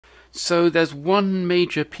So there's one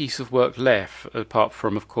major piece of work left, apart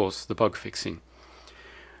from, of course, the bug fixing.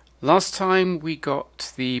 Last time we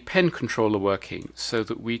got the pen controller working so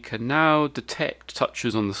that we can now detect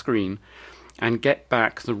touches on the screen and get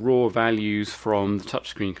back the raw values from the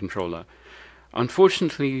touchscreen controller.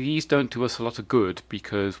 Unfortunately, these don't do us a lot of good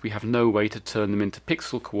because we have no way to turn them into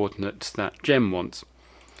pixel coordinates that GEM wants.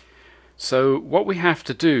 So what we have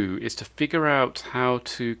to do is to figure out how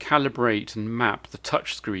to calibrate and map the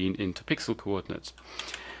touchscreen into pixel coordinates.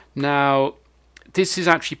 Now, this is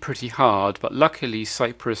actually pretty hard, but luckily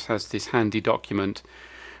Cypress has this handy document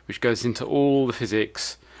which goes into all the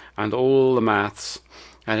physics and all the maths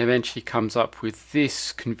and eventually comes up with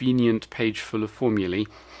this convenient page full of formulae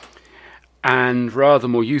and, rather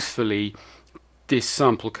more usefully, this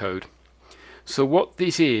sample code. So what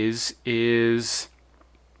this is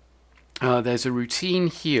there's a routine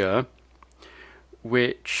here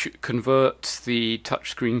which converts the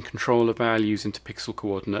touchscreen controller values into pixel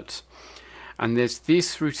coordinates, and there's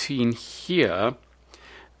this routine here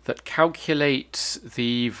that calculates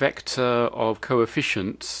the vector of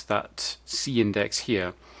coefficients, that C index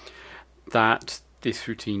here, that this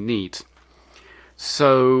routine needs.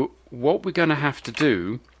 So what we're going to have to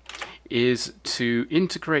do is to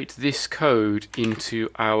integrate this code into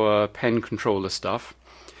our pen controller stuff,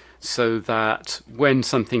 so that when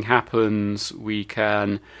something happens we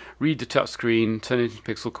can read the touchscreen, turn it into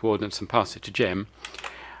pixel coordinates and pass it to GEM.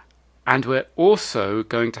 And we're also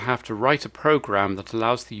going to have to write a program that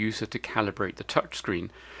allows the user to calibrate the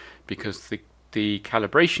touchscreen, because the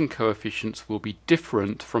calibration coefficients will be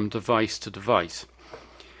different from device to device.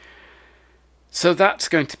 So that's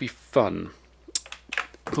going to be fun.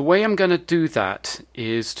 The way I'm going to do that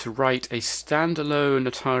is to write a standalone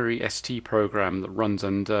Atari ST program that runs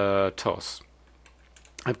under TOS.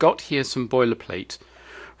 I've got here some boilerplate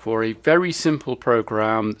for a very simple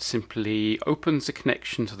program that simply opens a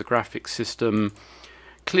connection to the graphics system,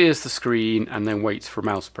 clears the screen, and then waits for a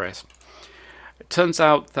mouse press. It turns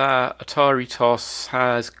out that Atari TOS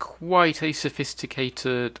has quite a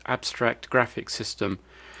sophisticated abstract graphics system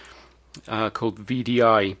called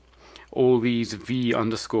VDI. All these V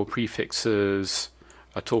underscore prefixes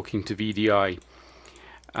are talking to VDI,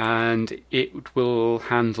 and it will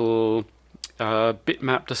handle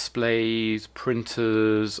bitmap displays,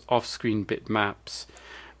 printers, off-screen bitmaps,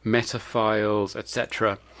 meta files,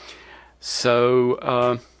 etc.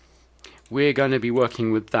 So we're going to be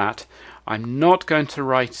working with that. I'm not going to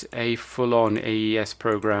write a full-on AES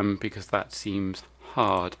program because that seems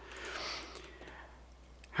hard.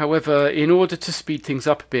 However, in order to speed things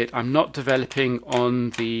up a bit, I'm not developing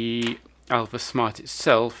on the Alphasmart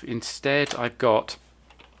itself. Instead, I've got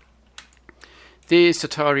this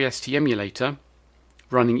Atari ST emulator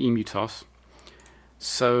running emuTOS,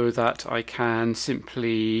 so that I can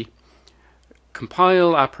simply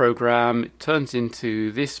compile our program. It turns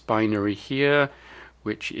into this binary here,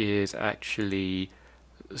 which is actually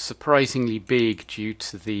surprisingly big due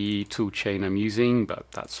to the toolchain I'm using, but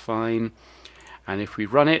that's fine. And if we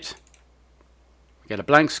run it, we get a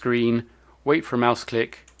blank screen, wait for a mouse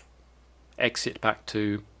click, exit back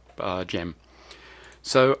to GEM.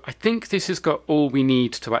 So I think this has got all we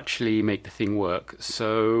need to actually make the thing work.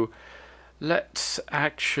 So let's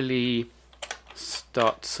actually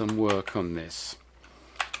start some work on this.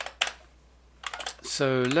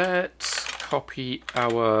 So let's copy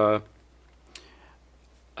our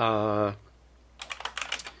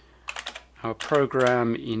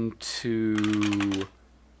program into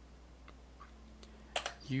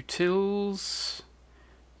utils.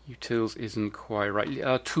 Utils isn't quite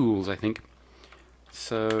right. Tools, I think.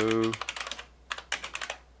 So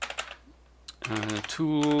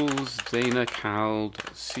tools Dana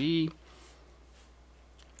cal.c.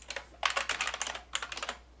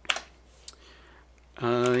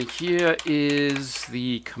 Here is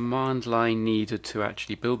the command line needed to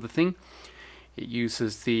actually build the thing. It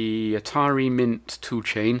uses the Atari Mint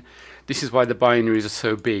toolchain. This is why the binaries are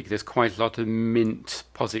so big. There's quite a lot of Mint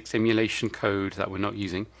POSIX emulation code that we're not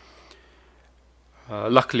using.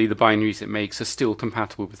 Luckily, the binaries it makes are still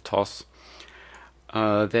compatible with TOS.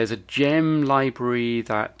 There's a GEM library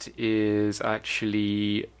that is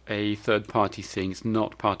actually a third-party thing. It's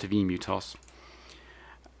not part of emuTOS.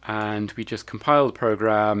 And we just compile the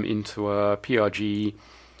program into a PRG,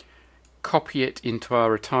 copy it into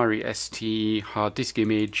our Atari ST hard disk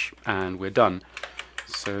image, and we're done.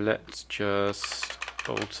 So let's just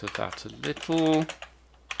alter that a little.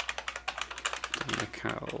 Dana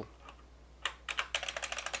cal.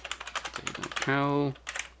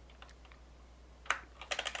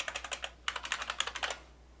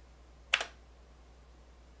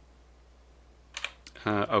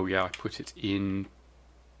 Oh yeah, I put it in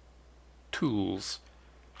Tools.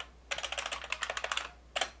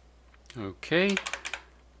 Okay.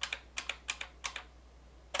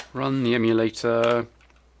 Run the emulator.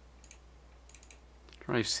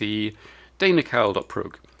 Drive C.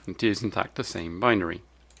 danacal.prog. It is in fact the same binary.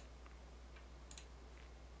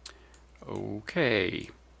 Okay.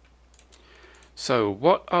 So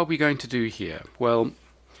what are we going to do here? Well,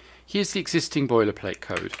 here's the existing boilerplate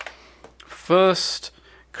code. First,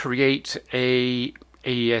 create a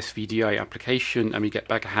AES VDI application and we get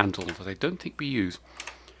back a handle that I don't think we use.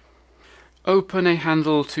 Open a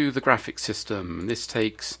handle to the graphics system. This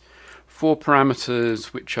takes 4 parameters,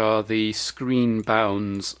 which are the screen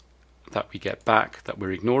bounds that we get back that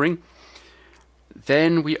we're ignoring.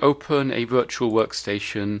 Then we open a virtual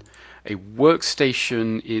workstation. A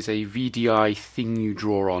workstation is a VDI thing you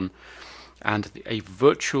draw on, and a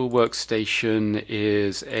virtual workstation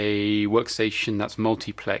is a workstation that's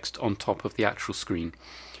multiplexed on top of the actual screen.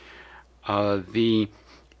 The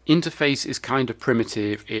interface is kind of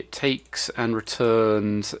primitive. It takes and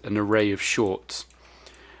returns an array of shorts,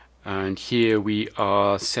 and here we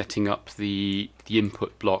are setting up the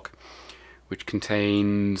input block, which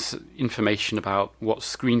contains information about what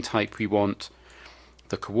screen type we want,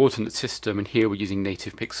 the coordinate system, and here we're using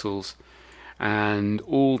native pixels, and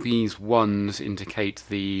all these ones indicate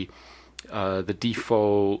the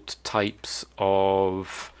default types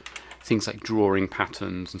of things like drawing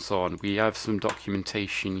patterns and so on. We have some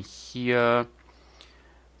documentation here,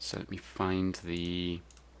 so let me find the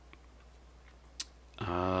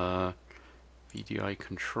VDI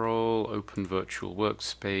control, open virtual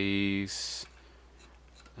workspace.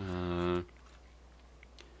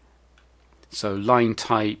 So line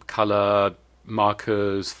type, color,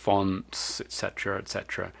 markers, fonts, etc.,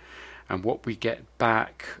 etc. And what we get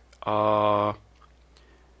back are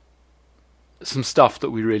some stuff that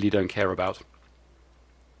we really don't care about.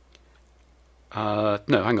 No,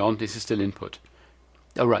 hang on, this is still input.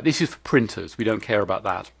 Oh right, this is for printers, we don't care about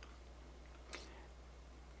that.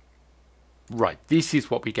 Right, this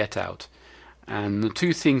is what we get out. And the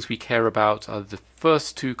 2 things we care about are the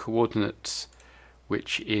first 2 coordinates,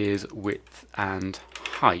 which is width and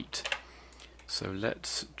height. So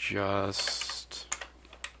let's just...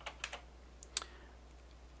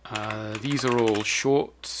 these are all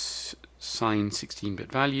short, signed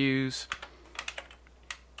 16-bit values.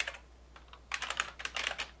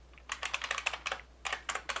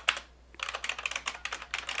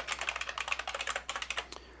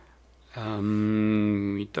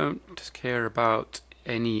 We don't care about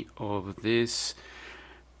any of this.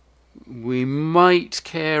 We might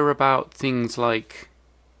care about things like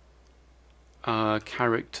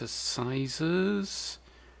character sizes.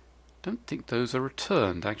 Don't think those are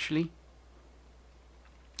returned actually.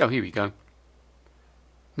 Oh, here we go.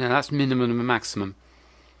 Now that's minimum and maximum.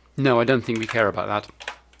 No, I don't think we care about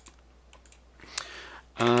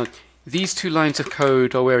that. These 2 lines of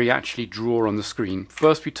code are where we actually draw on the screen.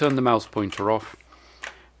 First we turn the mouse pointer off.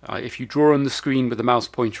 If you draw on the screen with the mouse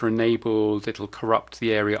pointer enabled, it'll corrupt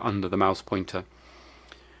the area under the mouse pointer.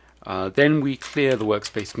 Then we clear the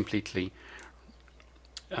workspace completely.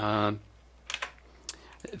 Then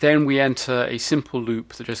we enter a simple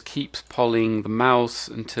loop that just keeps polling the mouse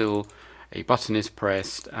until a button is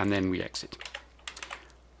pressed, and then we exit.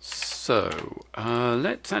 So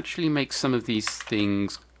let's actually make some of these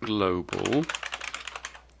things global.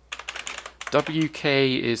 WK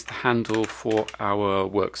is the handle for our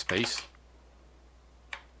workspace.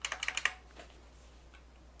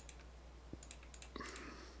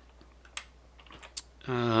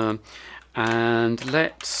 And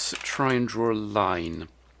let's try and draw a line.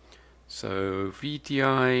 So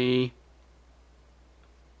VDI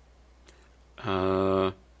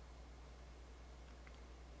do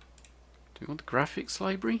we want the graphics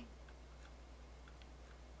library?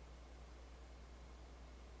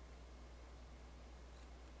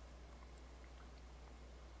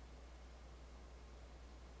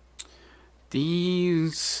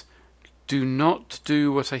 These do not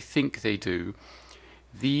do what I think they do.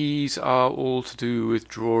 These are all to do with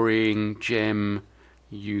drawing gem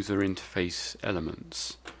user interface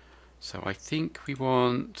elements. So I think we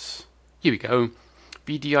want, here we go,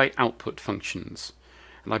 VDI output functions.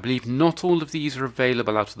 And I believe not all of these are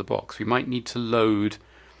available out of the box. We might need to load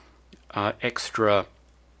extra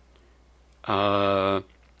modules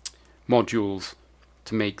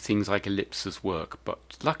to make things like ellipses work,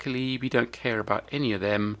 but luckily we don't care about any of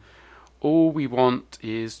them. All we want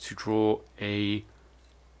is to draw a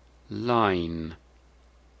line.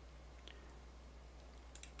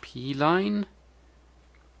 P line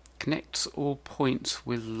connects all points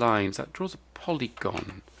with lines. That draws a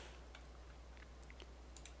polygon.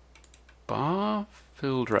 Bar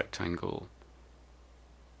filled rectangle.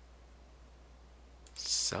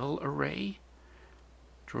 Cell array.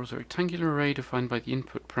 Draws a rectangular array defined by the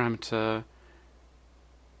input parameter.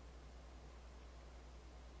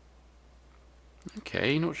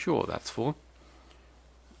 Okay, not sure what that's for.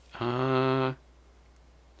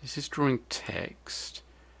 This is drawing text.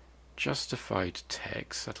 Justified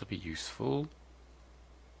text, that'll be useful.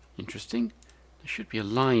 Interesting. There should be a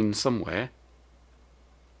line somewhere.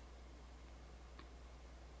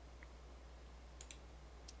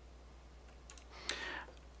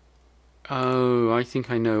 Oh, I think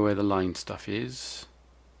I know where the line stuff is.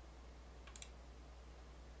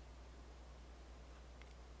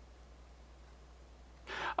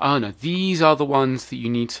 Oh no, these are the ones that you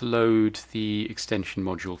need to load the extension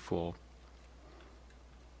module for.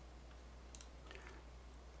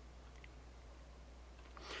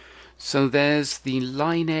 So there's the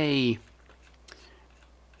line A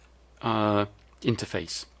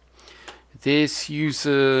interface. This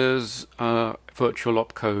uses virtual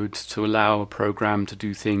opcodes to allow a program to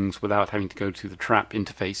do things without having to go to the trap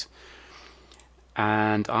interface.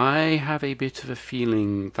 And I have a bit of a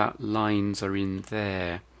feeling that lines are in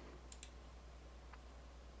there.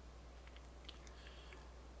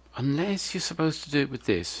 Unless you're supposed to do it with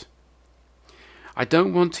this. I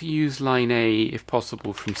don't want to use line A, if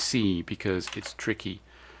possible, from C, because it's tricky.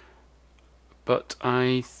 But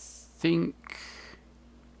I think...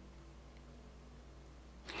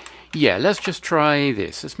 yeah, let's just try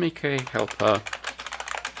this. Let's make a helper.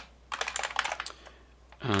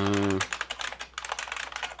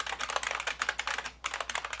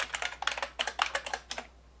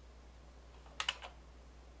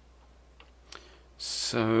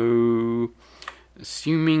 So,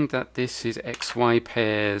 assuming that this is XY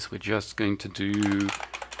pairs, we're just going to do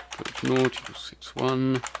 0 equals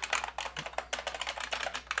 61,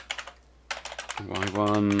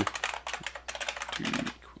 Y1 2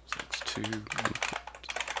 equals X2,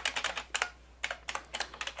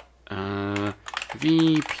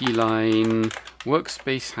 VP line,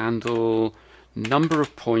 workspace handle, number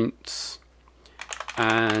of points,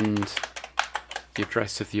 and the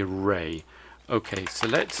address of the array. Okay, so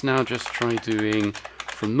let's now just try doing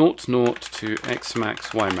from 0 to 0 to X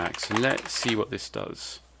max, Y max, and let's see what this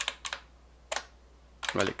does.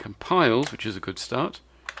 Well, it compiles, which is a good start.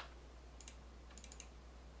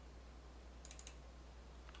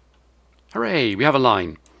 Hooray, we have a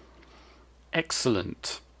line.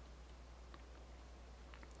 Excellent.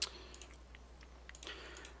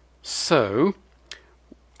 So,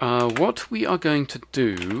 what we are going to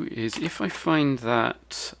do is, if I find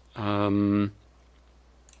that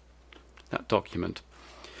that document,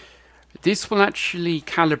 this will actually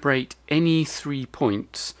calibrate any 3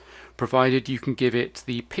 points, provided you can give it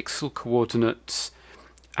the pixel coordinates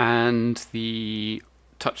and the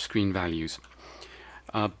touchscreen values.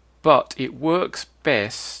 But it works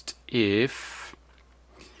best if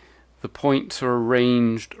the points are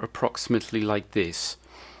arranged approximately like this,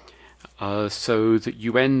 so that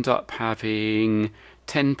you end up having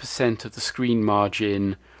 10% of the screen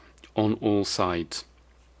margin on all sides.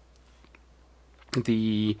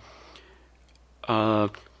 The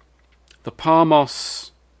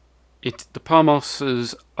PalmOS's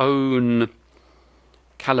own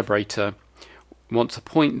calibrator wants a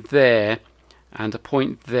point there and a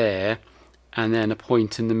point there and then a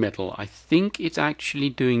point in the middle. I think it's actually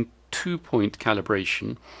doing 2-point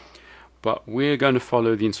calibration, but we're going to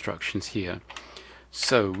follow the instructions here.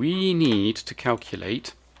 So we need to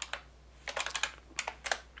calculate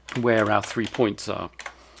where our 3 points are.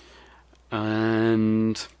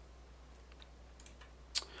 And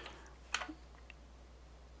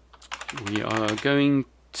we are going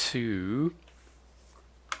to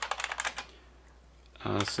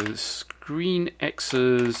so the screen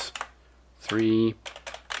X's 3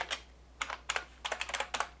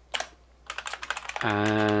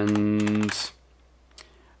 and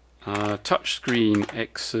touchscreen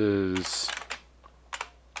X's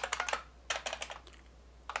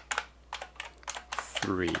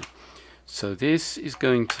 3. So this is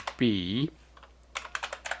going to be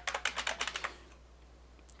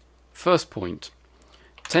first point,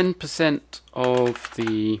 10% of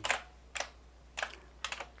the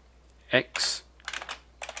X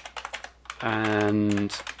and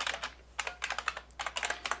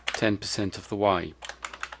 10% of the Y.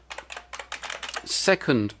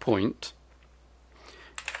 Second point,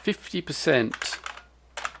 50%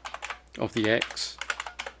 of the X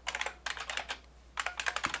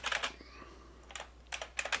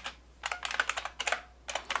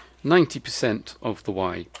 ,90% of the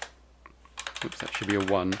Y. Oops, that should be a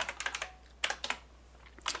 1.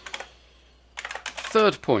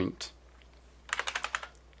 Third point.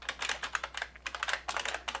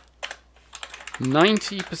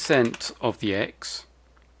 90% of the X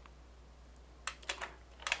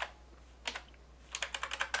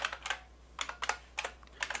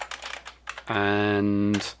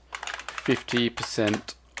and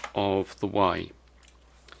 50% of the Y.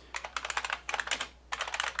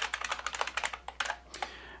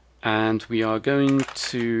 And we are going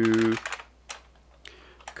to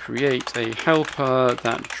create a helper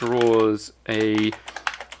that draws a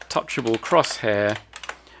touchable crosshair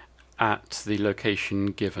at the location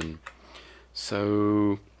given.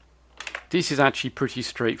 So this is actually pretty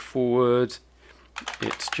straightforward.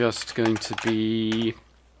 It's just going to be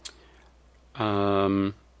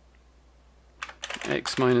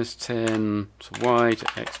x minus 10 to y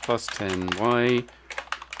to x plus 10y,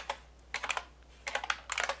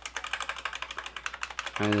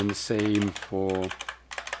 and then the same for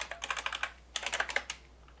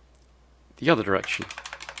the other direction.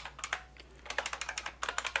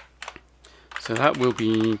 So that will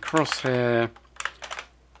be crosshair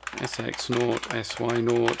sx naught, sy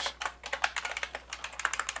naught,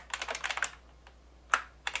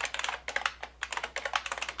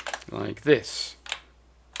 like this.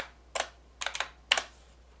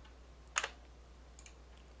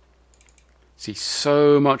 See,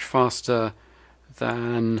 so much faster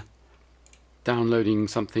than downloading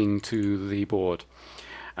something to the board.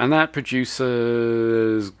 And that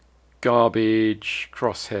produces garbage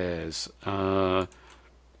crosshairs. That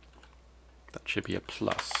should be a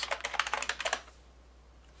plus.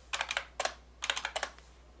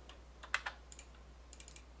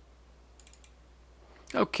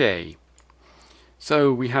 Okay,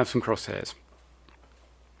 so we have some crosshairs.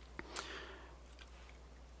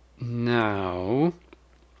 Now,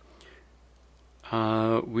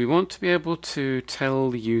 we want to be able to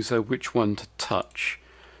tell the user which one to touch.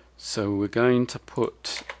 So we're going to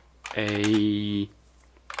put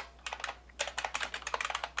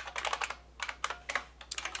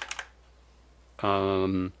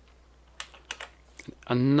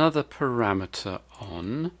another parameter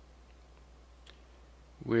on,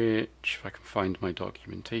 which, if I can find my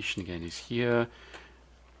documentation again, is here.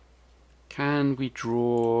 Can we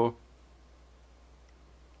draw?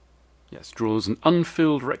 Yes, draws an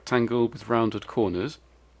unfilled rectangle with rounded corners.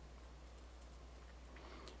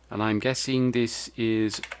 And I'm guessing this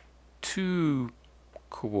is 2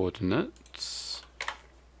 coordinates.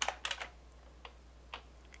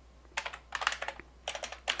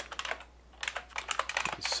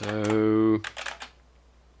 So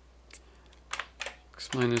x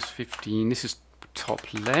minus 15, this is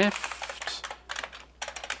top left.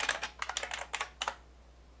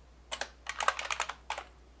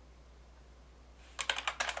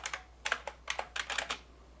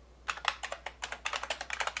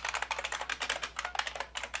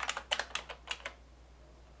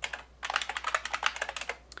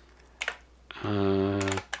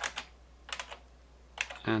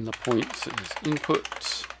 And the points is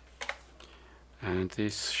input, and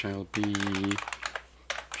this shall be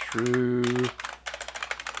true,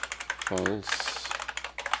 false,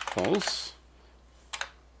 false.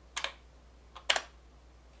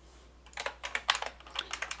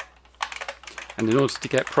 And in order to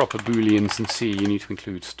get proper booleans in C, you need to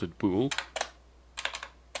include std bool.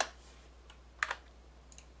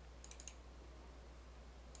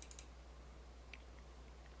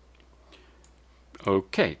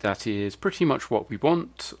 Okay, that is pretty much what we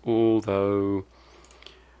want, although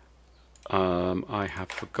I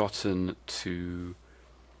have forgotten to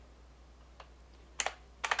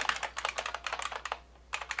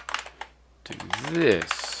do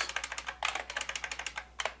this.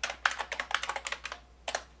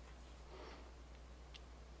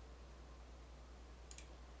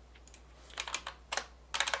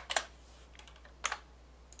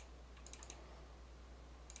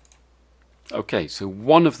 Okay, so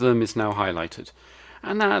one of them is now highlighted,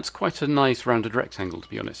 and that's quite a nice rounded rectangle, to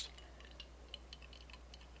be honest.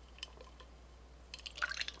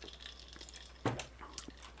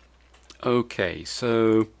 Okay,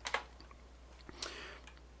 so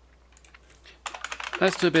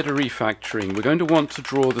let's do a bit of refactoring. We're going to want to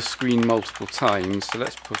draw the screen multiple times, so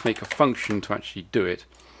let's make a function to actually do it.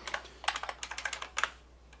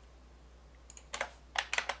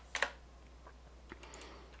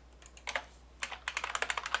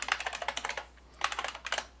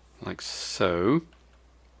 Like so.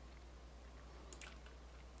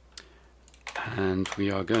 And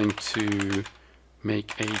we are going to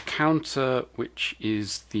make a counter which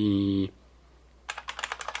is the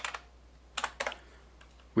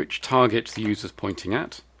which target the user's pointing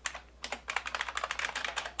at.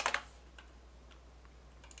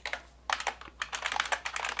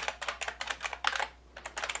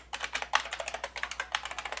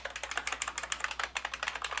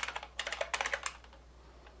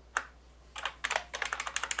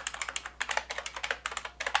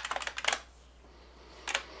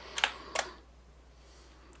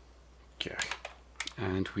 Okay.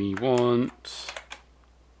 And we want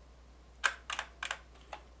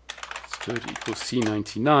assert equals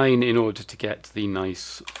C99 in order to get the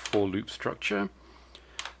nice for loop structure.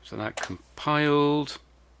 So that compiled.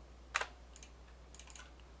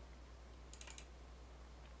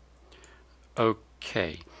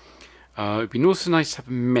 Okay. It'd be also nice to have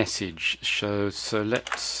a message. So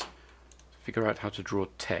let's figure out how to draw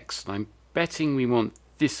text. I'm betting we want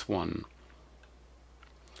this one.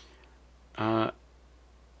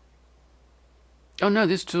 Oh no,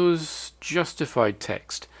 this does justified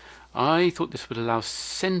text. I thought this would allow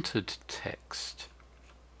centered text.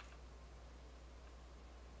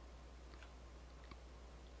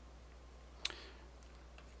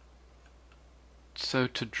 So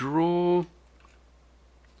to draw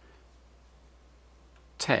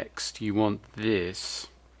text, you want this.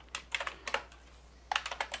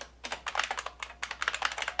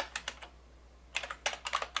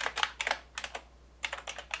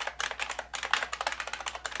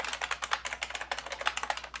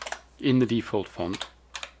 In the default font.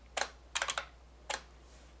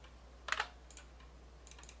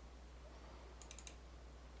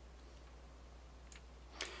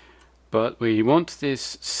 But we want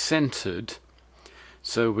this centered,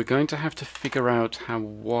 so we're going to have to figure out how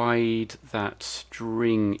wide that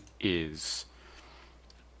string is.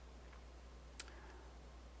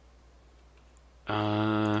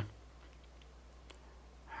 How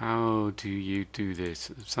do you do this?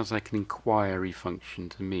 It sounds like an inquiry function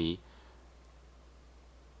to me.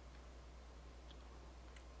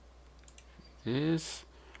 This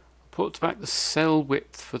puts back the cell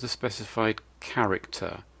width for the specified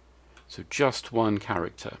character, so just one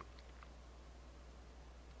character.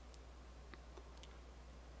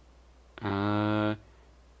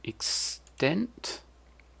 Extent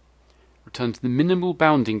returns the minimal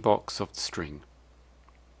bounding box of the string.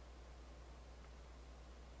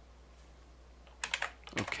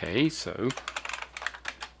 Okay, so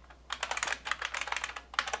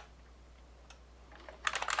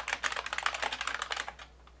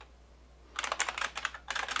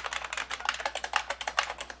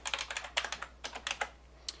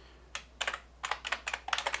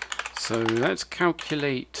let's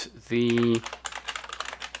calculate the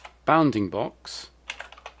bounding box.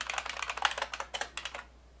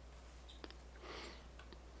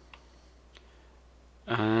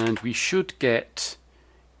 And we should get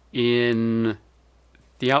in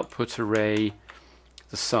the output array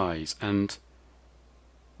the size, and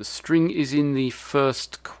the string is in the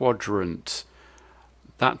first quadrant.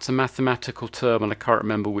 That's a mathematical term and I can't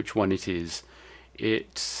remember which one it is.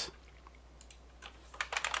 It's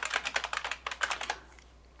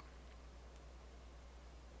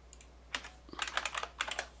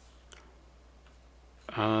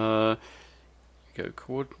go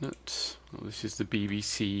coordinates. Oh, this is the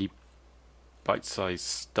BBC bite-sized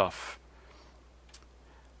stuff.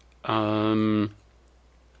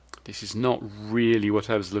 This is not really what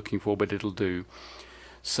I was looking for, but it'll do.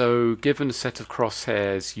 So given a set of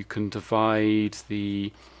crosshairs, you can divide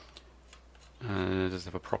the does it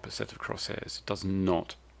have a proper set of crosshairs? It does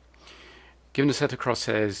not. Given a set of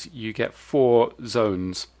crosshairs, you get 4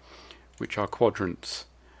 zones, which are quadrants,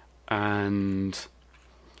 and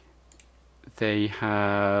they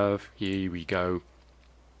have, here we go,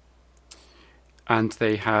 and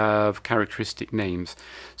they have characteristic names.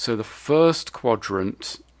 So the first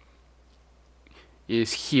quadrant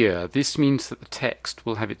is here. This means that the text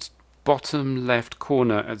will have its bottom left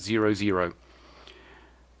corner at 0, 0.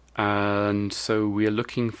 And so we are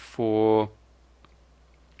looking for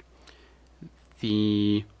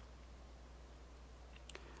the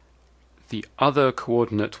other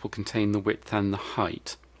coordinate will contain the width and the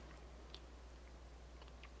height.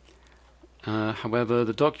 However,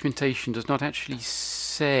 the documentation does not actually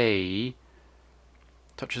say,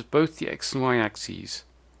 touches both the X and Y axes.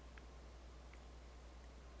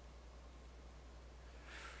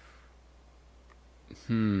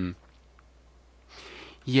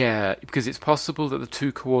 Yeah, because it's possible that the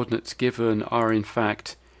 2 coordinates given are in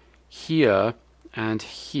fact here and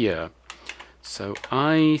here. So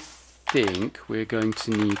I think we're going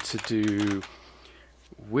to need to do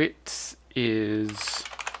width is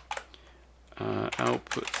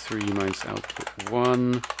output 3 minus output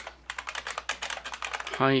 1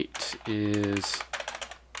 height is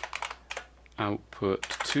output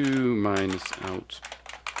 2 minus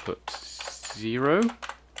output 0.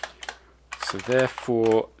 So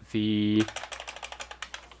therefore we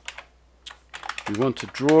want to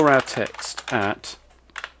draw our text at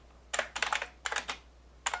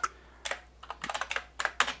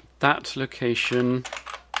that location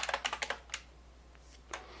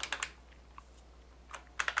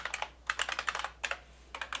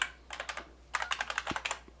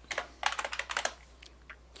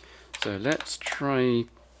So let's try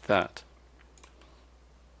that.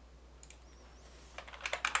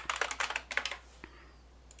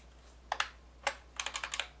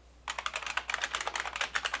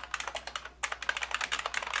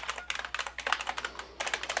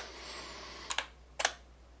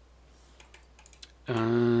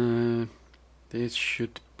 This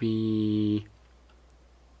should be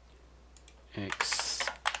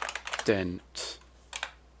extent.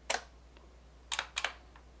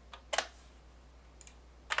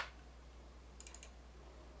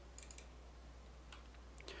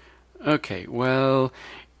 Okay, well,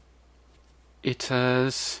 it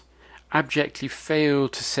has abjectly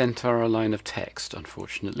failed to center a line of text,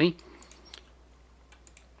 unfortunately.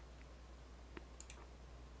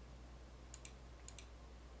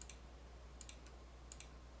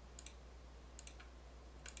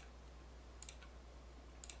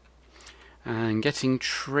 And getting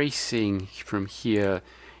tracing from here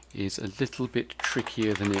is a little bit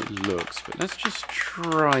trickier than it looks, but let's just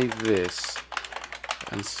try this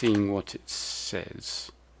and seeing what it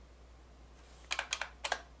says,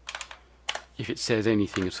 if it says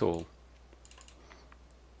anything at all.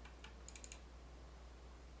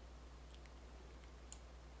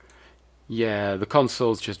 Yeah, the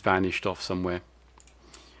console's just vanished off somewhere.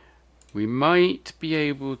 We might be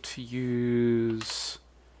able to use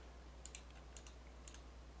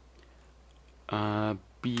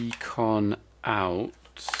beacon out,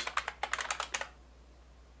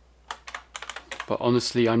 but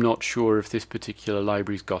honestly I'm not sure if this particular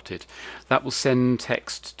library's got it. That will send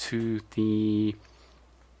text to the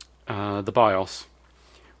BIOS,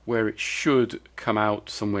 where it should come out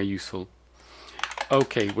somewhere useful.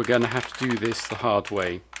 Okay, we're going to have to do this the hard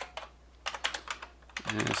way.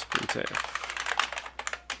 Printf.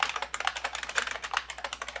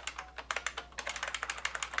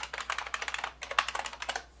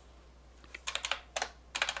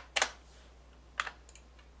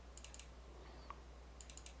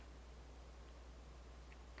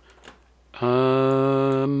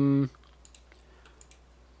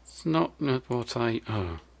 It's not what I...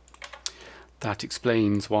 Oh. That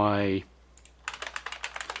explains why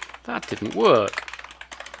that didn't work.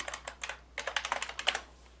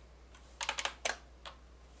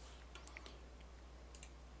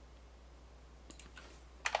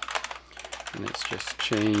 Let's just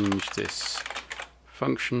change this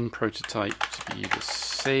function prototype to be the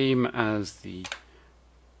same as the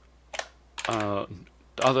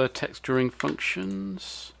other texturing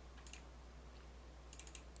functions.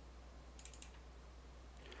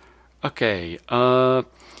 Okay, so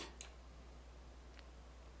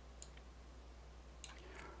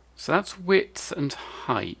that's width and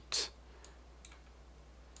height.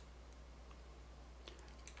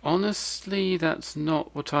 Honestly, that's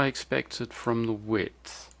not what I expected from the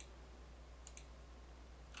width.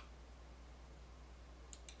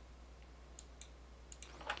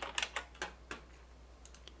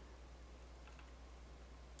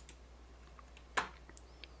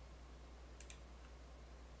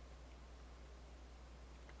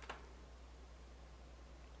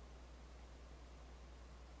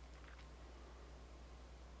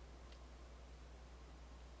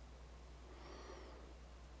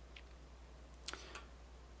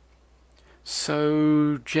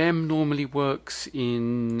 So gem normally works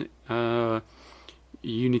in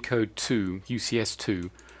Unicode 2, UCS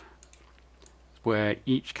 2, where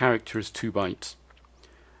each character is 2 bytes.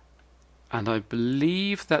 And I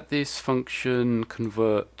believe that this function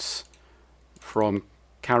converts from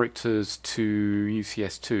characters to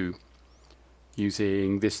UCS 2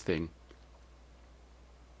 using this thing.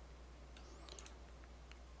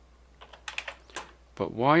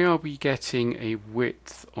 But why are we getting a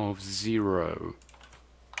width of 0?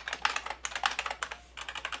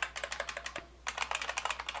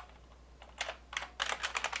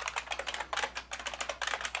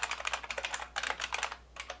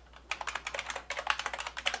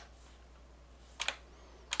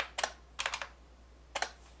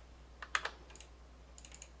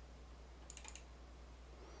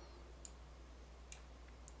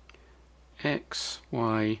 X,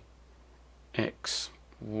 Y, X,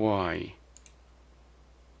 Y.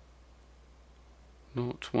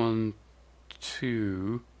 Not 1,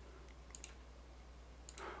 2.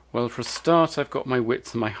 Well, for a start, I've got my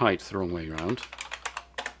width and my height the wrong way around.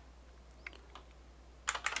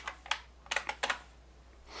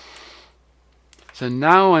 So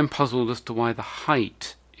now I'm puzzled as to why the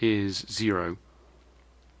height is 0.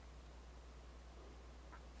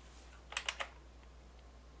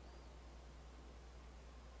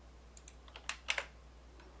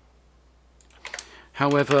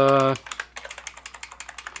 However,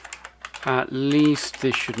 at least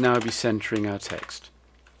this should now be centering our text.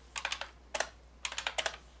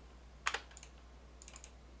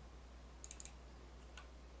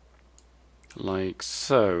 Like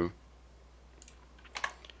so.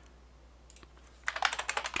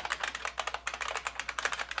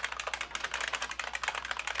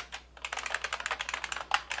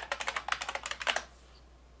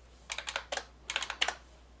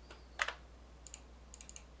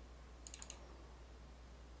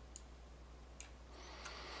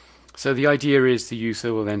 So the idea is the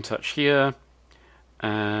user will then touch here,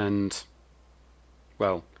 and,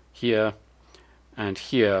 well, here, and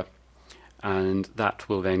here, and that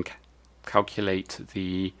will then calculate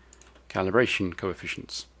the calibration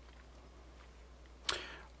coefficients.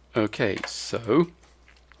 Okay, so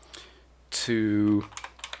to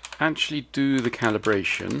actually do the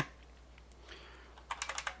calibration,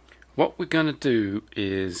 what we're going to do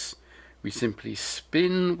is we simply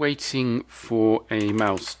spin waiting for a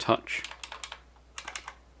mouse touch.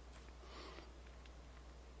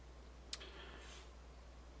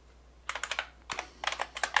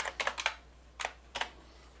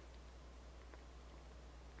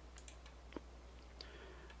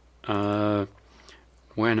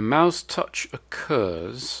 When a mouse touch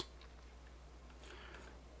occurs,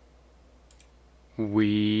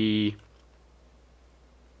 we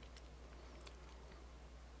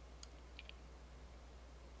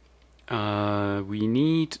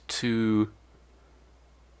need to,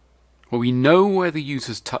 well, we know where the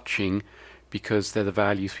user's touching because they're the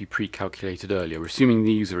values we pre-calculated earlier. We're assuming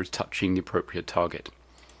the user is touching the appropriate target.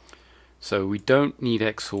 So we don't need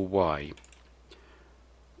X or Y.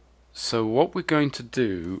 So what we're going to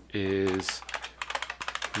do is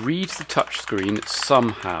read the touch screen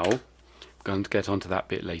somehow. I'm going to get onto that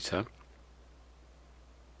bit later.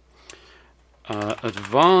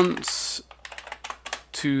 Advance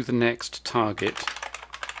to the next target.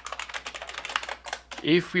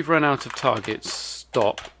 If we've run out of targets,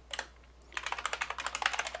 stop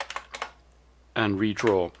and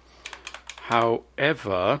redraw.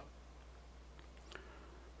 However,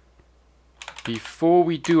 before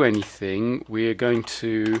we do anything, we're going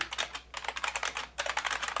to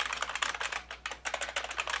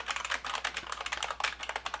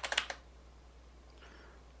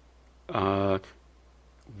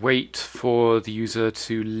wait for the user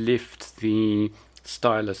to lift the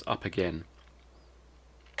stylus up again.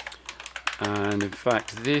 And in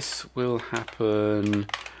fact, this will happen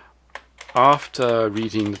after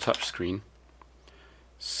reading the touch screen.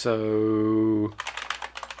 So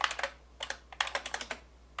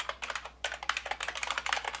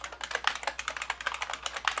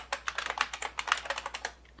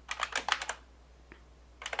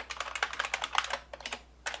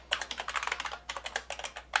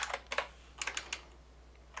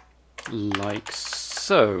like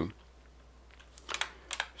so.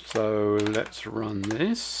 So let's run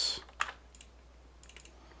this.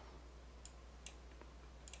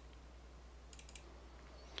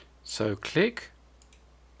 So click.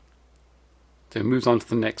 Then it moves on to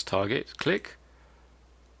the next target. Click,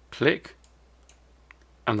 click,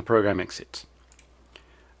 and the program exits.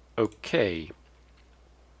 Okay.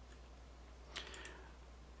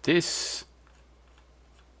 This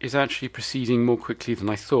is actually proceeding more quickly than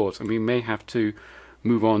I thought, and we may have to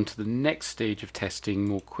move on to the next stage of testing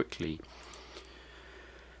more quickly.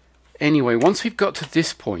 Anyway, once we've got to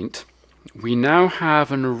this point, we now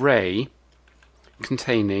have an array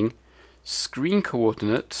containing screen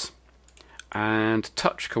coordinates and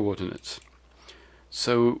touch coordinates.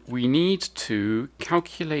 So we need to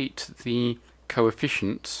calculate the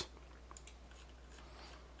coefficients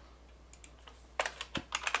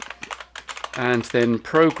and then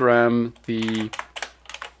program the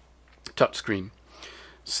touchscreen.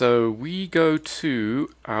 So we go to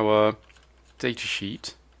our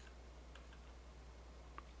datasheet.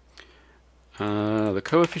 The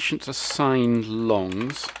coefficients are signed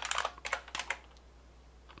longs.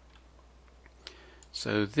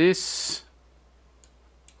 So this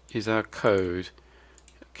is our code.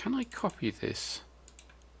 Can I copy this?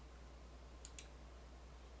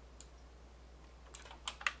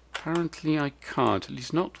 Apparently I can't, at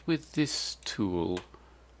least not with this tool.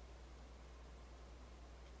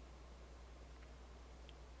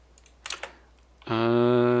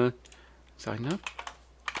 So I know.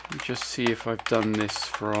 Let me just see if I've done this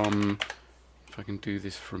from, if I can do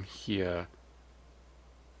this from here.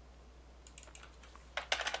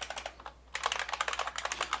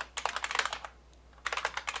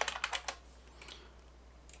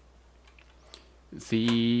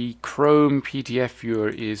 The Chrome PDF viewer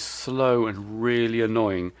is slow and really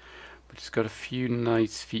annoying, but it's got a few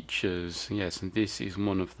nice features. Yes, and this is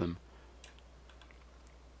one of them.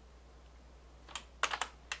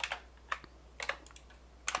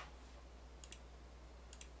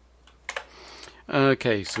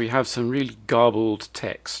 Okay, so we have some really garbled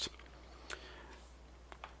text.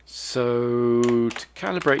 So to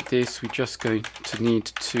calibrate this, we're just going to need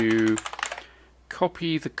to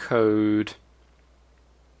copy the code,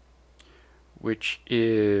 which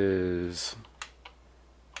is,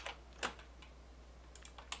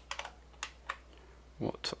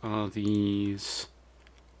 what are these?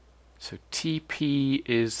 So TP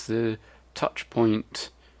is the touch point,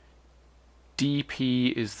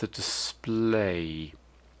 DP is the display.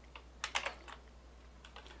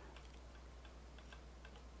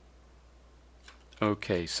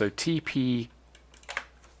 Okay, so TP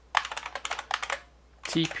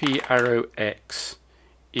arrow X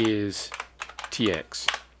is TX.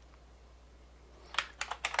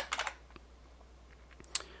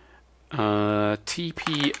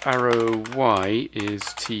 TP arrow Y is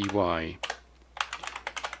TY.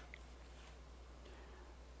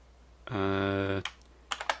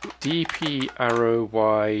 DP arrow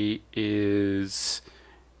Y is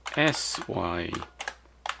SY.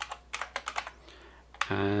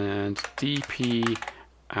 And DP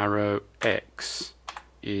arrow X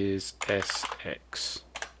is SX.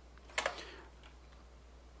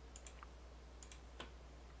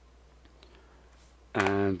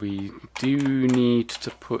 And we do need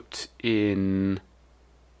to put in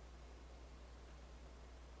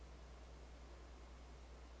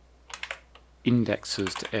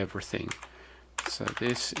indexes to everything. So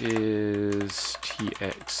this is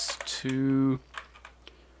TX2,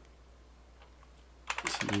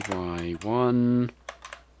 TY1,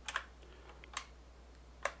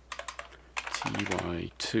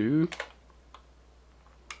 TY2,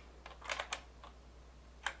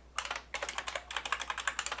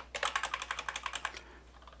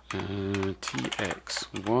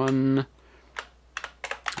 TX1.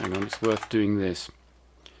 Hang on, it's worth doing this.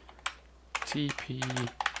 TP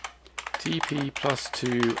plus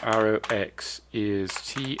 2 arrow X is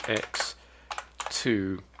TX2.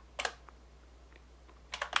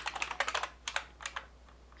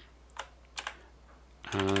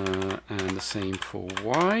 And the same for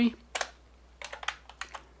Y.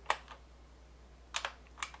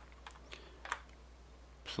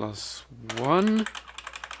 Plus 1,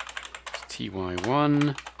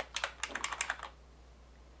 TY1.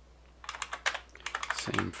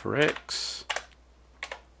 Same for X.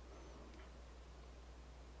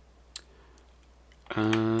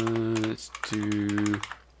 Let's do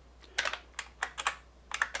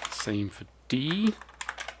same for D.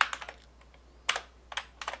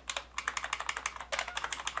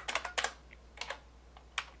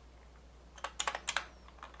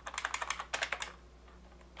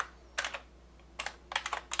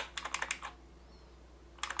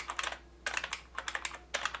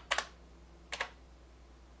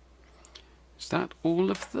 Is that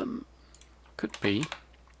all of them? Could be.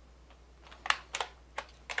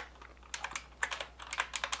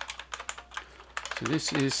 So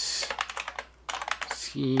this is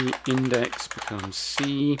C index becomes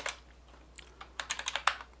C.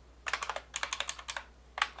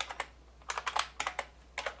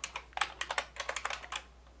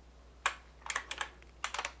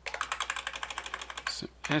 So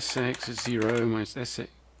SX is 0 minus SX,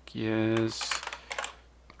 yes.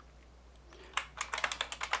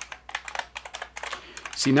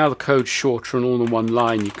 See, now the code's shorter and all in one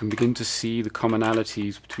line, you can begin to see the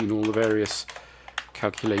commonalities between all the various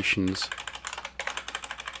calculations.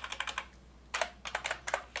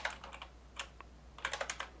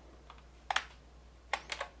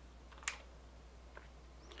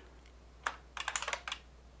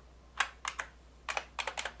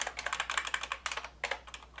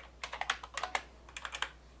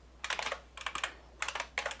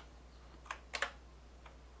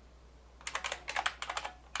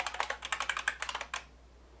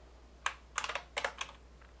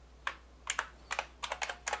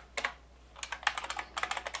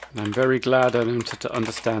 And I'm very glad I wanted to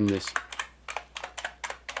understand this.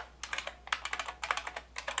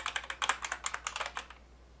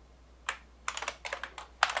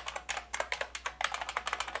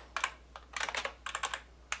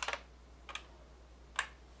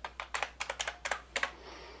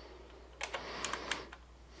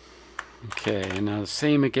 Okay, now the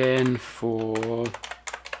same again for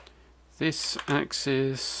this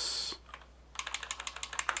axis.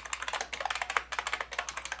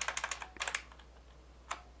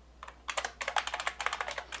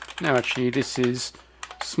 Now actually this is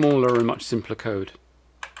smaller and much simpler code.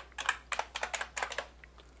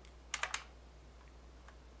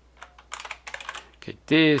 Okay,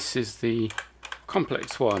 this is the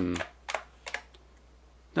complex one.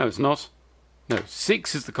 No, it's not. No,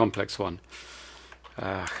 6 is the complex one.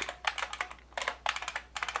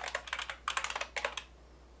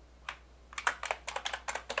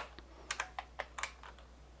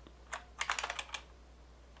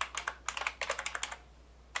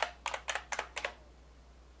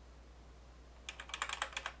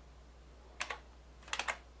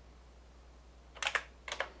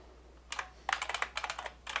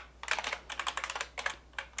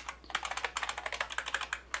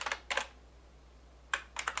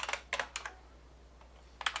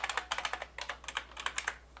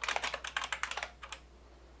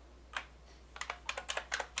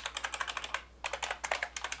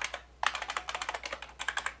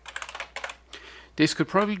 This could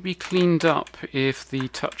probably be cleaned up if the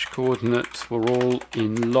touch coordinates were all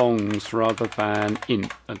in longs rather than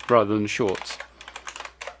shorts.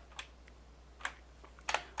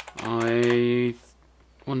 I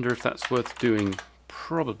wonder if that's worth doing.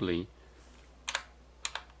 Probably.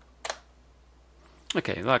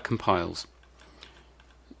 Okay, that compiles.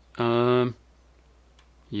 Yeah,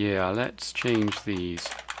 let's change these.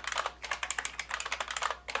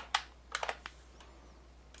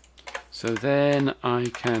 So then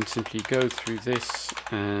I can simply go through this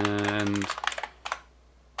and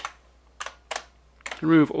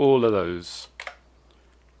remove all of those.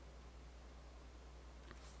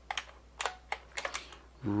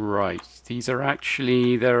 Right, these are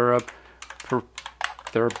actually, there are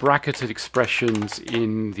bracketed expressions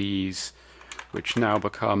in these which now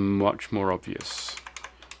become much more obvious.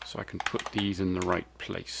 So I can put these in the right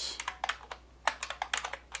place.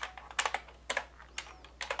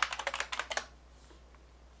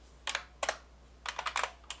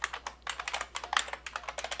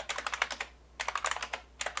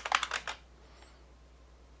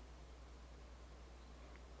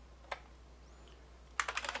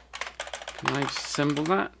 Can I disassemble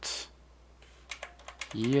that?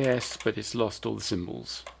 Yes, but it's lost all the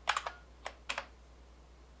symbols.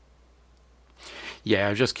 Yeah,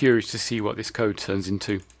 I'm just curious to see what this code turns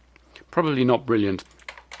into. Probably not brilliant.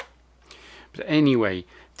 But anyway,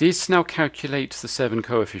 this now calculates the 7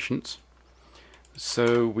 coefficients.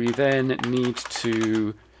 So we then need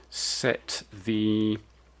to set the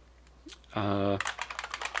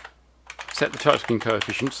touchscreen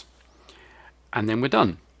coefficients, and then we're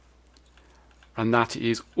done. And that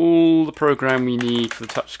is all the program we need for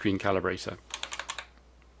the touchscreen calibrator.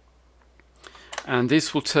 And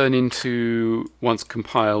this will turn into, once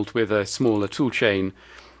compiled with a smaller toolchain,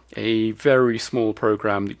 a very small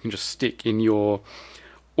program that you can just stick in your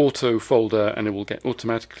auto folder and it will get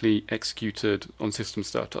automatically executed on system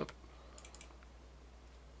startup.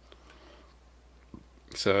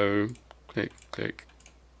 So click, click,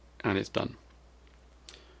 and it's done.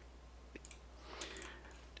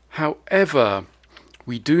 However,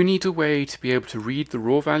 we do need a way to be able to read the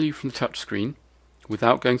raw value from the touchscreen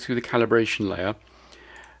without going through the calibration layer,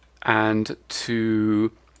 and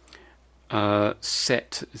to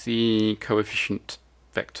set the coefficient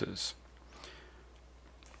vectors.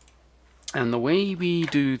 And the way we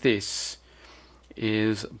do this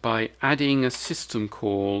is by adding a system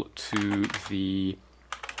call to the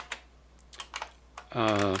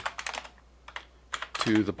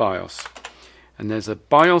BIOS. And there's a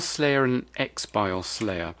BIOS layer and an XBIOS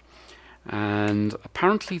layer. And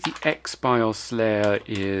apparently the XBIOS layer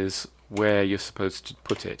is where you're supposed to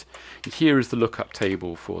put it. And here is the lookup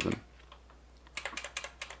table for them.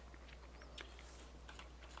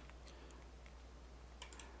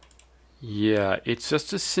 Yeah, it's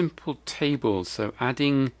just a simple table, so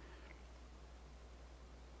adding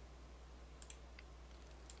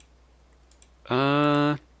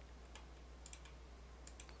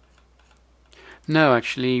no,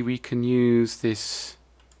 actually we can use this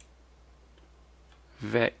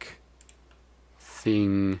vec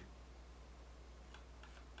thing.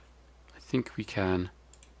 I think we can.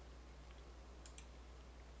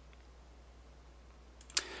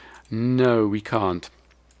 No, we can't.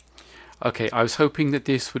 Okay, I was hoping that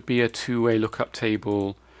this would be a two-way lookup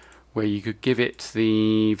table where you could give it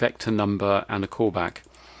the vector number and a callback.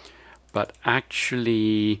 But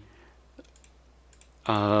actually,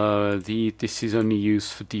 this is only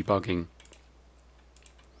used for debugging.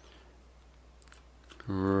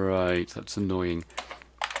 Right, that's annoying.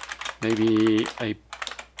 Maybe a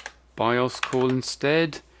BIOS call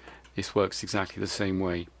instead. This works exactly the same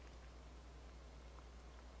way.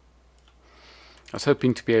 I was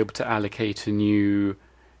hoping to be able to allocate a new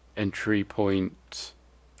entry point,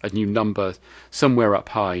 a new number somewhere up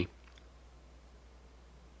high.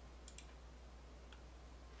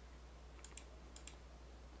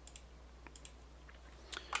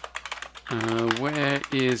 Where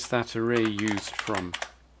is that array used from?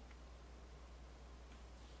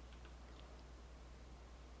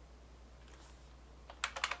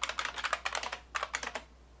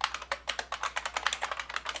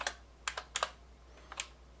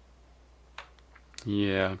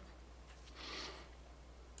 Yeah.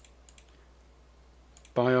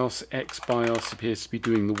 BIOS, XBIOS appears to be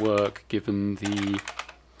doing the work given the,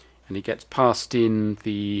 and it gets passed in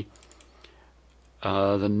the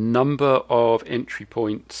number of entry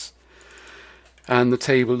points and the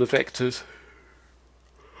table of vectors.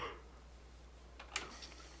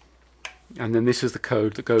 And then this is the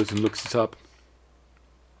code that goes and looks it up.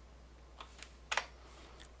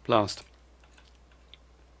 Blast.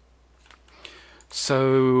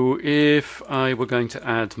 So if I were going to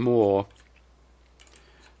add more,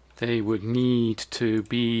 they would need to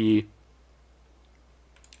be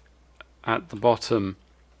at the bottom.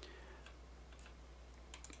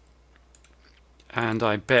 And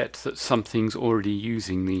I bet that something's already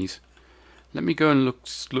using these. Let me go and look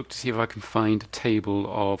to see if I can find a table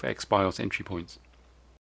of XBIOS entry points.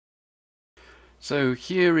 So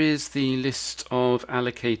here is the list of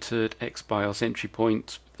allocated XBIOS entry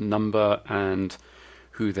points, the number and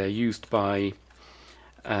who they're used by.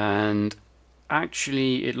 And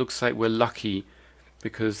actually it looks like we're lucky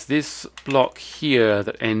because this block here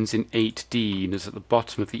that ends in 8D and is at the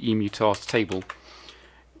bottom of the emuTask table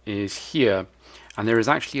is here. And there is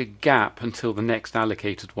actually a gap until the next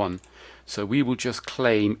allocated one. So we will just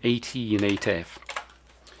claim 8E and 8F.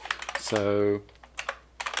 So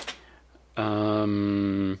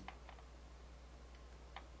I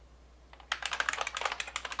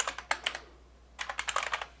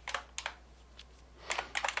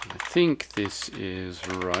think this is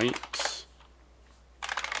right.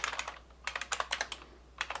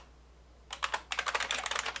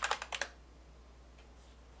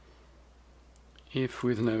 If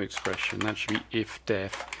with no expression, that should be if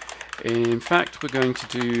def. In fact, we're going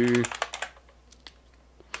to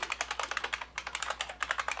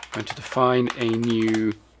define a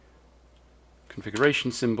new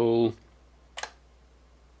configuration symbol.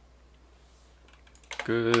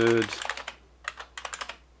 Good.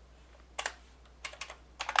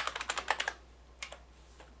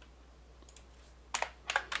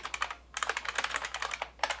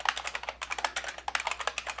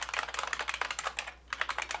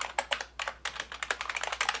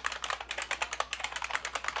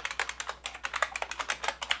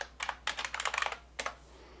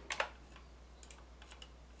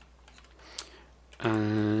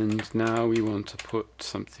 And now we want to put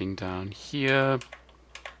something down here.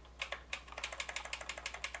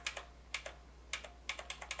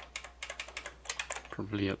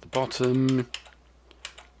 Probably at the bottom.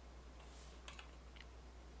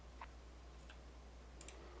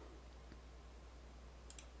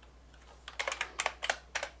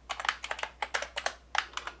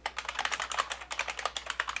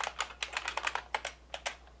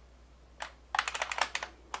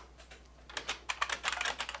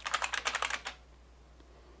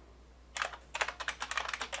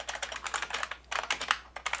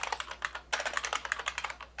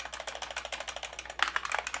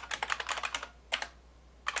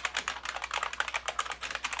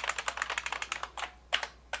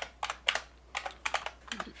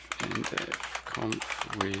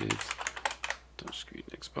 Conf with touchscreen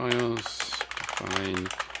XBIOS, define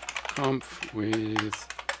conf with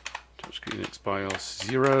touchscreen XBIOS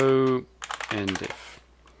 0 and if.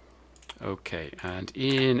 Okay, and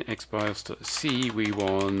in xbios.c we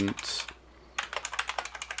want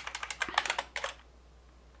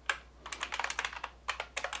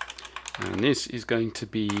and this is going to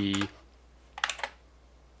be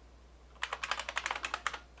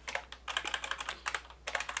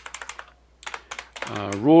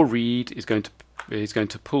raw read is going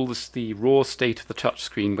to pull the raw state of the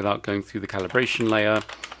touchscreen without going through the calibration layer,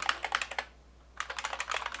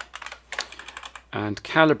 and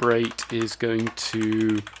calibrate is going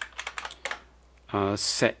to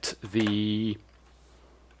set the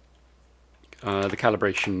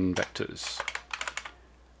calibration vectors,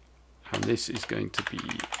 and this is going to be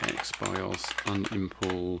xbios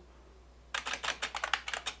unimpl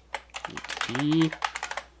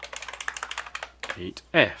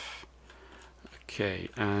 8F. Okay,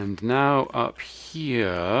 and now up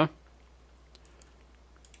here,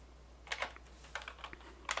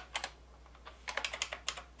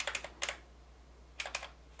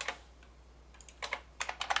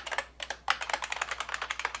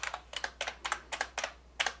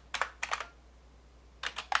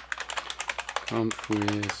 conf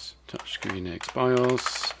with touchscreen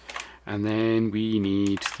XBIOS, and then we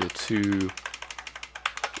need the two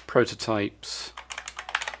prototypes,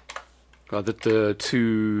 rather the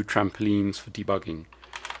two trampolines for debugging.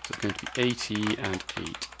 So it's going to be 80 and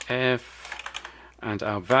 8F, and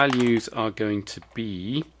our values are going to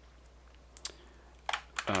be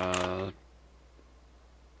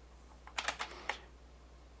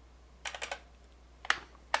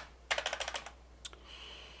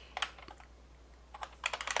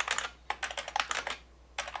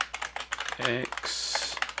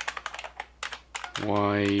X,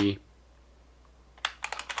 Y,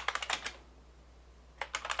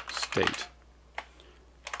 state.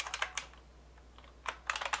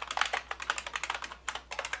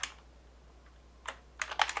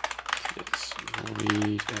 Yes,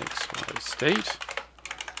 void X, Y, state.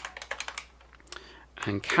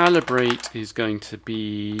 And calibrate is going to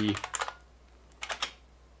be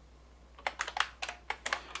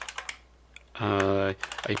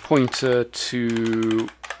a pointer to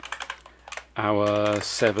our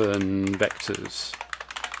 7 vectors.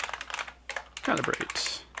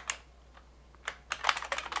 Calibrate.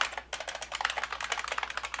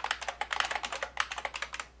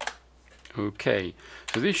 Okay,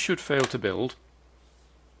 so this should fail to build.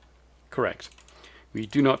 Correct. We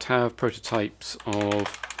do not have prototypes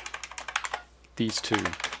of these two.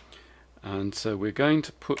 And so we're going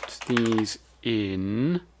to put these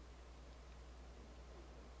in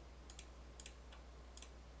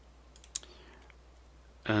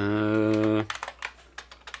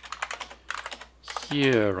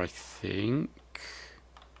here, I think.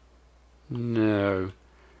 No.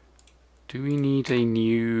 Do we need a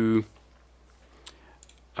new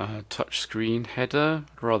touchscreen header?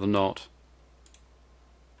 I'd rather not.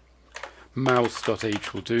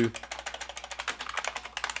 Mouse.h will do.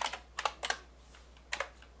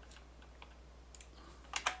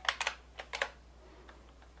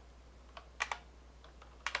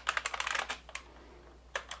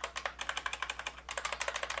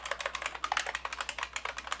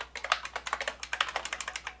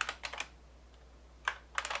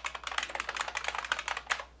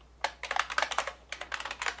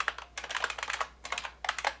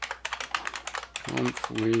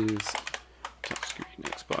 Conf with touchscreen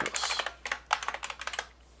XBIOS.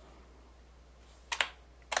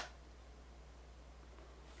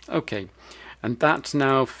 Okay, and that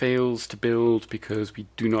now fails to build because we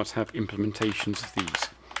do not have implementations of these.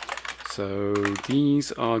 So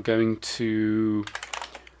these are going to,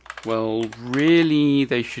 well, really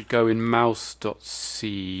they should go in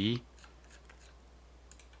mouse.c.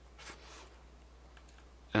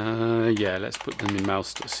 Yeah, let's put them in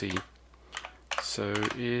mouse.c. So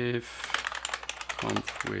if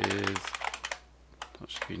conf with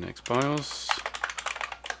touchscreen XBIOS,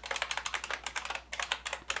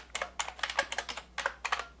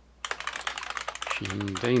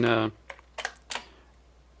 machine Dana,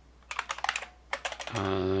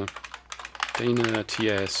 Dana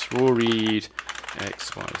TS raw read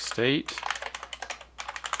XY state,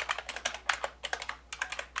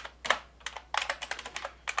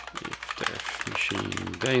 if def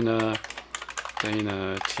machine Dana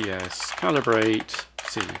TS calibrate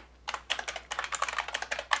C.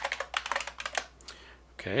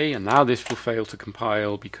 Okay, and now this will fail to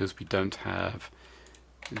compile because we don't have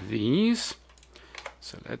these.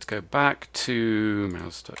 So let's go back to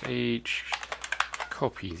mouse.h,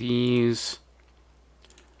 copy these,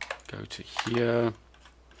 go to here.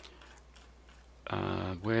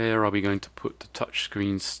 Where are we going to put the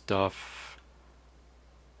touchscreen stuff?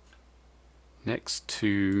 Next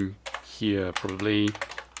to here, probably.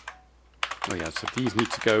 Oh yeah, so these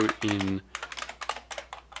need to go in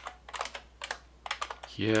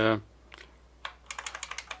here.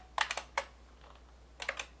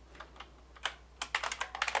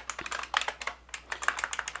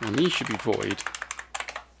 And these should be void.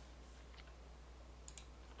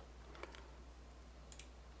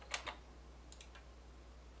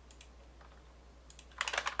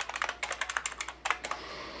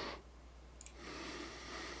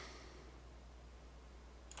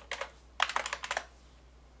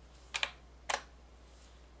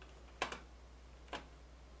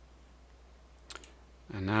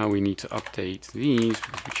 And now we need to update these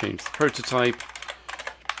because we changed the prototype.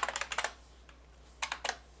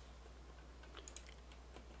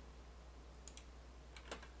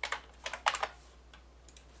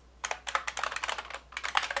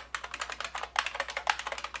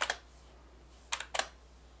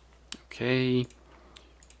 OK.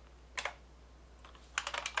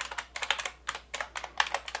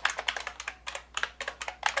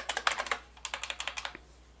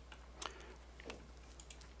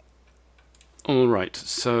 Alright,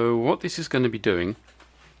 so what this is going to be doing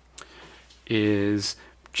is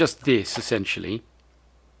just this, essentially.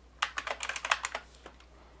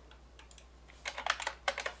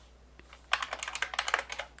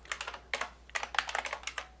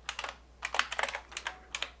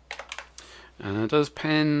 Does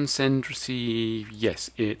pen send receive? Yes,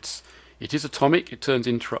 it is atomic. It turns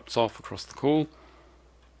interrupts off across the call.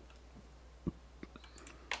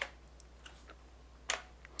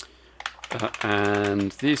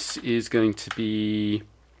 And this is going to be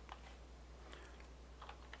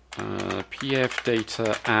PF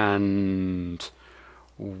data and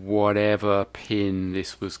whatever pin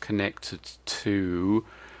this was connected to.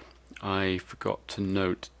 I forgot to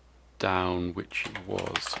note down which it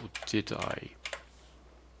was, or did I?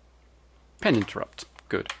 Pen interrupt.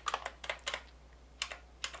 Good.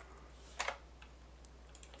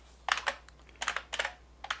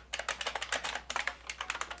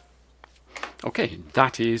 Okay,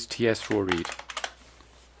 that is TS raw read.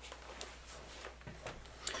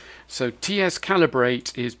 So TS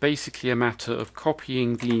calibrate is basically a matter of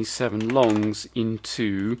copying these 7 longs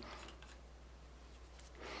into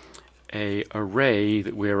an array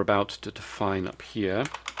that we're about to define up here.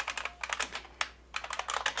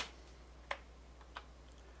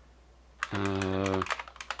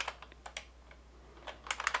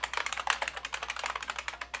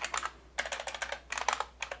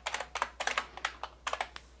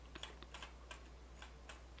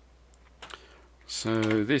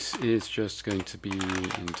 So this is just going to be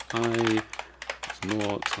int I, it's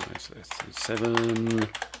not, so it's 7.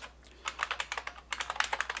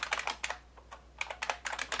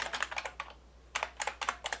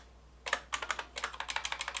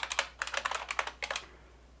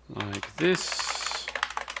 Like this.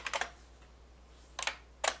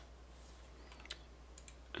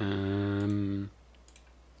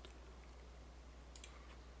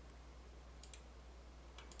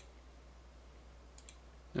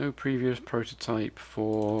 No previous prototype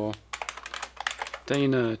for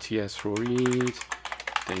Dana TS raw read,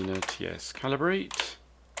 Dana TS calibrate.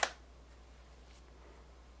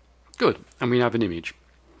 Good, and we have an image.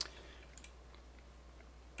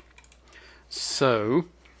 So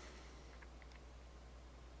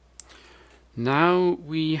now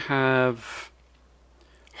we have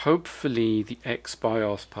hopefully the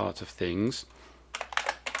XBIOS part of things,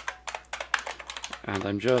 and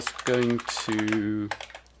I'm just going to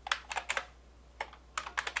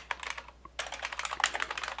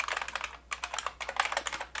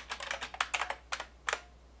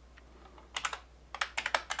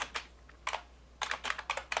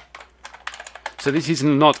so this is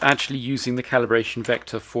not actually using the calibration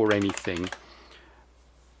vector for anything,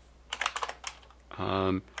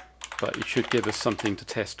 but it should give us something to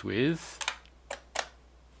test with.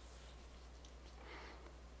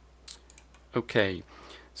 Okay,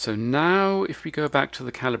 so now if we go back to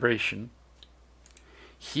the calibration,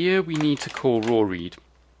 here we need to call raw read,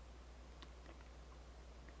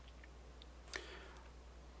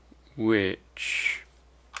 which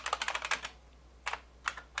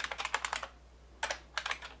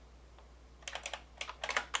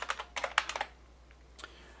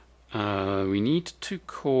we need to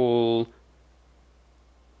call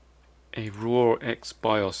a raw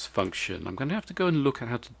XBIOS function. I'm going to have to go and look at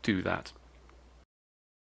how to do that.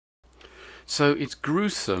 So it's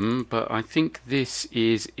gruesome, but I think this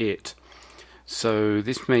is it. So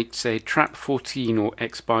this makes a trap14 or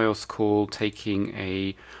XBIOS call taking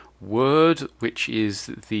a word, which is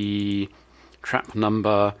the trap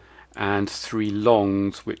number, and 3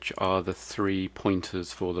 longs, which are the 3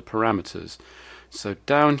 pointers for the parameters. So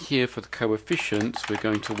down here for the coefficients, we're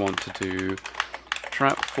going to want to do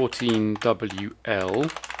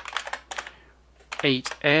trap14WL.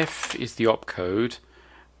 8F is the opcode,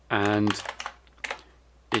 and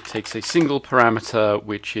it takes a single parameter,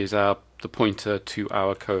 which is the pointer to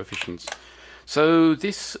our coefficients. So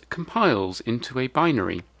this compiles into a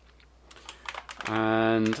binary.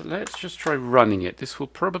 And let's just try running it. This will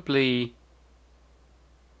probably...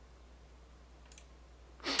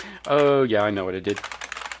 Oh yeah, I know what I did.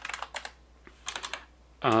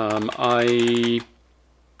 I'm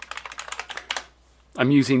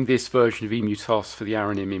using this version of emutos for the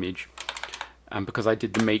RNM image, and because I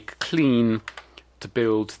did the make clean to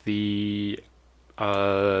build the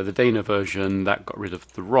Dana version, that got rid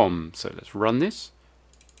of the ROM. So let's run this.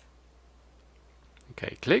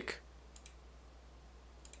 Okay, click.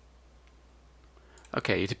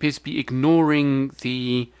 Okay, it appears to be ignoring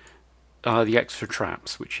the extra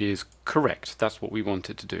traps, which is correct. That's what we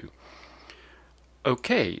wanted to do.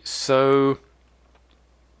 Okay, so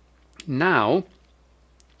now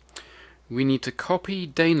we need to copy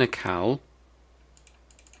Dana cal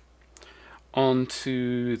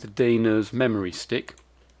onto the Dana's memory stick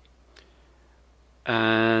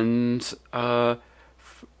and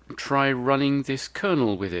try running this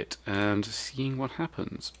kernel with it and seeing what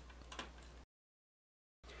happens.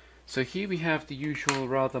 So here we have the usual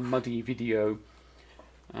rather muddy video,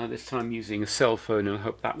 this time using a cell phone, and I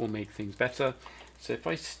hope that will make things better. So if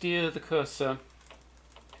I steer the cursor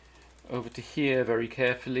over to here very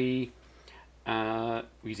carefully,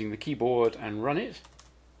 using the keyboard, and run it,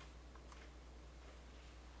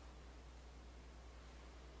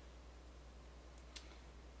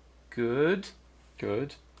 good,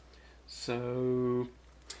 good. So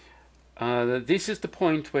this is the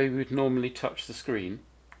point where we would normally touch the screen.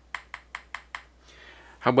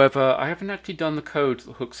 However, I haven't actually done the code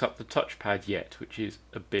that hooks up the touchpad yet, which is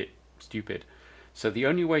a bit stupid. So the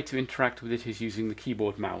only way to interact with it is using the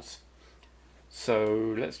keyboard mouse.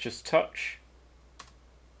 So let's just touch,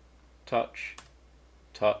 touch,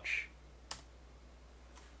 touch,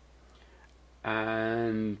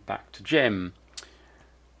 and back to gem.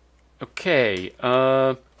 Okay,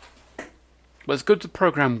 well, it's good the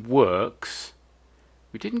program works.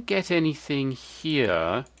 We didn't get anything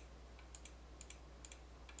here.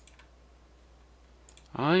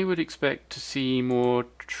 I would expect to see more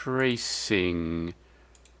tracing.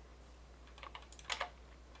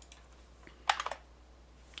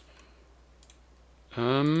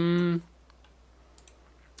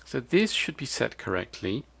 So this should be set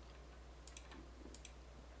correctly.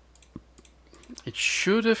 It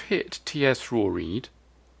should have hit TS raw read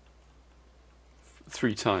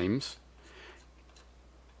 3 times.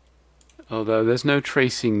 Although there's no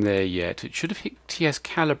tracing there yet. It should have hit TS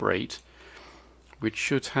calibrate, which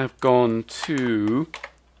should have gone to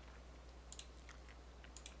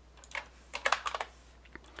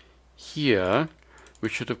here,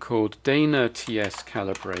 which should have called Dana TS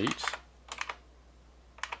calibrate.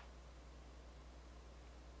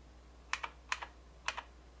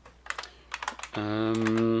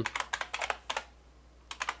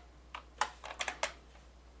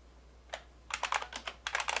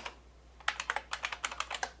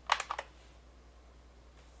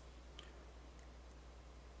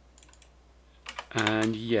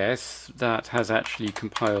 And yes, that has actually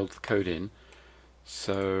compiled the code in,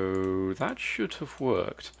 so that should have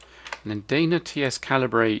worked. And then Dana TS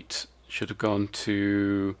calibrate should have gone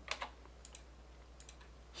to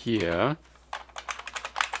here.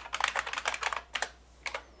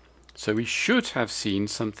 So we should have seen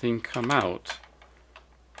something come out.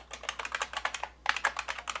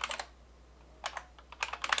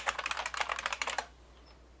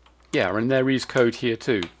 Yeah, and there is code here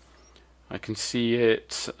too. I can see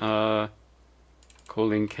it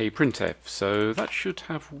calling kprintf, so that should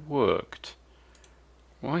have worked.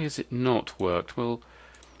 Why has it not worked? Well,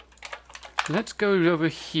 let's go over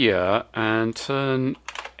here and turn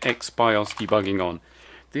xbios debugging on.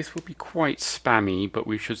 This will be quite spammy, but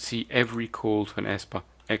we should see every call to an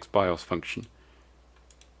xbios function.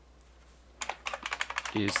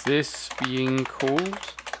 Is this being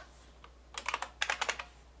called?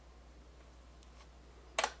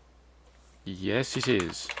 Yes, it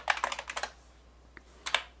is.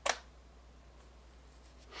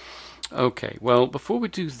 Okay, well, before we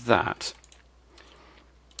do that,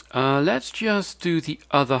 let's just do the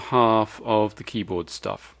other half of the keyboard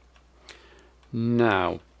stuff.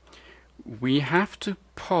 Now, we have to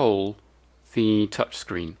poll the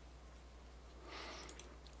touchscreen.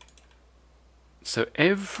 So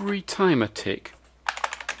every timer tick,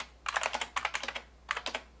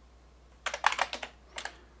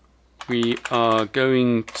 we are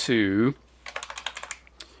going to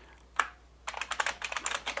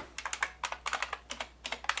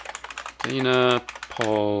Dana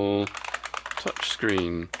poll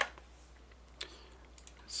touchscreen.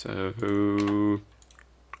 So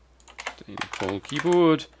Dana poll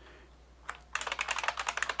keyboard,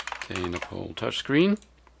 Dana poll touchscreen.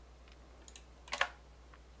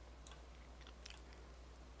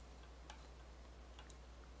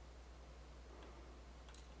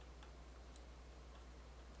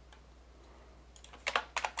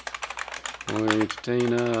 Void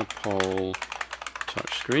Dana poll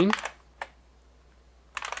touchscreen.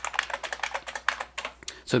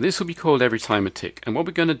 So this will be called every timer tick, and what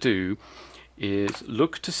we're going to do is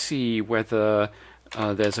look to see whether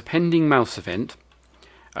there's a pending mouse event,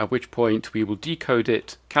 at which point we will decode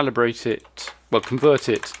it, calibrate it, well, convert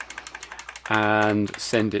it, and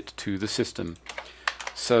send it to the system.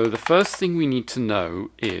 So the first thing we need to know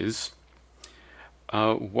is,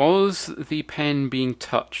 was the pen being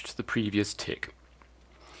touched the previous tick?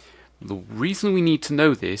 The reason we need to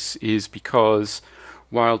know this is because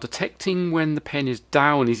while detecting when the pen is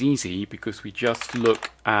down is easy, because we just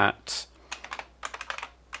look at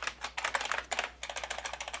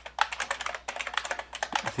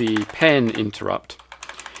the pen interrupt,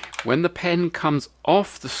 when the pen comes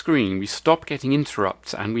off the screen we stop getting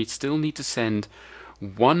interrupts, and we still need to send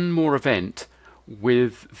one more event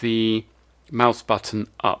with the mouse button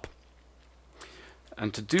up.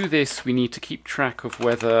 And to do this we need to keep track of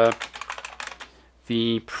whether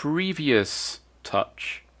the previous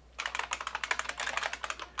touch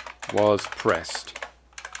was pressed.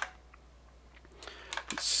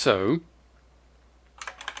 So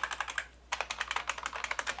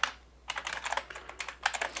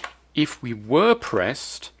if we were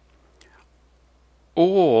pressed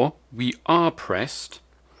or we are pressed,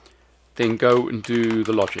 then go and do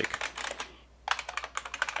the logic.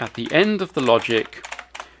 At the end of the logic,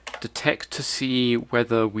 detect to see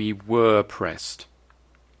whether we were pressed.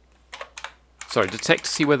 Sorry, detect to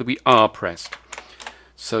see whether we are pressed.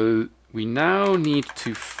 So we now need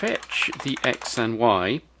to fetch the X and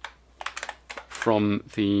Y from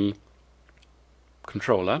the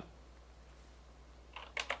controller.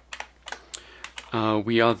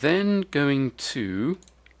 We are then going to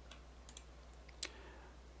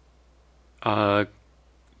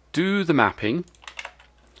do the mapping,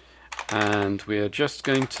 and we're just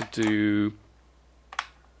going to do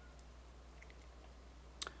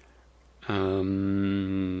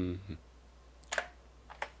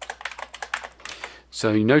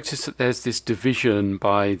so you notice that there's this division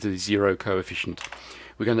by the 0 coefficient.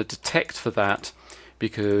 We're going to detect for that,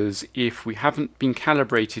 because if we haven't been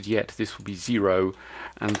calibrated yet, this will be 0,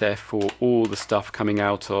 and therefore all the stuff coming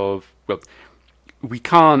out of, well, we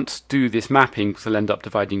can't do this mapping because it'll end up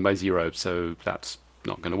dividing by 0, so that's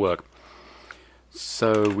not going to work.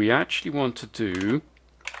 So we actually want to do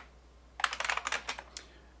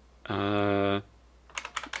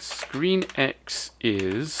screen X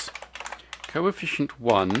is coefficient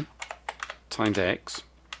 1 times X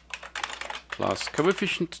plus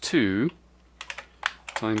coefficient 2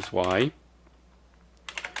 times Y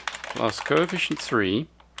plus coefficient 3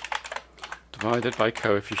 divided by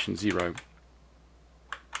coefficient 0.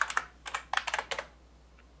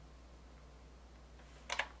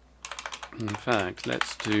 In fact,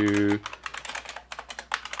 let's do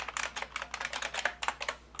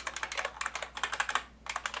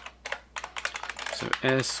so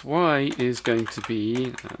SY is going to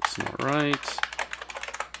be, that's not right,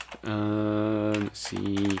 let's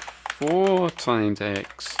see, 4 times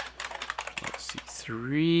X, let's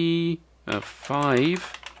see,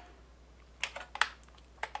 5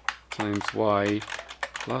 times Y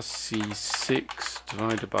plus C6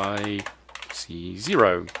 divided by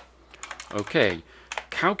C0. Okay,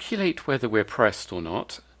 calculate whether we're pressed or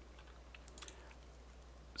not,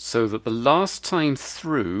 so that the last time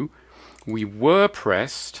through we were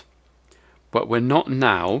pressed, but we're not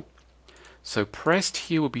now. So pressed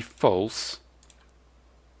here will be false.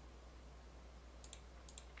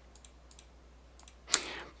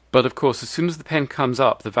 But of course, as soon as the pen comes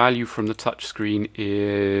up, the value from the touch screen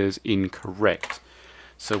is incorrect.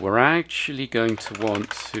 So we're actually going to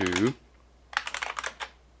want to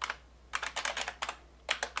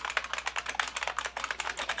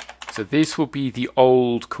so this will be the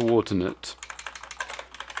old coordinate.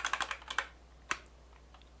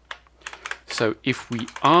 So if we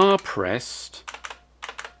are pressed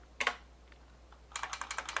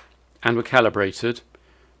and we're calibrated,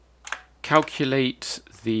 calculate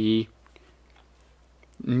the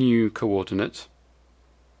new coordinate.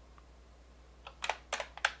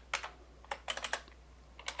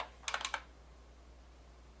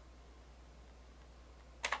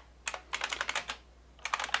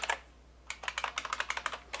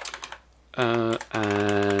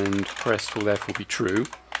 And pressed will therefore be true.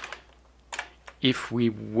 If we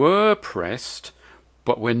were pressed,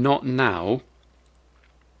 but we're not now,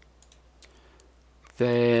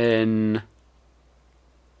 then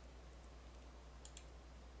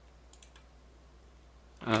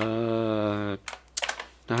no,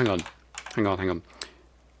 hang on.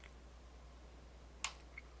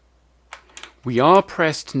 We are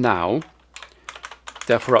pressed now,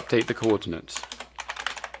 therefore update the coordinates.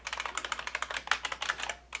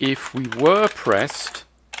 If we were pressed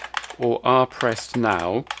or are pressed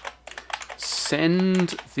now,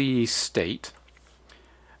 send the state,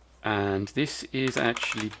 and this is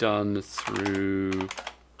actually done through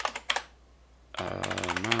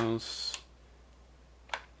mouse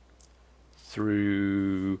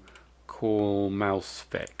through call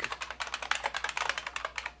mousevec.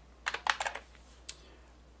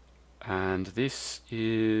 And this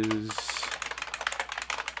is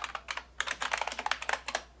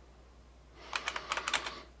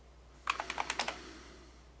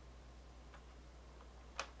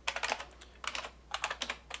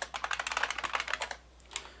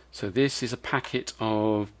so this is a packet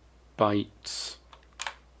of bytes.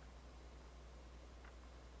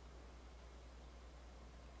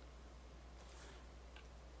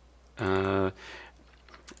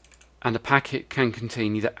 And a packet can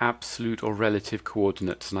contain either absolute or relative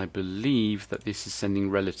coordinates, and I believe that this is sending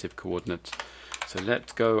relative coordinates. So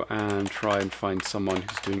let's go and try and find someone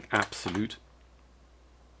who's doing absolute.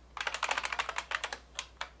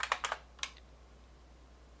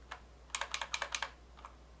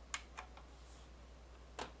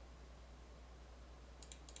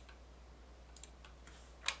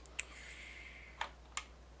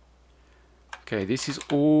 Okay, this is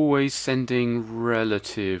always sending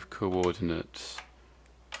relative coordinates.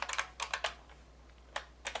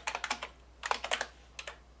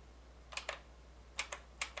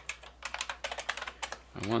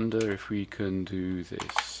 I wonder if we can do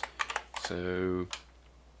this. So,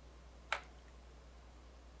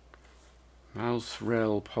 mouse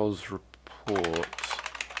rel pos report.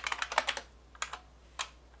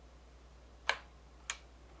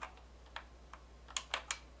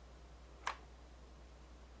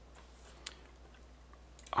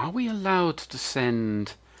 Are we allowed to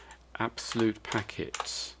send absolute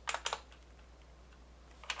packets?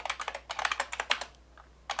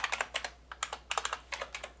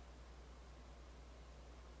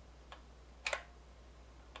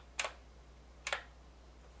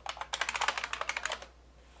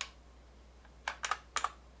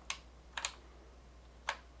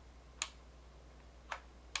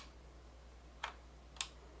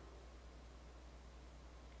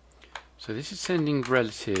 So this is sending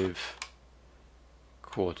relative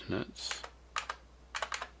coordinates.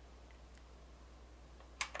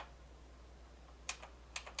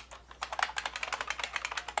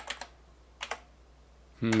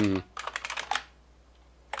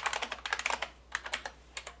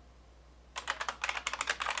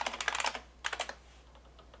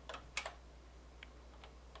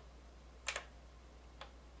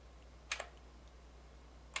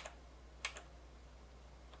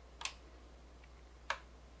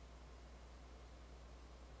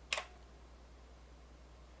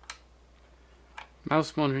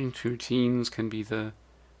 Mouse monitoring routines can be the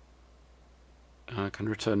can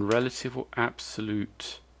return relative or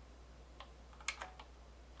absolute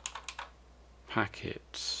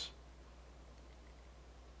packets.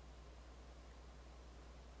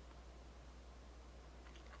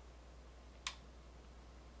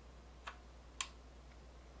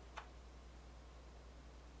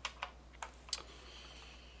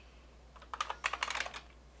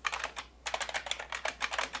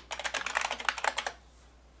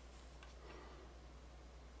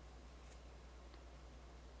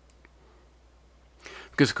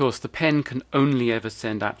 Because of course the pen can only ever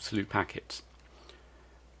send absolute packets.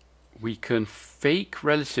 We can fake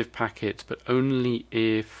relative packets, but only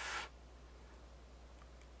if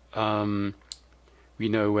we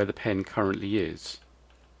know where the pen currently is.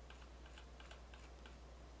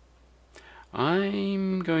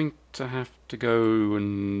 I'm going to have to go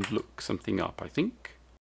and look something up, I think.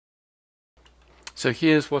 So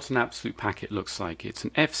here's what an absolute packet looks like. It's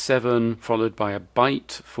an F7 followed by a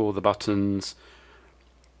byte for the buttons,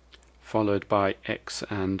 followed by X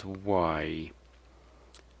and Y.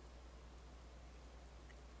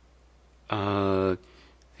 The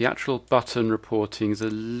actual button reporting is a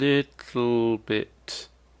little bit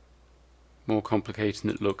more complicated than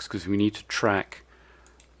it looks, because we need to track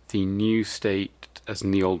the new state as in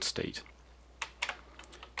the old state.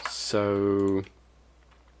 So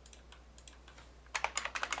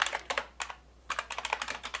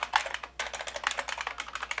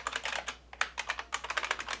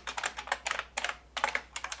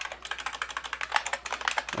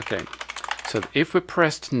okay, so if we're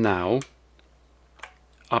pressed now,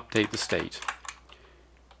 update the state.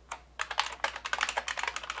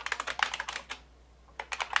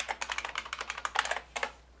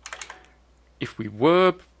 If we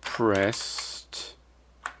were pressed,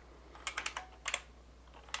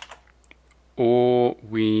 or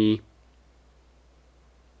we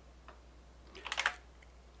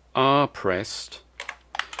are pressed,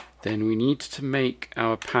 then we need to make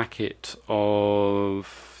our packet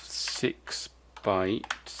of 6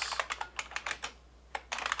 bytes.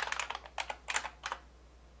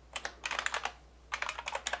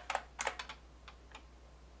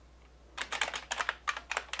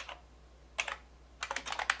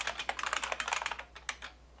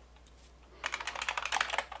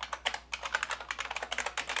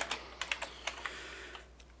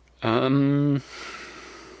 Um,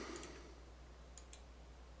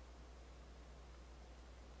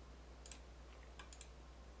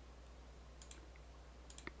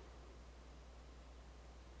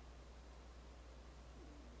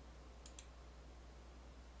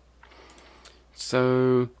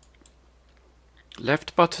 so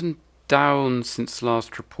left button down since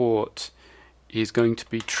last report is going to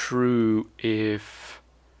be true if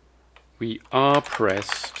we are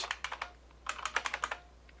pressed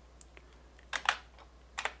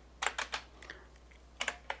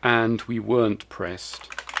and we weren't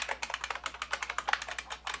pressed.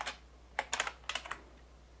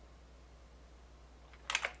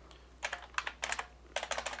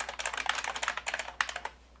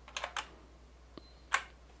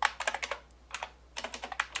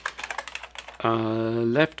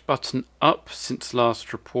 Left button up since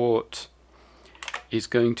last report is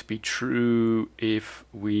going to be true if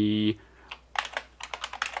we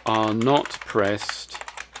are not pressed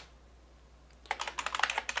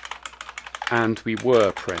and we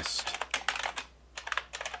were pressed.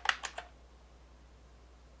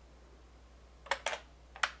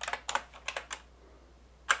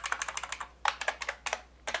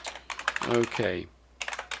 Okay.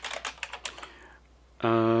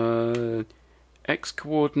 X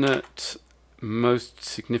coordinate most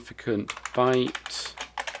significant byte.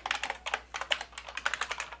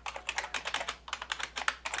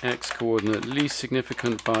 X coordinate least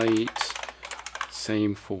significant byte.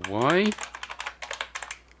 Same for Y.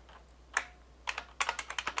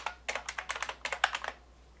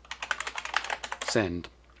 Send.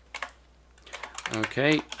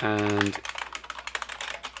 Okay, and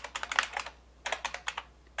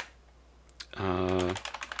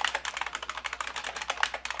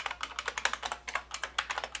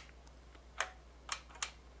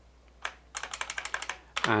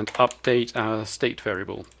update our state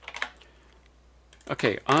variable.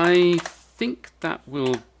 Okay, I think that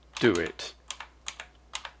will do it.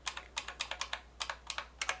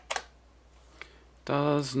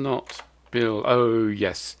 Does not build. Oh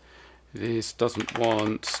yes, this doesn't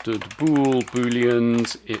want std bool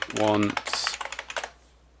booleans. It wants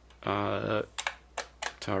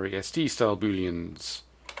Atari ST style booleans.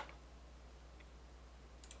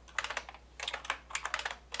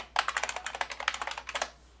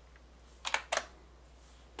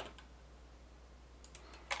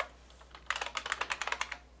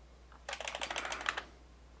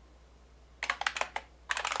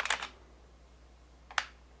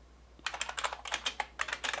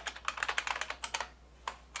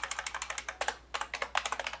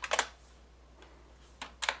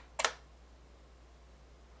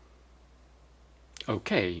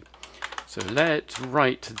 Okay, so let's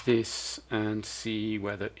write this and see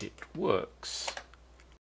whether it works.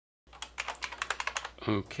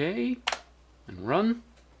 Okay, and run.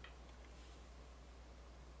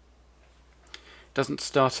 Doesn't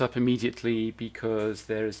start up immediately because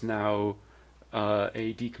there is now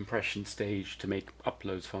a decompression stage to make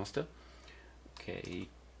uploads faster. Okay,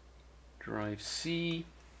 drive C.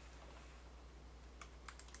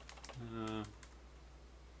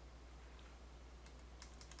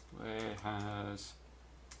 Where has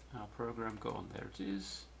our program gone? There it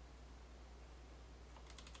is.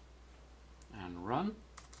 And run.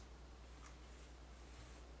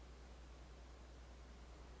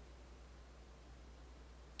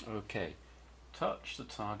 Okay, touch the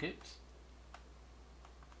target.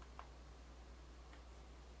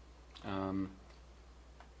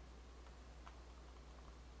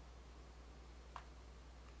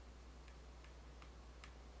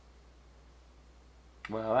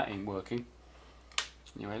 Well, that ain't working.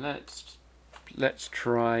 Anyway, let's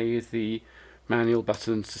try the manual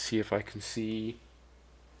buttons to see if I can see.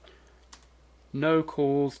 No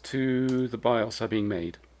calls to the BIOS are being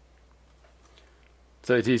made.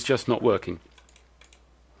 So it is just not working.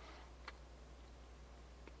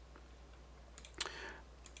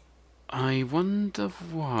 I wonder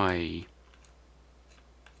why.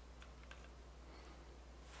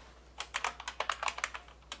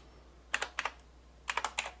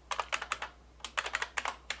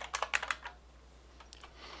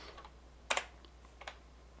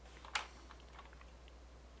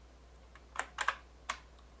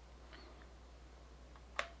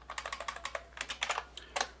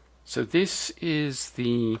 So this is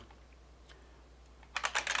the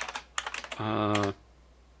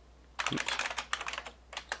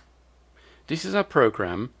this is our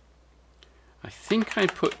program. I think I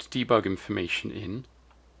put debug information in.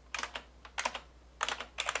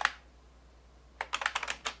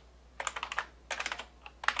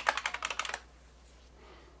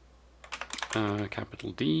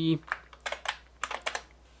 capital D.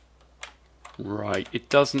 Right, it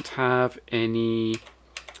doesn't have any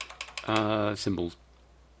symbols.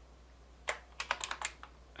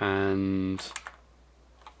 And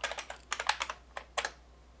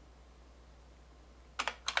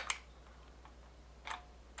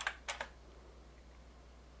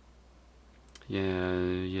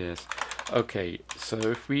yes. Okay, so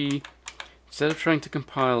if we, instead of trying to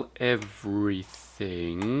compile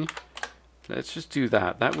everything, let's just do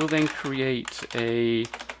that. That will then create a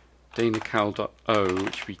danacal.o,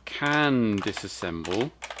 which we can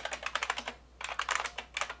disassemble.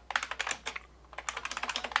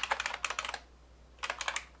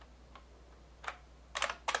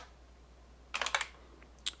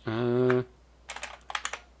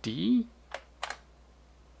 D?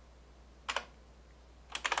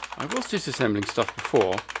 I was disassembling stuff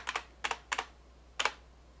before.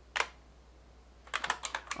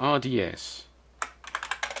 RDS.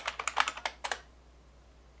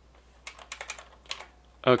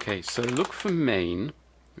 Okay, so look for main,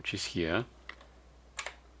 which is here.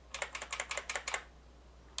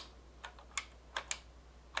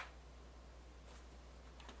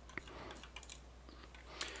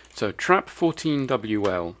 So trap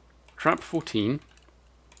 14WL. Trap 14.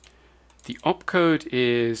 The opcode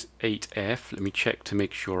is 8F. Let me check to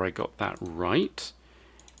make sure I got that right.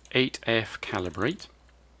 8F calibrate.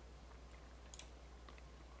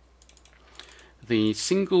 The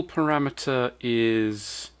single parameter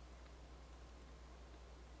is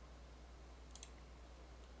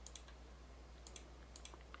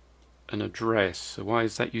an address. So why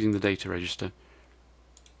is that using the data register?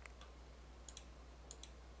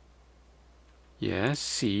 Yes,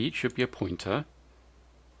 C, it should be a pointer.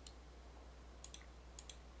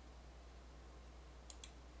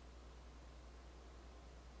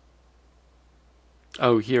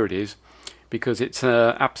 Oh, here it is. Because it's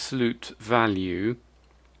an absolute value.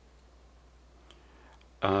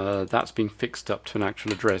 That's being fixed up to an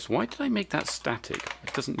actual address. Why did I make that static?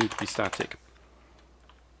 It doesn't need to be static.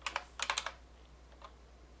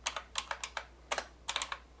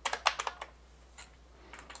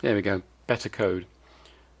 There we go. Better code.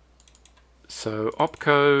 So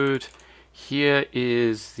opcode, here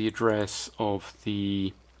is the address of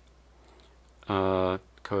the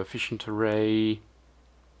coefficient array.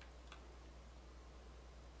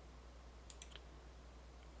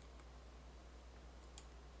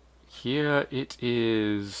 Here it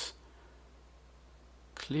is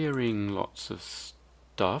clearing lots of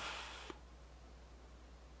stuff.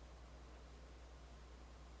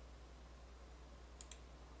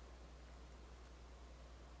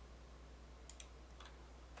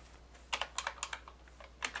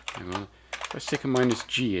 Hang on. If I stick a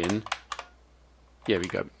 -G in, there we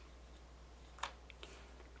go.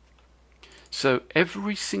 So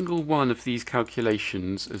every single one of these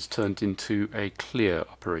calculations has turned into a clear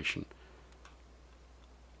operation.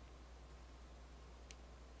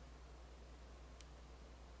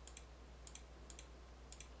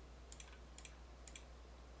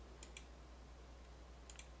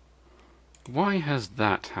 Why has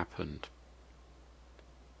that happened?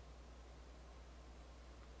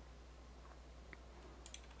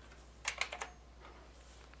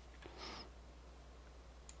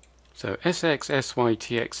 So SX, SY,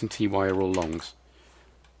 TX and TY are all longs.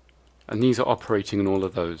 And these are operating on all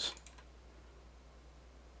of those.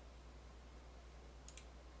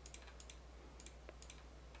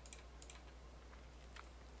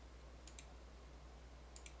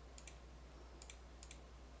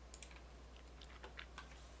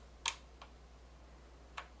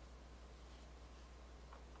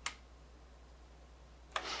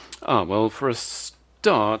 Ah, well, for a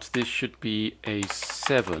start, this should be a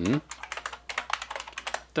 7.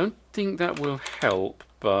 Don't think that will help,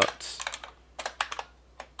 but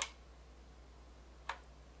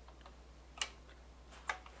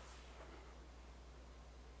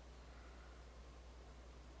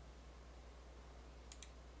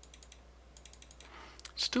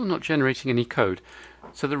still not generating any code.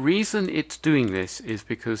 So the reason it's doing this is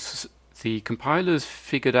because the compilers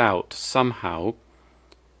figured out somehow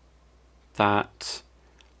that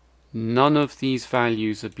none of these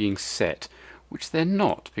values are being set, which they're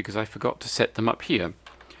not, because I forgot to set them up here.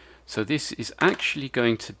 So this is actually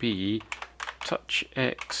going to be touch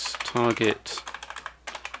X target,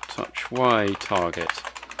 touch Y target.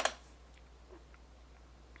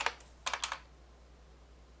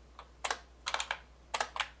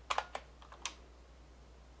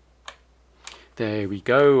 There we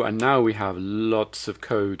go, and now we have lots of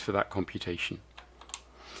code for that computation.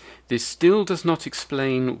 This still does not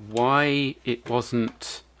explain why it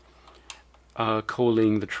wasn't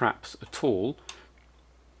calling the traps at all.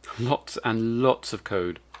 Lots and lots of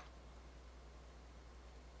code.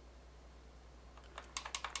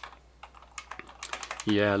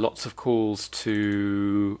 Yeah, lots of calls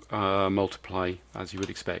to multiply, as you would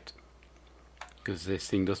expect, because this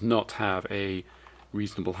thing does not have a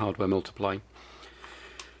reasonable hardware multiply.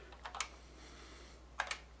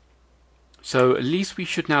 So at least we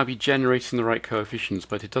should now be generating the right coefficients,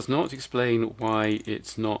 but it does not explain why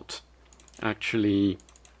it's not actually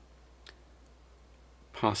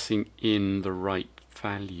passing in the right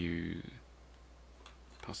value.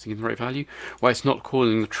 Passing in the right value? Why it's not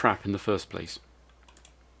calling the trap in the first place.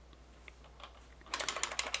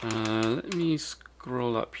 Let me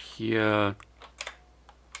scroll up here.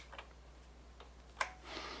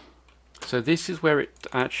 So this is where it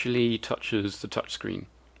actually touches the touchscreen.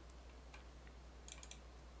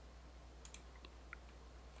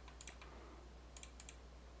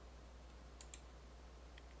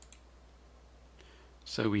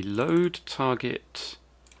 So we load target,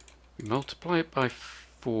 we multiply it by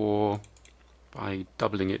 4 by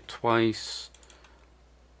doubling it twice.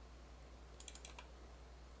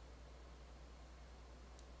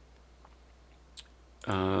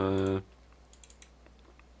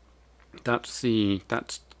 That's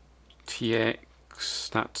TX,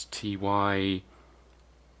 that's TY.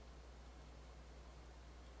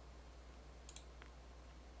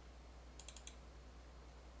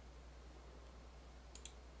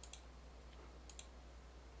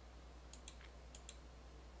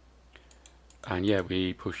 And yeah,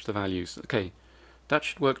 we push the values. Okay, that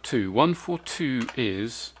should work too. 142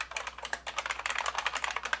 is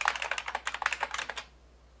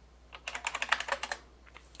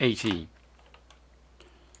 80.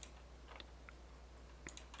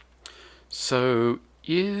 So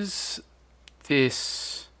is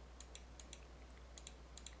this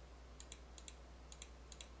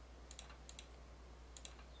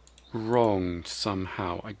wrong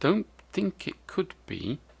somehow? I don't think it could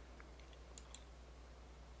be.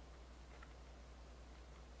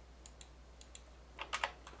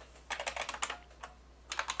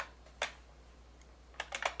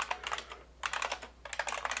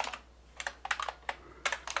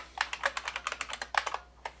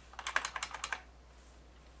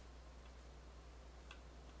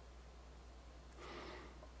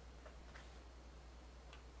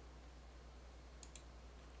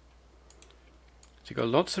 You've got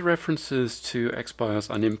lots of references to XBIOS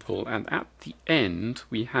unimpl, and at the end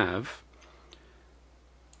we have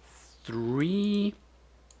 3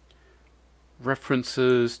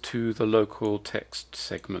 references to the local text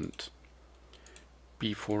segment.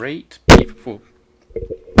 B48, B4.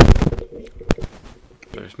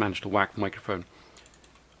 I just managed to whack the microphone.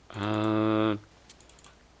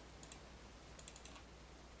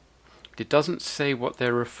 It doesn't say what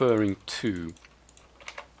they're referring to.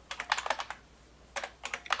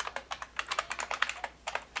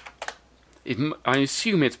 I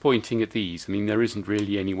assume it's pointing at these. I mean, there isn't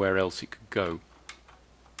really anywhere else it could go.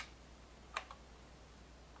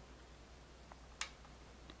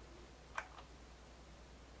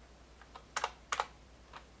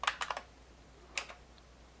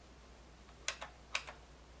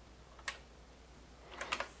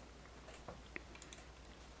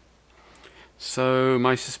 So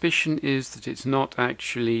my suspicion is that it's not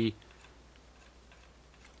actually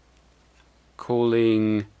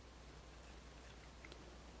calling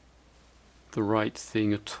the right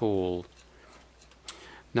thing at all.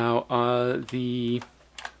 Now the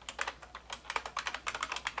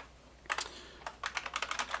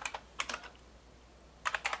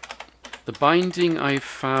binding I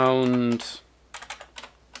found,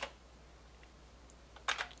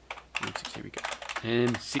 here we go,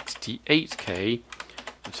 M68K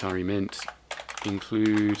Atari Mint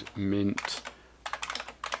include mint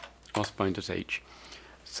osbind.h.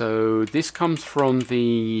 So this comes from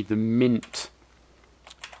the Mint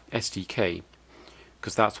SDK,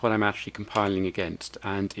 because that's what I'm actually compiling against,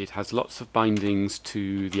 and it has lots of bindings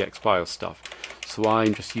to the XBIOS stuff, so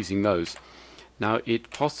I'm just using those. Now it's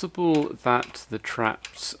possible that the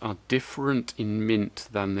traps are different in Mint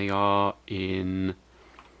than they are in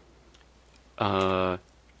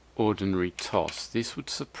ordinary TOS. This would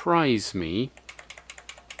surprise me,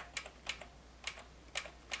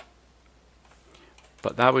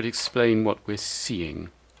 but that would explain what we're seeing.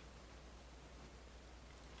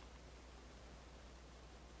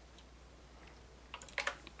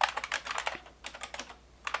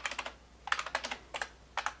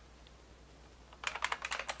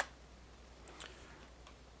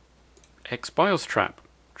 XBIOS trap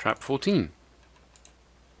 14.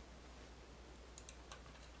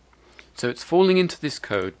 So it's falling into this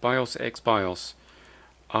code, BIOS x BIOS,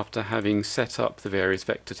 after having set up the various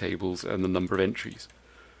vector tables and the number of entries.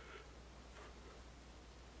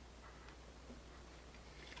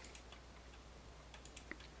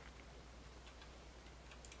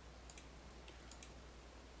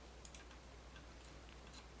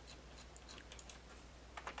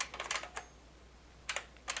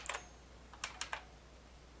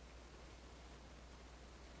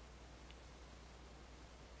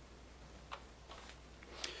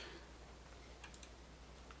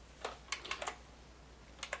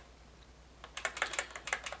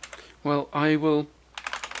 Well, I will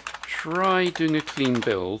try doing a clean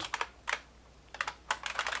build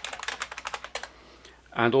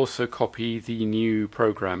and also copy the new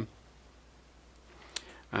program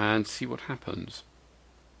and see what happens.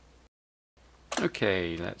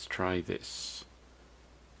 Okay, let's try this.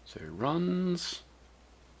 So it runs.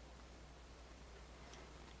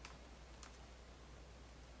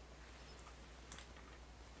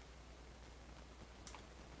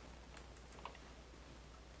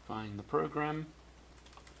 Find the program,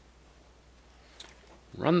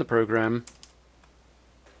 run the program,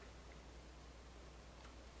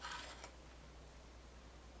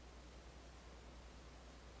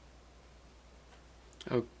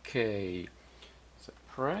 okay, so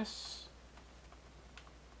press,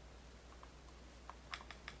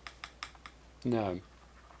 no,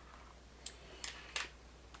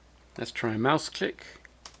 let's try a mouse click,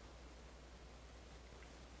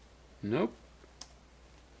 nope.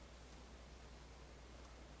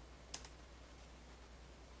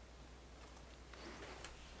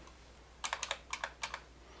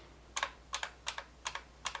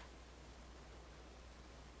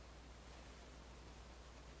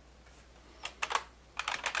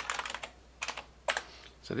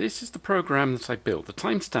 So this is the program that I built. The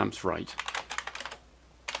timestamp's right.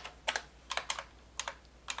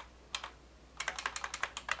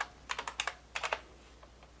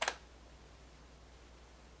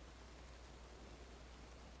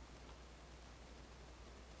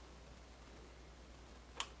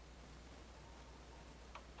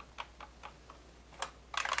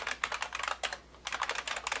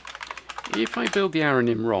 If I build the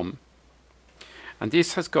Aranim ROM, and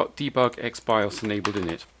this has got debug x BIOS enabled in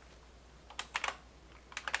it,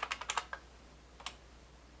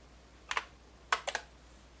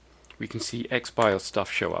 we can see x BIOS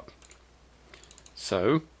stuff show up.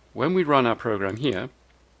 So when we run our program here,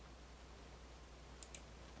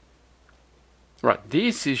 right,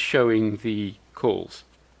 this is showing the calls.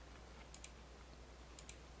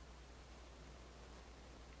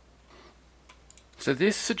 So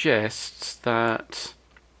this suggests that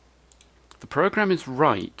the program is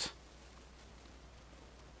right.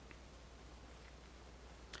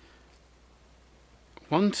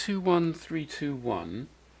 One two one 3 2 1.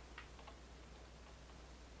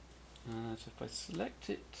 So if I select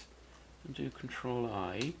it and do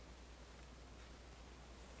Control-I,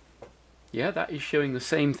 yeah, that is showing the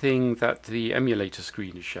same thing that the emulator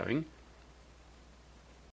screen is showing.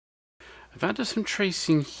 I've added some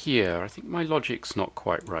tracing here. I think my logic's not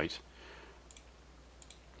quite right.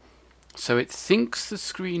 So it thinks the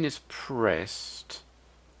screen is pressed.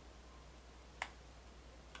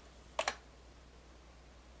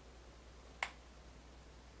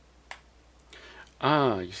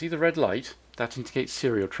 Ah, you see the red light? That indicates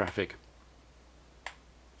serial traffic.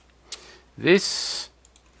 This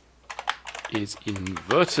is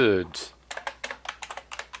inverted.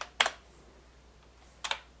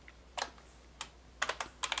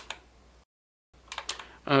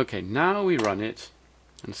 Okay, now we run it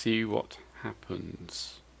and see what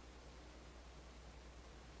happens.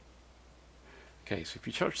 Okay, so if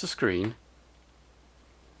you touch the screen,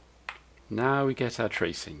 now we get our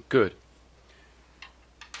tracing. Good.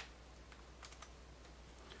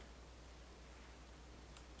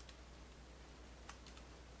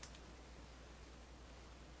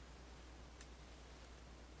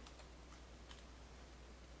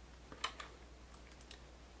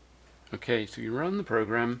 Okay, so you run the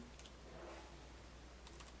program.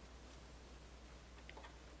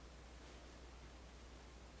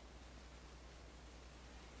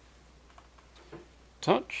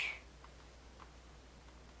 Touch.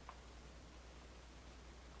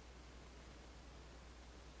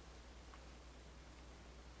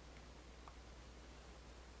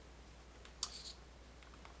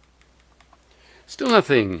 Still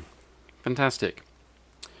nothing. Fantastic.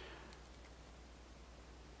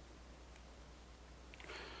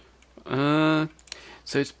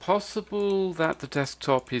 So it's possible that the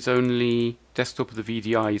desktop of the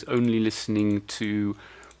VDI is only listening to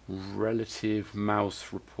relative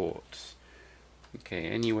mouse reports. Okay,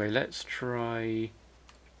 anyway, let's try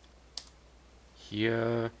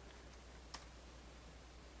here.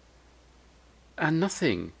 And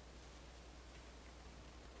nothing.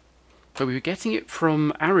 So we were getting it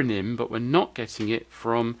from Aranim, but we're not getting it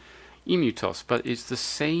from emutos. But it's the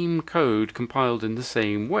same code compiled in the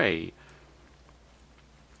same way.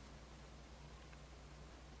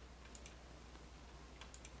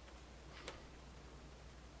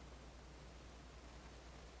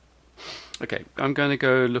 Okay, I'm going to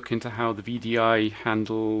go look into how the VDI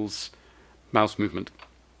handles mouse movement.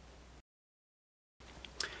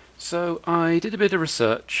 So I did a bit of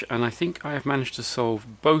research, and I think I have managed to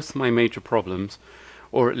solve both my major problems,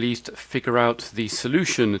 or at least figure out the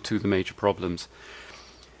solution to the major problems.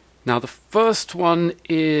 Now the first one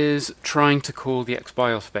is trying to call the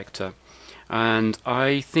XBIOS vector, and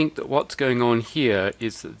I think that what's going on here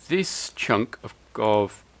is that this chunk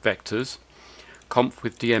of vectors, conf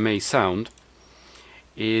with DMA sound,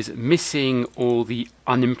 is missing all the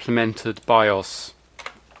unimplemented BIOS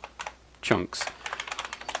chunks.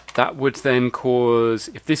 That would then cause,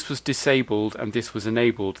 if this was disabled and this was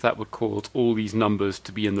enabled, that would cause all these numbers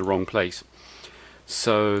to be in the wrong place.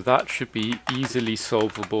 So that should be easily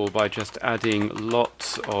solvable by just adding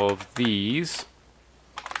lots of these.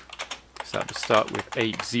 So that would start with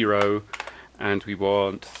 8, 0, and we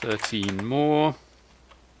want 13 more.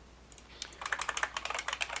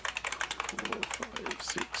 4, 5,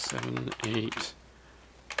 6, 7, 8,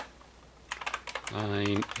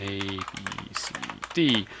 9, A, B, C,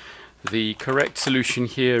 D. The correct solution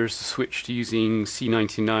here is to switch to using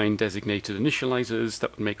C99 designated initializers.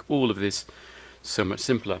 That would make all of this so much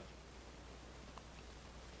simpler.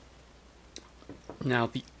 Now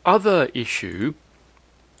the other issue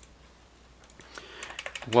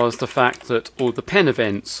was the fact that all the pen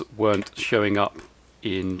events weren't showing up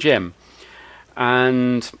in GEM.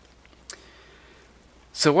 And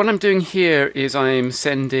so what I'm doing here is I'm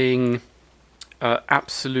sending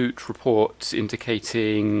absolute reports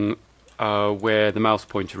indicating where the mouse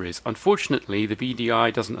pointer is. Unfortunately, the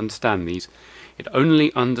VDI doesn't understand these. It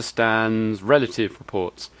only understands relative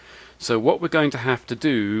reports. So what we're going to have to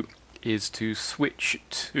do is to switch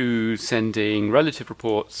to sending relative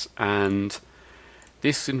reports, and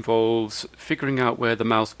this involves figuring out where the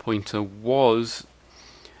mouse pointer was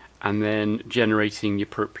and then generating the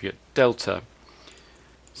appropriate delta.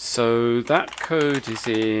 So that code is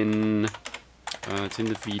in it's in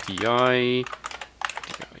the VDI,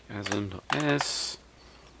 asm.s,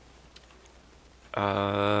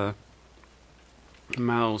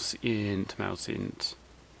 mouse int,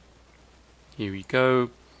 here we go.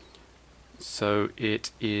 So it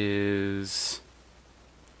is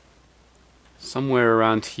somewhere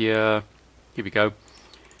around here, here we go.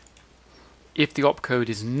 If the opcode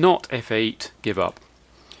is not F8, give up.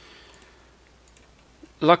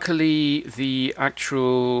 Luckily, the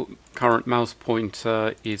actual current mouse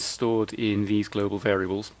pointer is stored in these global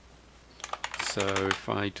variables. So if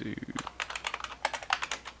I do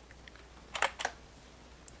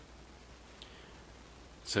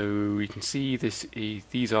so we can see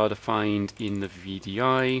these are defined in the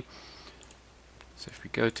VDI. So if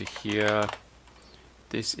we go to here,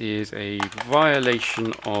 this is a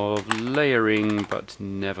violation of layering, but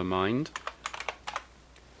never mind.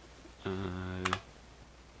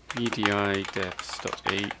 VDI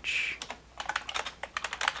defs.h.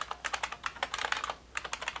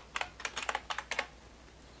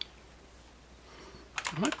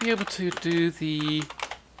 I might be able to do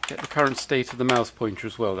get the current state of the mouse pointer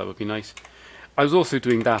as well. That would be nice. I was also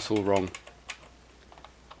doing that all wrong.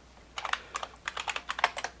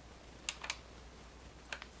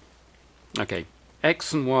 Okay,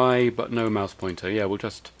 X and Y, but no mouse pointer. Yeah, we'll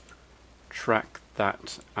just track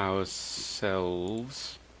that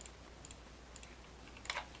ourselves.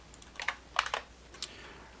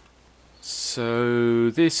 So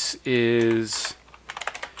this is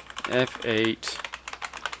F8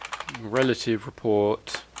 relative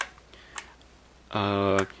report.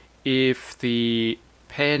 If the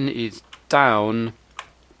pen is down,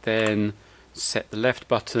 then set the left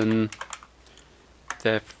button.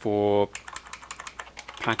 Therefore,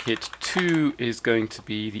 packet 2 is going to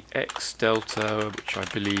be the X delta, which I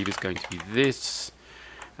believe is going to be this.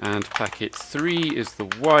 And packet 3 is the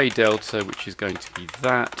Y delta, which is going to be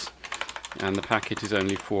that. And the packet is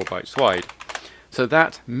only 4 bytes wide. So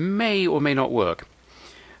that may or may not work.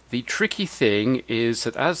 The tricky thing is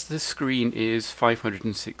that as the screen is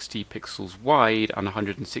 560 pixels wide and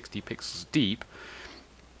 160 pixels deep,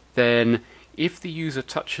 then if the user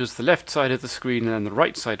touches the left side of the screen and then the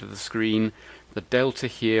right side of the screen, the delta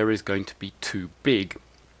here is going to be too big.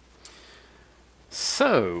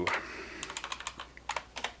 So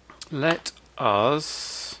let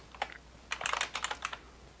us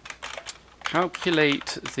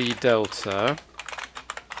calculate the delta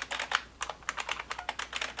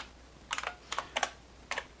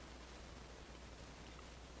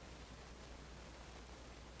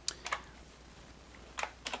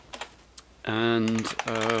and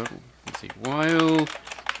let's see, while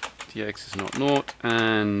dx is not naught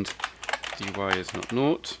and dy is not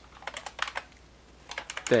naught,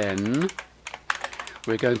 then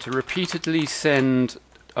we're going to repeatedly send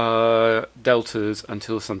deltas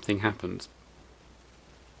until something happens.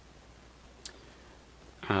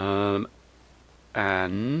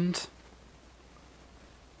 And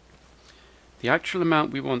the actual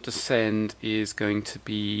amount we want to send is going to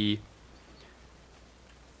be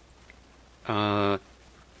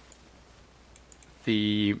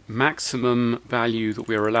the maximum value that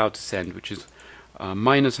we're allowed to send, which is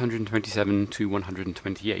minus 127 to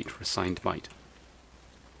 128 for a signed byte.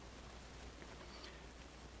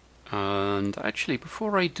 And actually,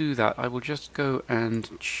 before I do that, I will just go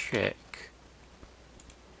and check.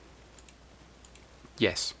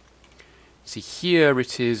 Yes. See, here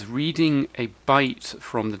it is reading a byte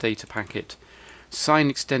from the data packet, sign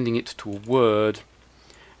extending it to a word,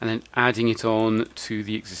 and then adding it on to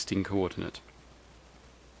the existing coordinate.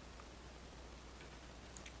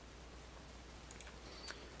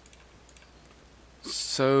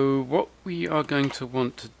 So what we are going to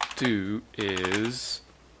want to do is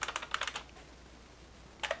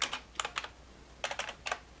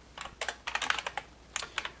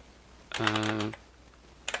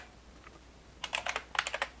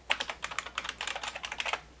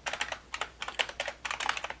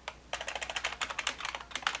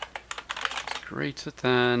greater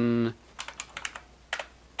than,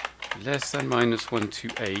 less than minus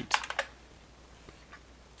 128,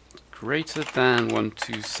 greater than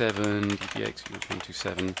 127, ddx equals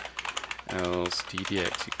 127, else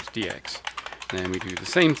ddx equals dx. And then we do the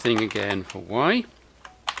same thing again for y.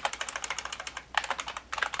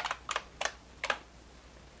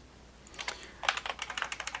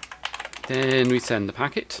 Then we send the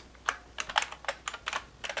packet.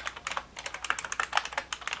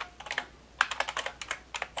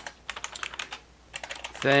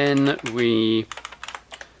 Then we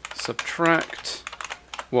subtract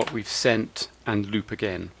what we've sent and loop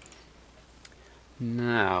again.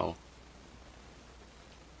 Now,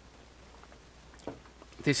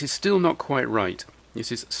 this is still not quite right.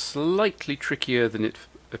 This is slightly trickier than it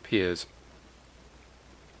appears.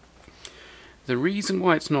 The reason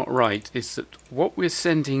why it's not right is that what we're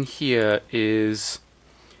sending here is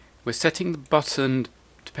we're setting the button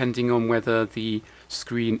depending on whether the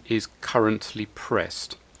screen is currently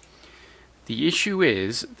pressed. The issue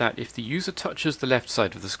is that if the user touches the left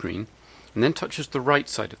side of the screen and then touches the right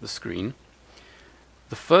side of the screen,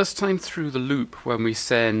 the first time through the loop when we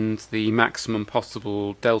send the maximum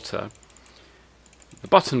possible delta, the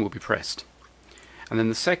button will be pressed. And then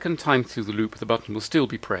the second time through the loop, the button will still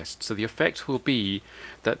be pressed. So the effect will be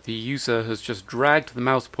that the user has just dragged the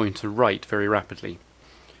mouse pointer right very rapidly.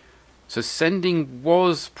 So sending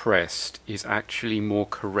was pressed is actually more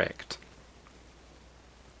correct.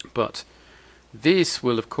 But this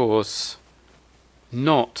will, of course,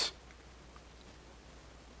 not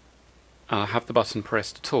have the button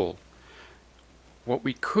pressed at all. What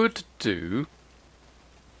we could do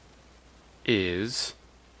is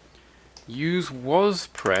use was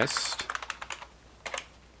pressed,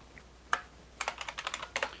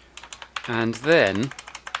 and then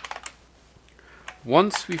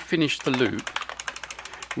once we finish the loop,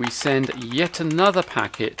 we send yet another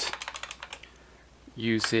packet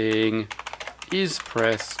using is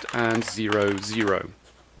pressed and 0, 0.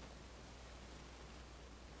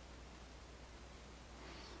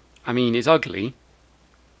 I mean, it's ugly.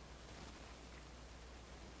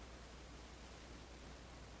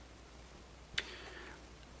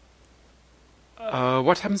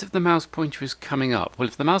 What happens if the mouse pointer is coming up? Well,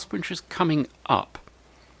 if the mouse pointer is coming up,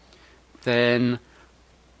 then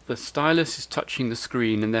the stylus is touching the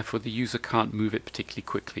screen and therefore the user can't move it particularly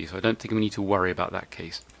quickly, so I don't think we need to worry about that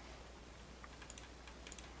case.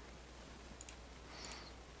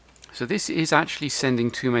 So this is actually sending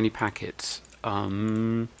too many packets.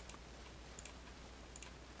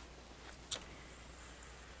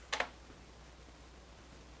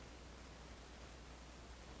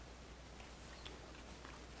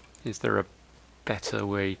 Is there a better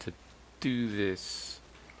way to do this?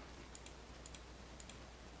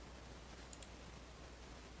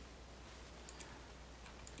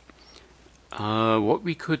 What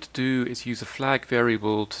we could do is use a flag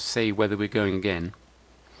variable to say whether we're going again.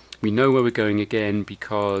 We know where we're going again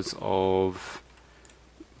because of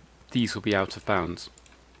these will be out of bounds.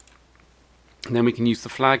 And then we can use the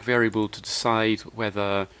flag variable to decide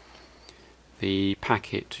whether the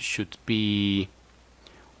packet should be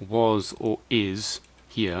was or is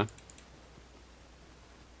here,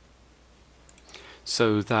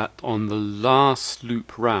 so that on the last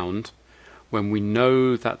loop round, when we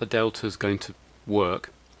know that the delta is going to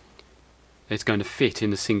work, it's going to fit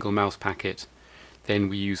in a single mouse packet, then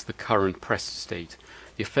we use the current pressed state.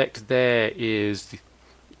 The effect there is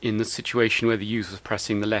in the situation where the user is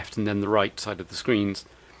pressing the left and then the right side of the screens,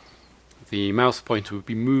 the mouse pointer would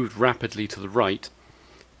be moved rapidly to the right,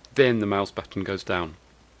 then the mouse button goes down.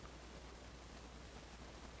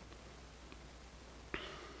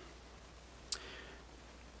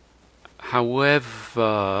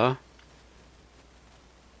 However,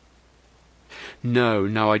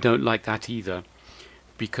 no, I don't like that either,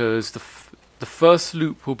 because the first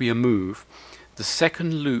loop will be a move, the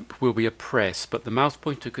second loop will be a press, but the mouse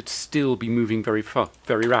pointer could still be moving very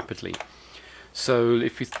rapidly. So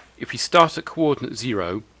if you start at coordinate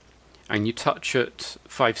 0 and you touch at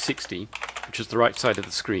 560, which is the right side of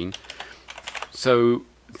the screen, so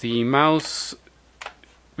the mouse,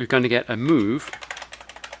 we're going to get a move,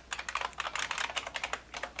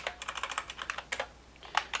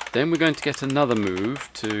 then we're going to get another move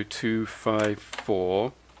to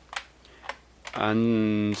 254,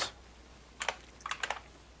 and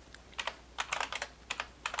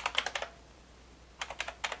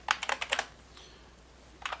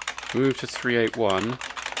move to 381,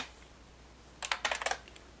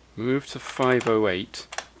 move to 508,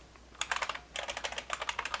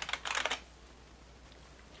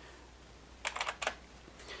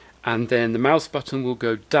 and then the mouse button will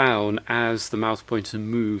go down as the mouse pointer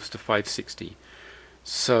moves to 560.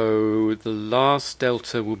 So the last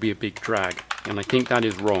delta will be a big drag, and I think that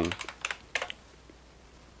is wrong.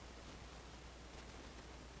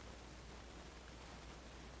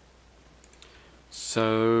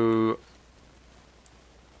 So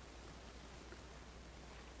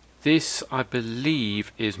this, I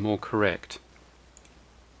believe, is more correct.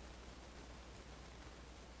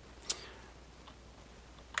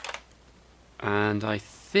 And I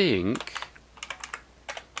think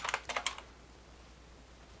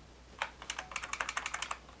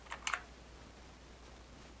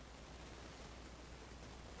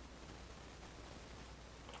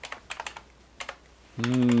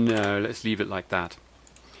no, let's leave it like that.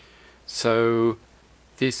 So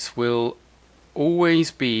this will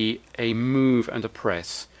always be a move and a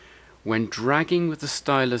press. When dragging with the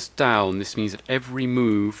stylus down, this means that every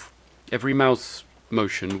move, every mouse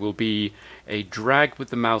motion will be a drag with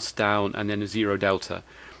the mouse down and then a 0 delta,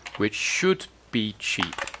 which should be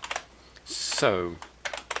cheap. So,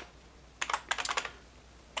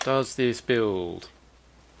 does this build?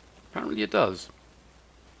 Apparently it does.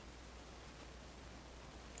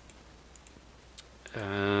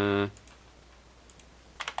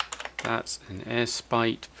 That's an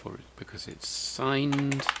airsbyte for it because it's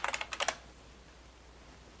signed.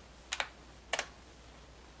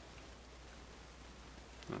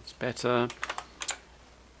 That's better.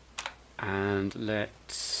 And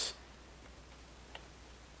let's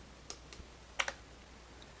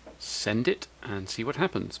send it and see what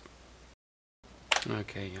happens.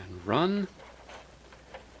 Okay, and run.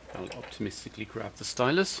 I'll optimistically grab the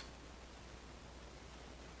stylus.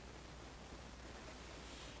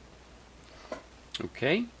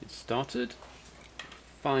 Okay, it started.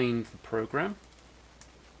 Find the program.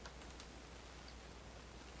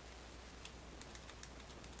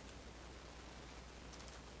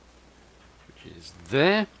 Which is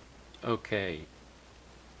there. Okay.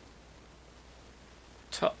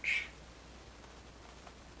 Touch.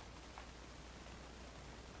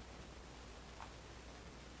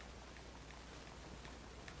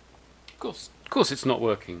 Of course it's not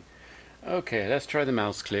working. Okay, let's try the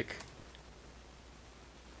mouse click.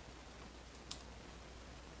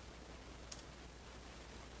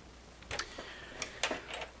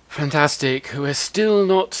 Fantastic. We're still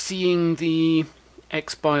not seeing the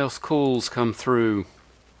XBIOS calls come through.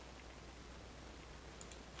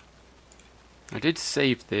 I did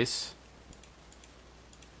save this.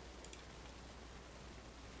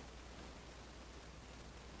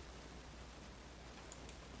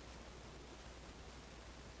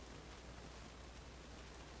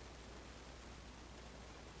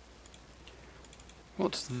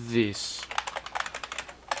 What's this?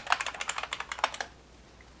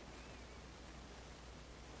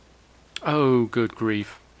 Oh, good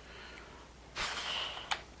grief.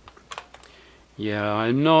 Yeah,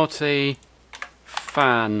 I'm not a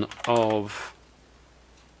fan of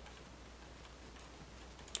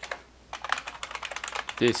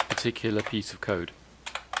this particular piece of code.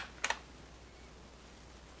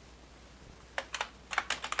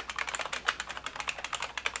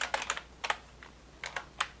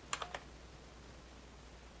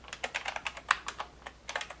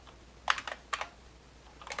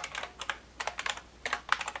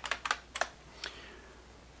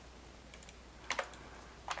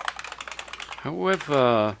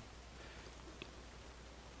 However,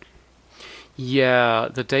 yeah,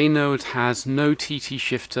 the Dana has no TT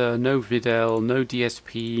shifter, no videl, no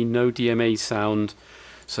DSP, no DMA sound,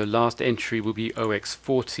 so last entry will be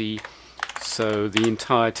OX40, so the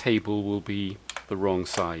entire table will be the wrong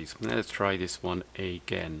size. Let's try this one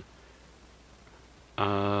again.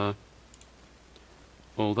 Although,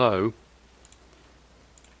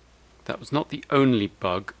 that was not the only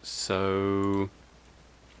bug, so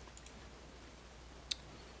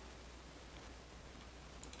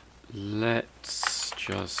let's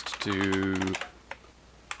just do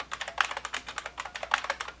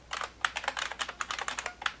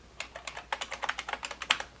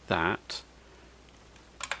that.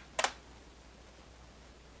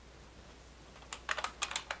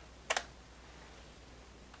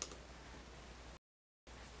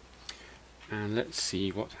 And let's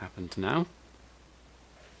see what happened now.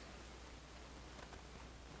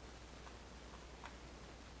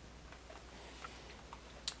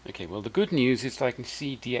 Okay, well the good news is that I can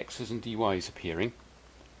see dx's and dy's appearing.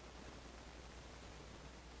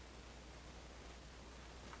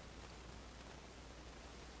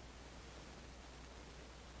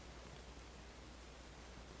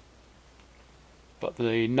 But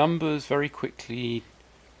the numbers very quickly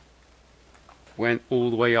went all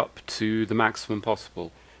the way up to the maximum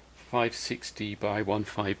possible, 560 by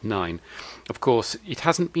 159. Of course, it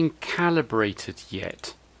hasn't been calibrated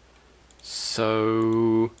yet,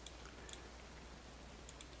 so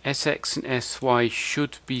SX and SY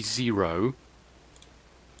should be 0.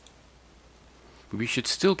 We should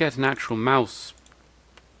still get an actual mouse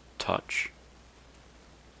touch.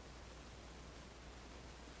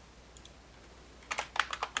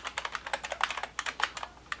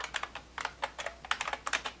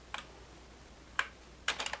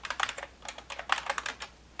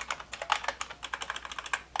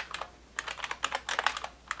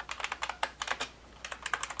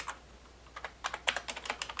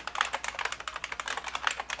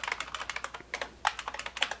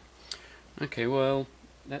 Okay, well,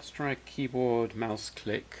 let's try keyboard mouse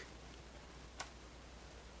click.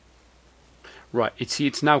 Right,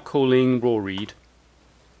 it's now calling raw read.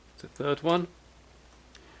 The third one.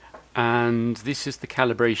 And this is the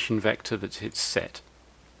calibration vector that it's set,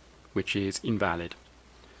 which is invalid.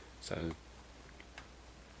 So,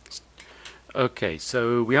 okay,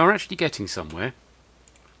 so we are actually getting somewhere.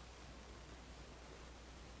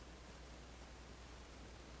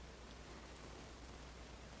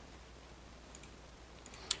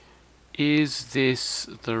 Is this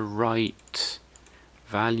the right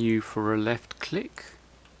value for a left click?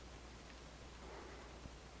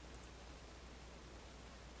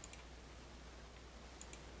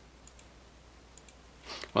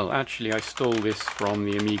 Well, actually I stole this from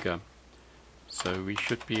the Amiga, so we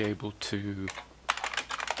should be able to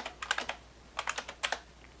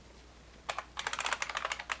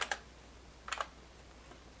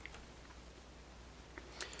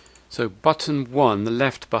so button 1, the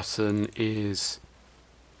left button is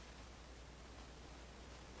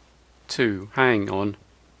 2. Hang on.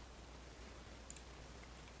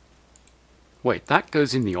 Wait, that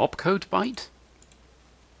goes in the opcode byte?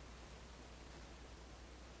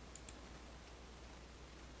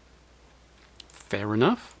 Fair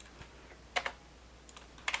enough.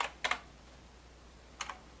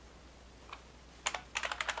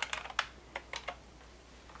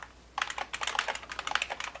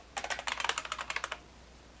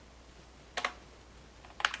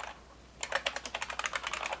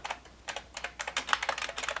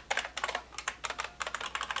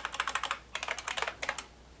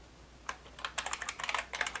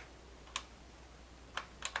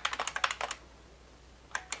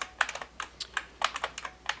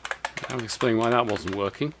 I'll explain why that wasn't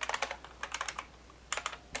working.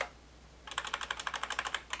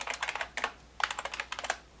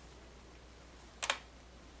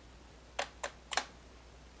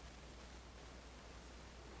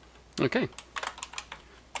 Okay,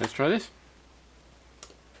 let's try this.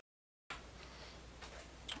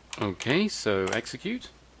 Okay, so execute.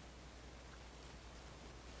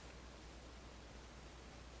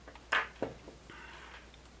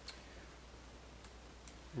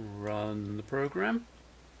 Run the program.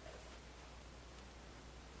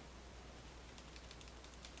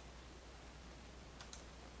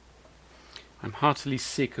 I'm heartily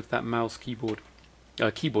sick of that mouse keyboard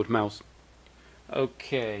mouse.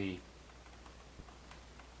 Okay.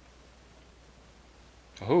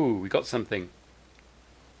 Oh, we got something.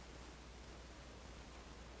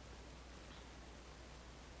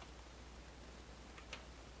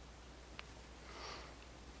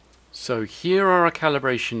 So here are our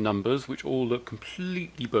calibration numbers, which all look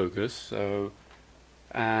completely bogus. So,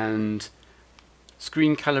 and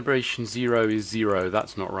screen calibration 0 is 0.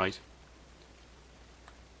 That's not right.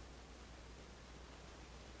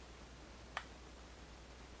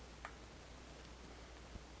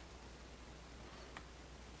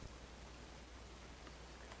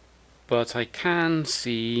 But I can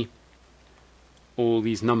see all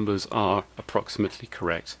these numbers are approximately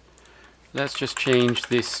correct. Let's just change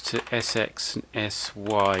this to SX and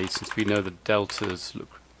SY since we know the deltas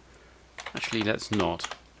look... Actually, let's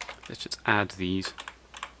not. Let's just add these.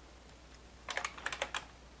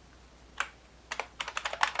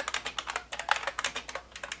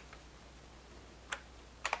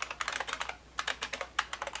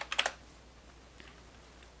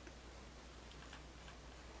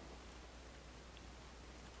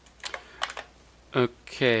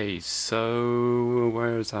 Okay, so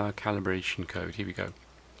where's our calibration code? Here we go.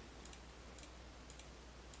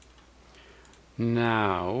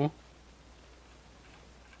 Now,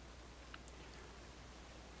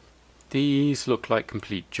 these look like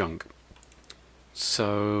complete junk.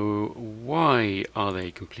 So why are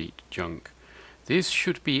they complete junk? This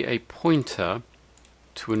should be a pointer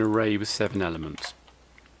to an array with 7 elements.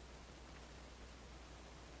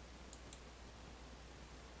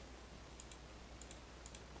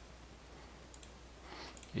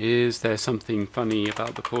 Is there something funny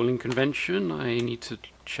about the calling convention I need to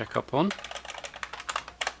check up on?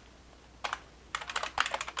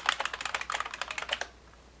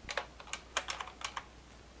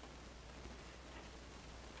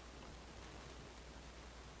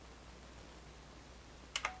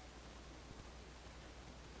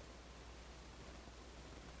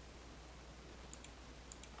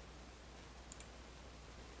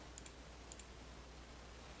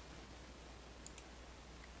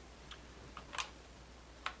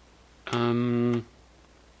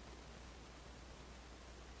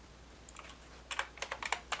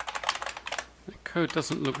 That code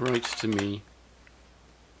doesn't look right to me.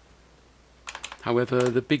 However,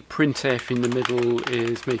 the big printf in the middle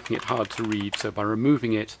is making it hard to read, so by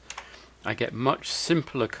removing it, I get much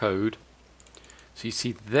simpler code. So you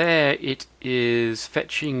see there it is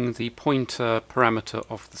fetching the pointer parameter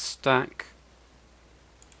off the stack.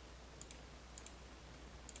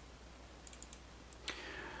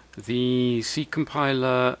 The C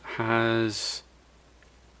compiler has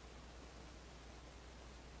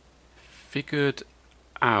figured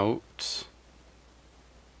out...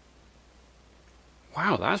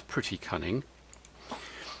 Wow, that's pretty cunning.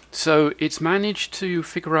 So it's managed to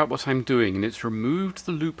figure out what I'm doing, and it's removed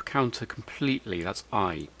the loop counter completely. That's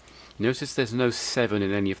I. Notice there's no 7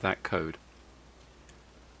 in any of that code.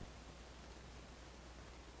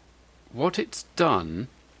 What it's done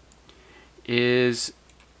is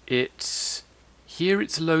it's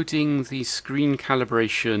loading the screen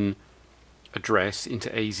calibration address into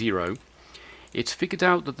A0. It's figured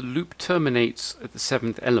out that the loop terminates at the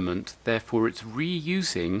 7th element, therefore it's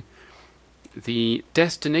reusing the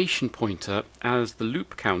destination pointer as the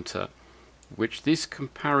loop counter, which this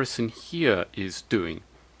comparison here is doing.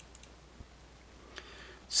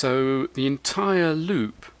 So the entire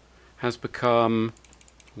loop has become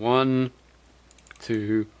 1,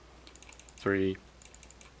 2, 3,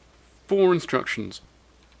 4 instructions.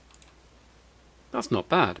 That's not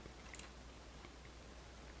bad.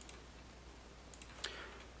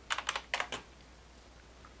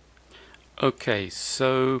 Okay,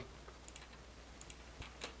 so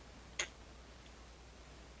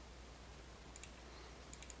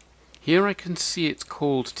here I can see it's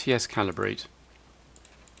called TS calibrate.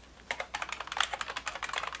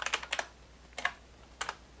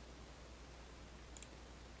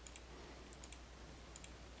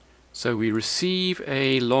 So we receive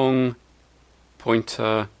a long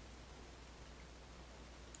pointer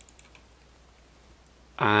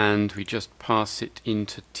and we just pass it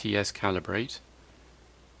into TS calibrate.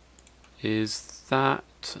 Is that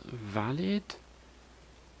valid?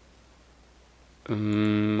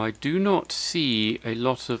 I do not see a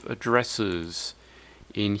lot of addresses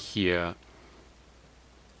in here.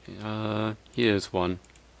 Here's one.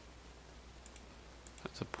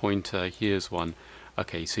 That's a pointer. Here's one.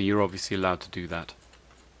 Okay, so you're obviously allowed to do that.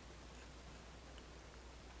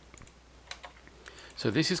 So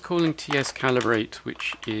this is calling TS calibrate,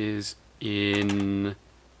 which is in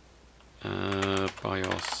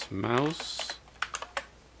BIOS mouse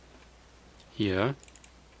here.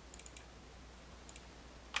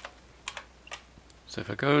 So if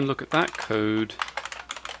I go and look at that code,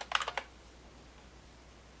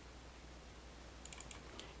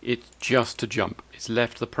 it's just a jump. It's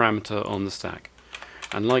left the parameter on the stack.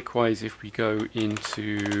 And likewise, if we go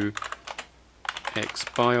into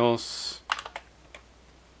xBIOS,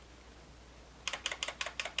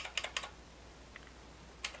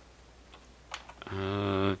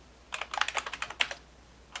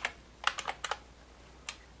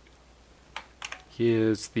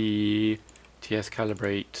 here's the TS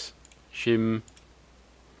calibrate shim.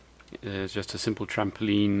 There's just a simple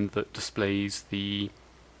trampoline that displays the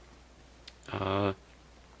a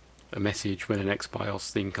message when an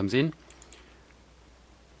xBIOS thing comes in.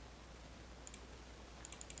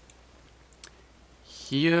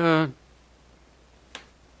 Here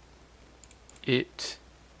it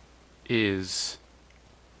is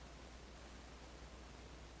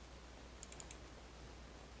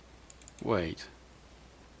wait.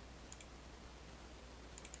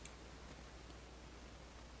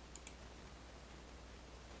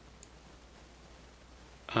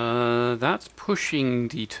 That's pushing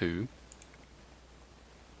D2.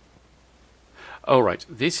 Oh right,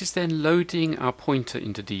 this is then loading our pointer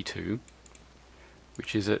into D2,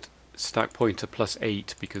 which is at stack pointer plus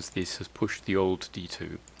 8 because this has pushed the old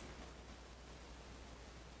D2.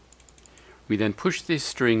 We then push this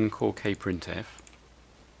string called kprintf.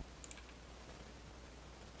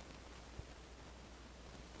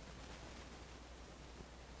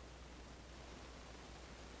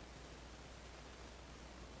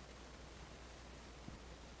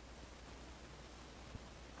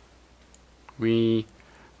 We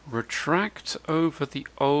retract over the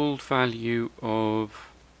old value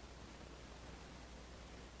of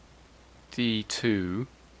D2.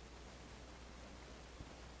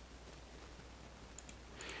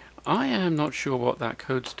 I am not sure what that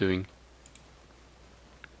code's doing.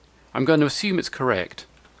 I'm going to assume it's correct.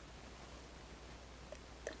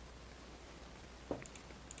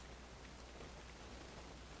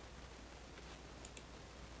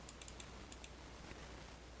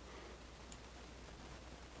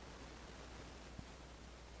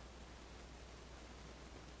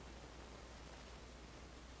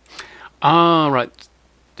 Ah, right.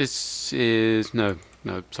 This is... No,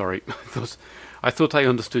 sorry. I thought I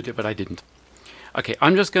understood it, but I didn't. Okay,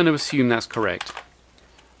 I'm just going to assume that's correct.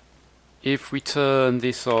 If we turn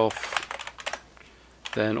this off,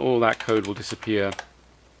 then all that code will disappear.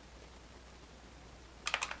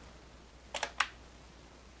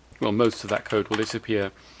 Well, most of that code will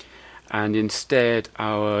disappear. And instead,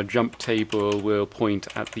 our jump table will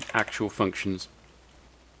point at the actual functions.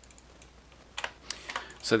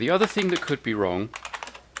 So the other thing that could be wrong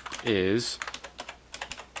is,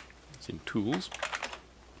 it's in Tools,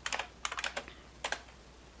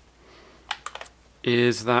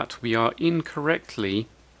 is that we are incorrectly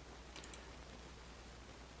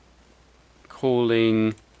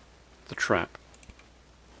calling the trap.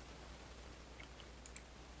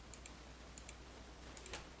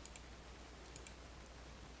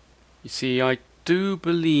 You see, I do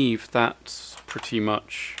believe that's pretty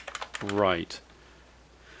much right.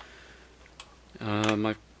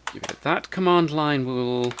 That command line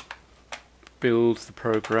will build the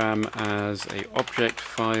program as an object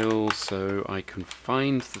file, so I can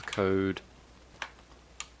find the code.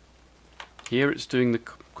 Here it's doing the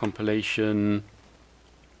compilation.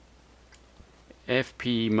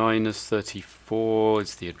 fp-34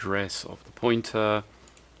 is the address of the pointer.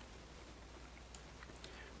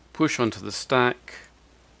 Push onto the stack.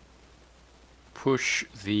 Push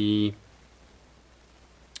the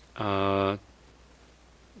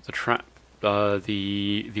trap,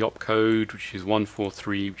 the opcode, which is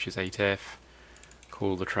 143, which is 8F.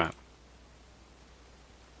 Call the trap.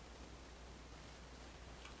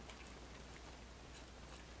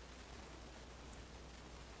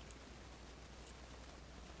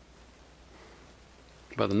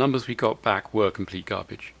 But the numbers we got back were complete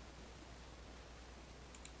garbage.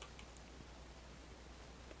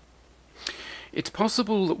 It's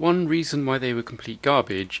possible that one reason why they were complete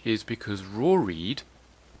garbage is because raw read,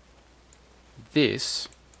 this,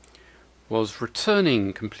 was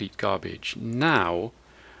returning complete garbage. Now,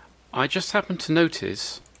 I just happened to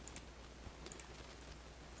notice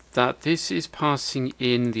that this is passing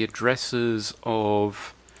in the addresses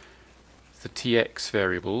of the tx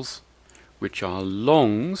variables, which are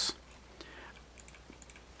longs,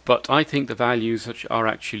 but I think the values are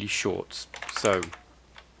actually shorts. So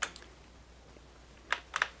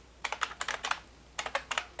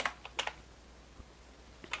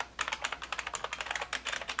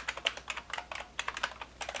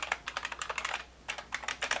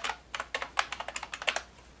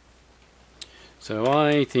So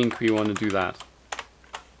I think we want to do that.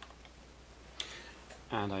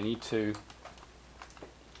 And I need to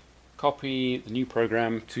copy the new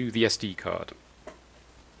program to the SD card.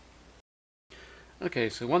 Okay,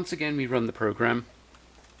 so once again we run the program.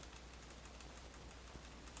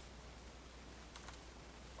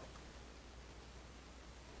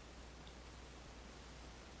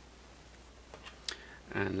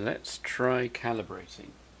 And let's try calibrating.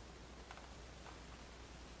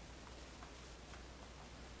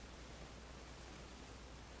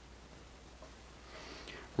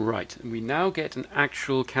 Right, and we now get an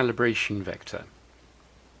actual calibration vector.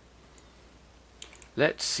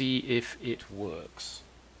 Let's see if it works.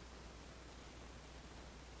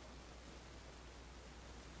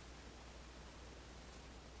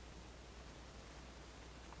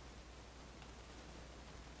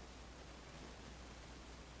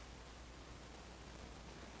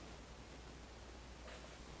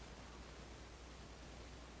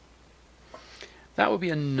 That would be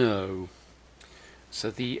a no. So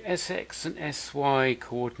the SX and SY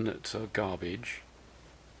coordinates are garbage.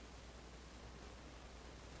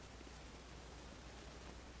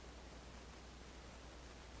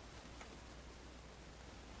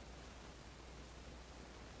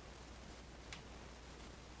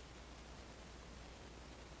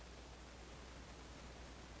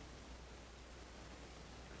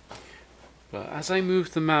 But as I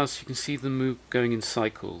move the mouse, you can see them going in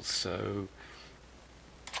cycles, so...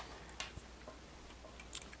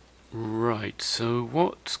 Right, so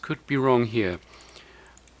what could be wrong here?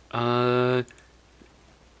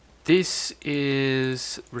 This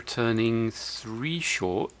is returning 3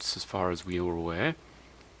 shorts, as far as we are aware.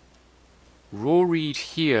 Raw read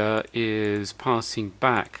here is passing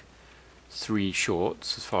back 3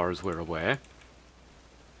 shorts, as far as we're aware.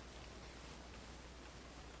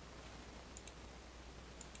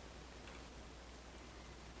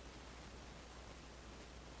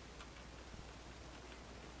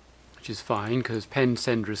 Which is fine, because pen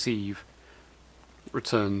send receive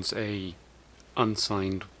returns a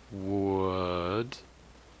unsigned word.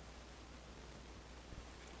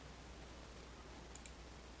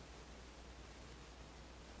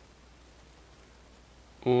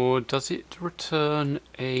 Or does it return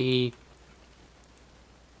a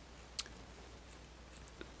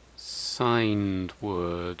signed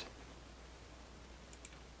word?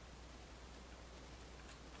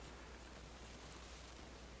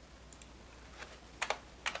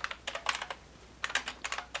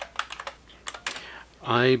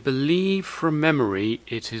 I believe from memory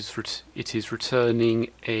it is returning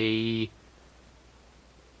a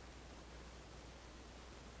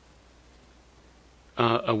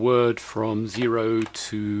word from 0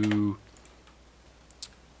 to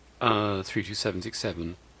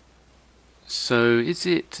 32767. So is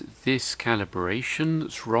it this calibration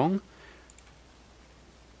that's wrong?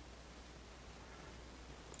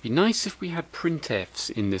 It'd be nice if we had printfs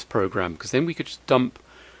in this program, because then we could just dump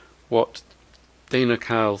what Dana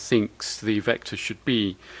Cal thinks the vector should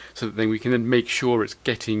be, so that then we can then make sure it's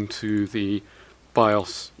getting to the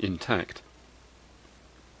BIOS intact.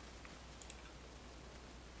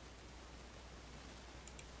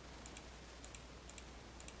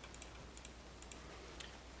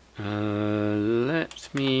 Let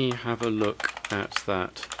me have a look at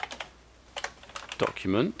that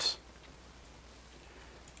document,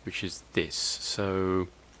 which is this. So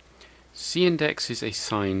C-index is a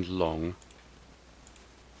signed long.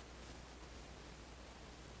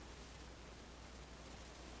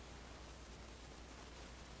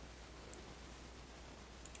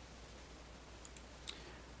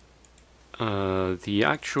 The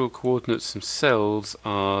actual coordinates themselves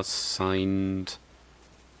are signed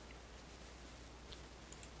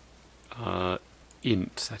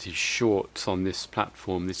int, that is short on this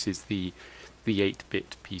platform. This is the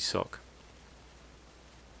 8-bit PSOC.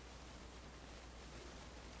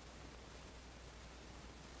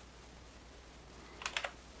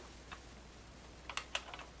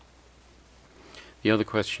 The other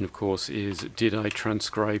question, of course, is did I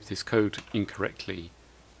transcribe this code incorrectly?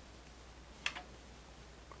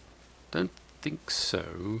 Don't think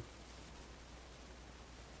so.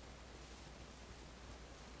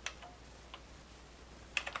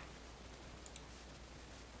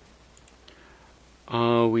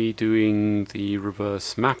 Are we doing the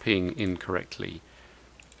reverse mapping incorrectly?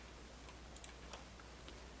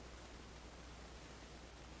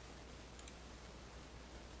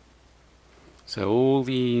 So all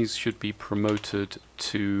these should be promoted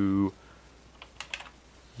to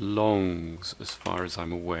longs as far as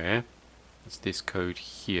I'm aware. It's this code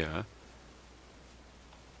here.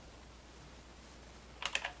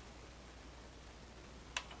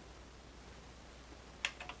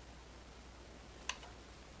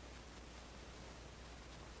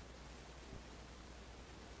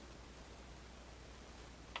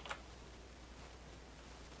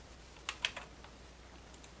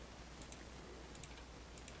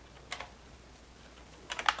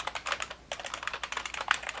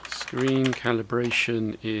 Screen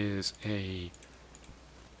calibration is a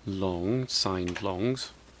long, signed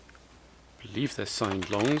longs. I believe they're signed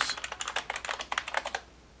longs.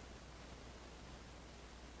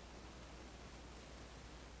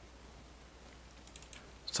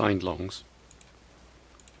 Signed longs.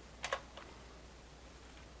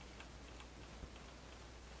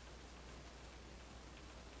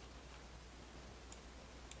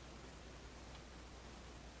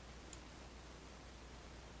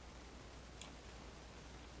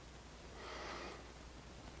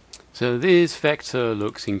 So this vector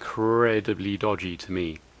looks incredibly dodgy to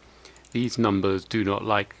me. These numbers do not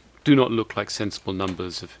look like sensible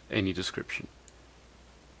numbers of any description.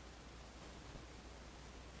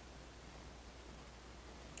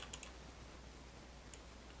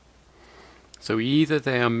 So either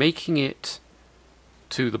they are making it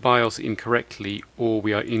to the BIOS incorrectly, or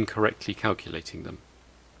we are incorrectly calculating them.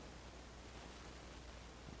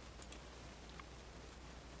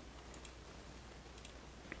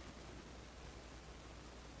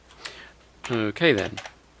 Okay then.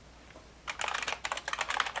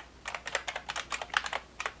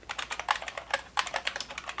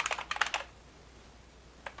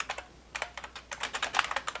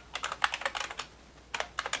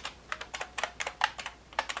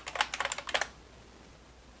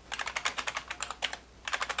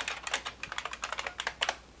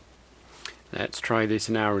 Let's try this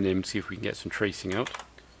in RNM, see if we can get some tracing out.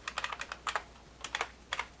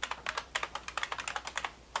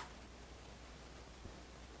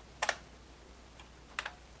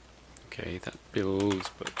 Okay, that builds,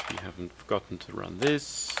 but we haven't forgotten to run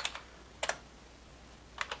this.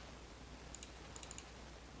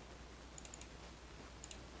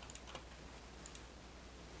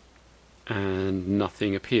 And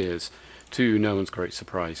nothing appears, to no one's great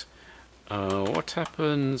surprise. What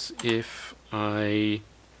happens if I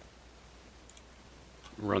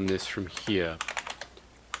run this from here?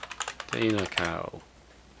 Dana cow.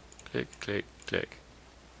 Click, click, click.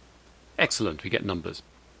 Excellent, we get numbers.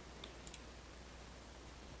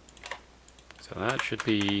 So that should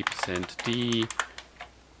be %d.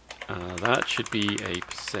 That should be a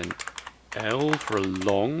 %l for a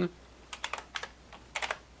long.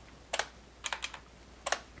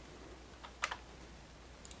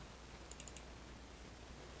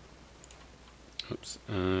 Oops,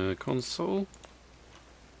 console.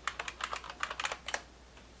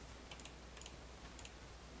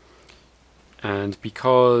 And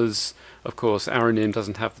because, of course, RNM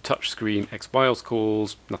doesn't have the touchscreen XBIOS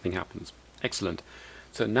calls, nothing happens. Excellent.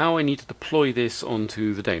 So now I need to deploy this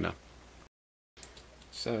onto the Dana.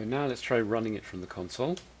 So now let's try running it from the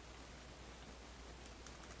console.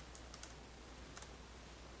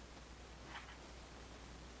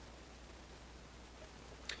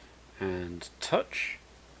 And touch.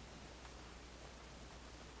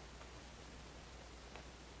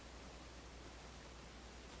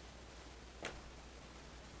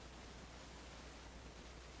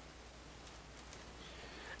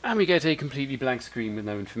 And we get a completely blank screen with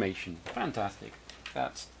no information. Fantastic.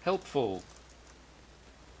 That's helpful.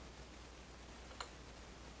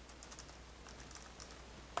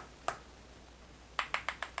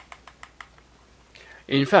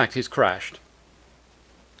 In fact, it's crashed.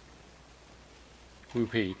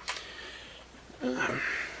 Whoopee.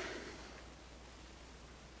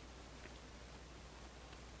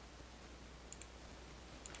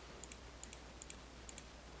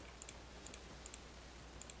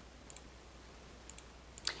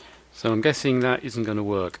 So I'm guessing that isn't going to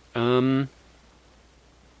work. The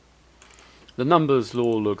numbers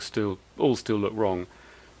all still look wrong.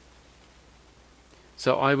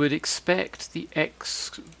 So I would expect the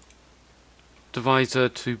X divisor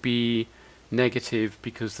to be negative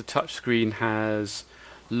because the touchscreen has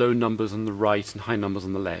low numbers on the right and high numbers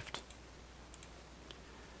on the left.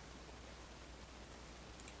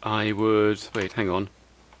 I would... wait, hang on.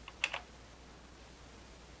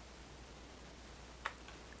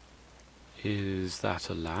 Is that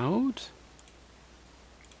allowed?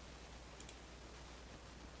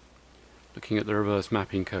 Looking at the reverse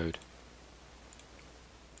mapping code.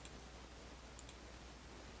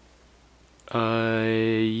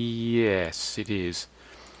 Yes, it is.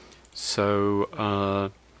 So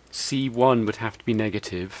C1 would have to be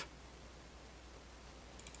negative,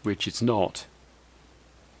 which it's not.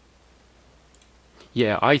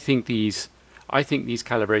 Yeah, I think these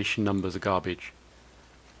calibration numbers are garbage.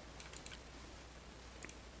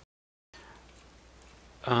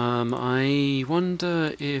 I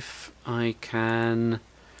wonder if I can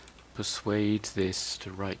persuade this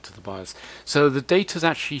to write to the BIOS. So the data's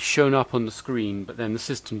actually shown up on the screen, but then the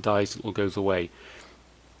system dies and it all goes away.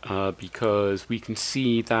 because we can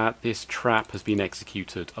see that this trap has been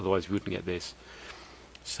executed, otherwise we wouldn't get this.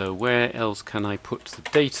 So where else can I put the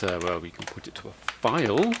data? Well, we can put it to a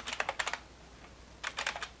file.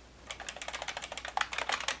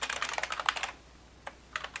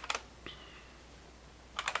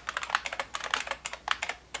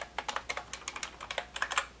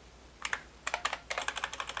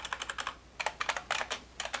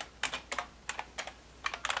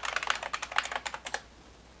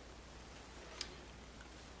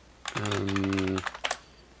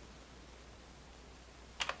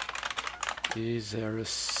 Is there a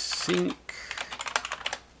sync?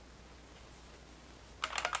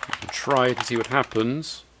 We can try to see what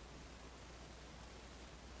happens.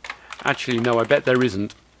 Actually, no, I bet there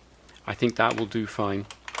isn't. I think that will do fine.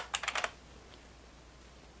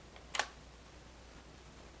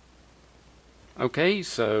 Okay,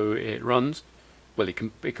 so it runs. Well,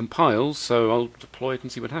 it compiles, so I'll deploy it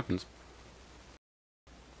and see what happens.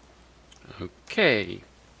 Okay.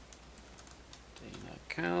 Dana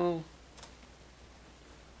cal.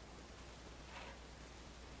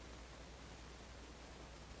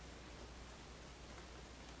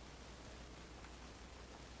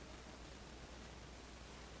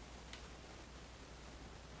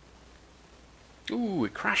 Ooh,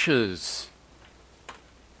 it crashes.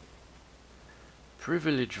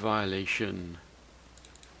 Privilege violation.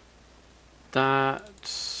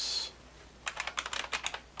 That's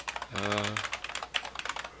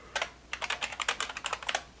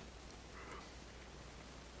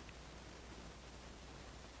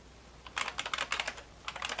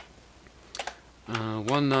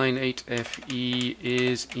 198FE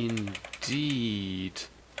is indeed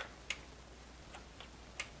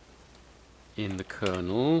in the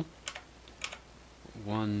kernel.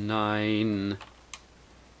 198F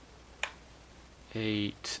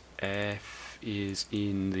is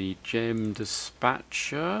in the gem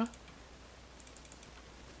dispatcher.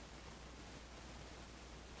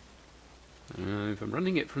 If I'm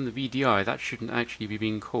running it from the VDI, that shouldn't actually be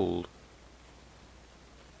being called.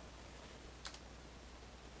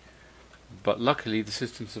 But luckily the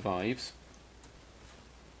system survives.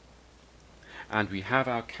 And we have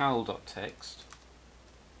our cal.txt,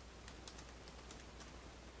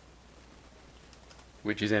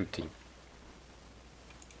 which is empty.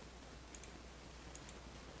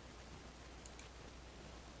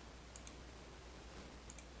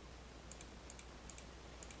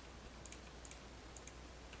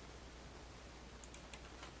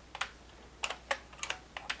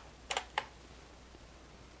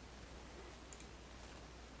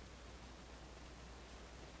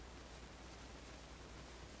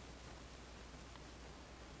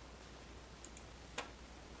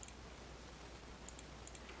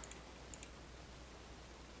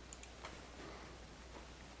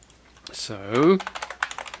 So,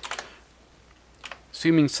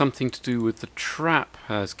 assuming something to do with the trap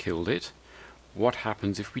has killed it, what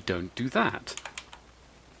happens if we don't do that?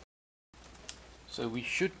 So we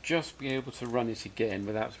should just be able to run it again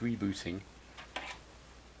without rebooting.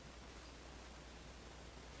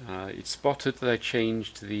 It spotted that I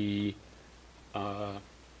changed the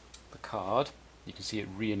card. You can see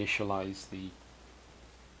it reinitialized the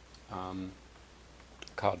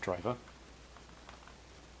card driver.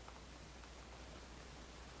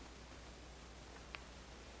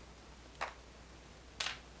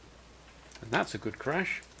 And that's a good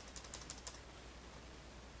crash.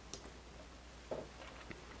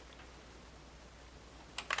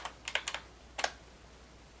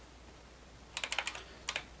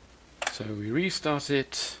 So we restart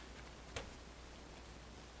it.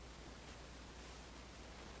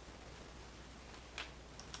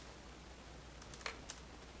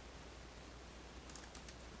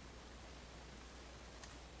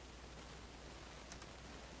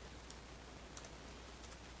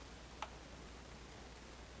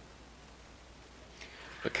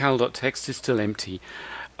 But cal.txt is still empty.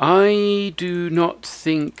 I do not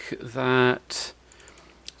think that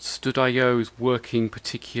std.io is working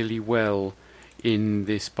particularly well in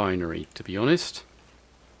this binary, to be honest.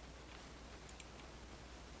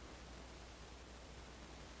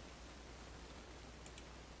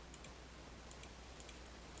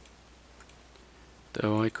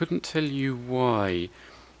 Though I couldn't tell you why.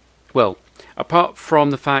 Well, apart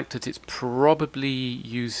from the fact that it's probably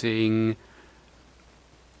using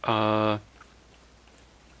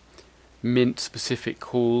mint specific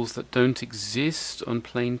calls that don't exist on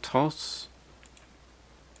plain TOS.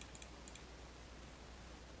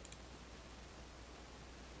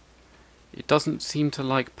 It doesn't seem to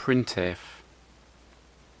like printf.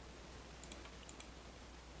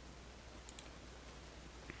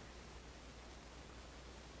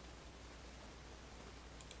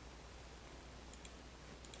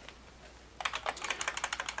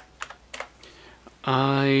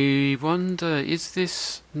 I wonder, is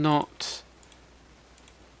this not...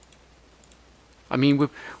 I mean,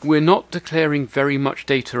 we're not declaring very much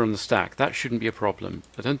data on the stack. That shouldn't be a problem.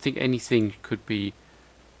 I don't think anything could be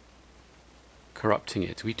corrupting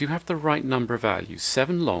it. We do have the right number of values.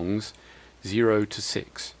 7 longs, 0 to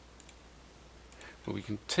 6. Well, we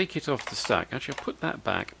can take it off the stack. Actually, I'll put that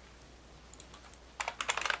back.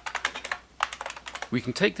 We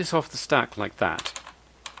can take this off the stack like that.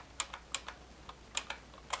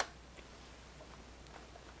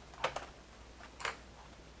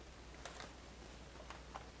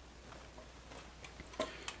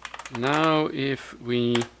 Now if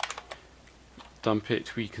we dump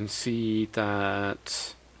it, we can see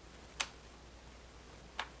that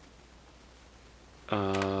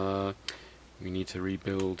we need to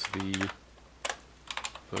rebuild the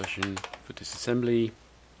version for disassembly.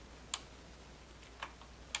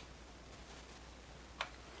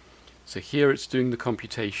 So here it's doing the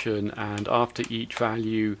computation, and after each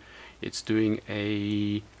value it's doing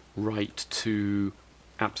a write to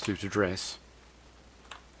absolute address.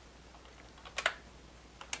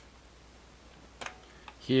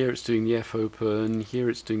 Here it's doing the fopen, here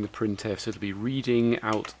it's doing the printf, so it'll be reading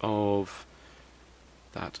out of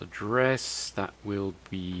that address. That will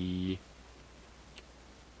be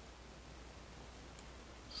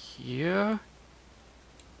here.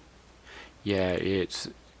 Yeah, it's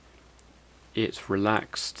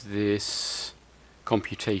relaxed this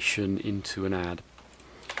computation into an add,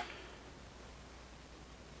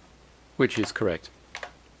 which is correct.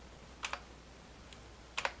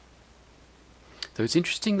 Though it's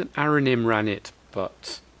interesting that Aranim ran it,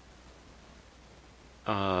 but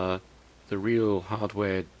the real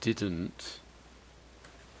hardware didn't.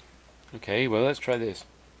 Okay, well, let's try this.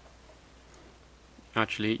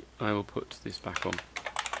 Actually, I will put this back on.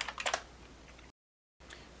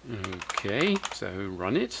 Okay, so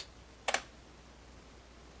run it.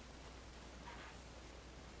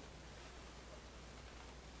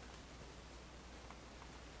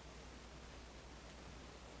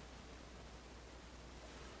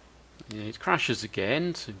 Yeah, it crashes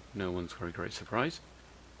again, so no one's got a great surprise.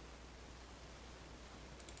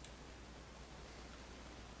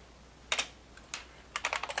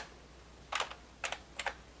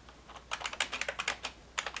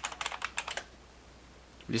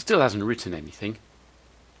 But it still hasn't written anything.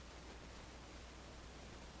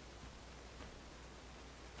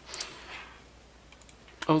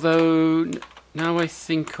 Although, now I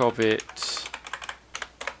think of it,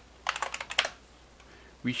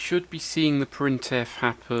 we should be seeing the printf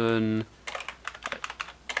happen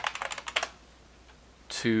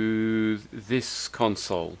to this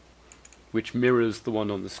console, which mirrors the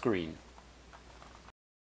one on the screen.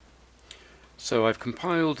 So I've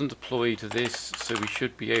compiled and deployed this, so we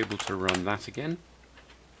should be able to run that again.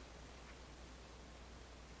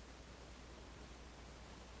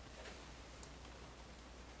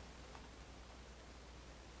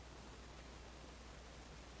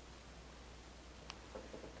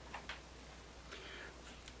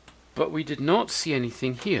 But we did not see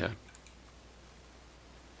anything here.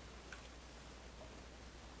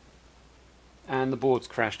 And the board's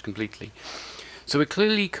crashed completely. So we're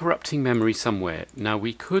clearly corrupting memory somewhere. Now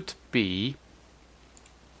we could we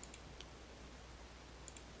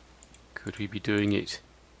be doing it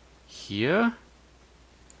here?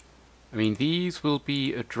 I mean, these will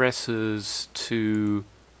be addresses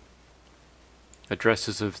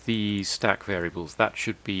of these stack variables. That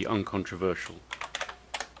should be uncontroversial.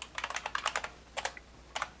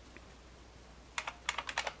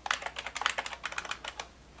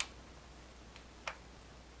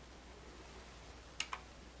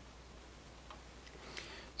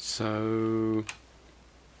 So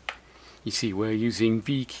you see, we're using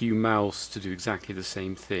VQ mouse to do exactly the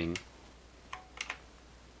same thing.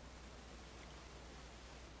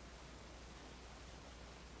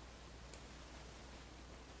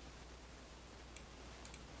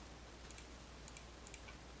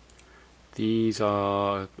 These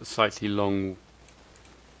are slightly long.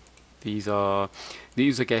 These are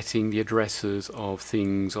getting the addresses of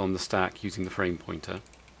things on the stack using the frame pointer.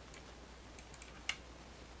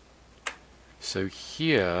 So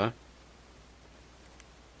here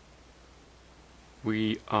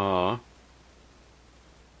we are,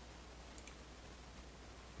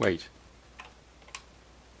 wait,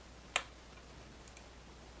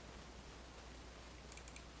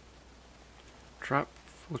 trap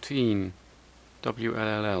 14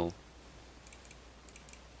 WLLL.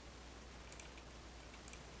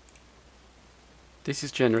 This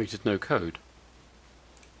is generated no code.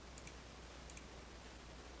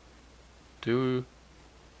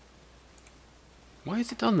 Why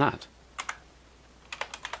has it done that?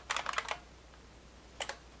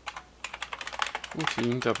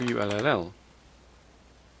 WLLL.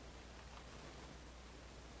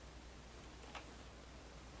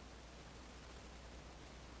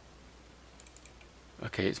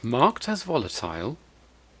 Okay, it's marked as volatile,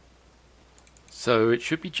 so it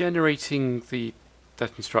should be generating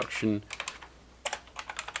that instruction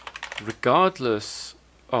regardless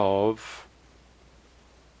of...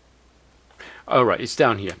 Oh right, it's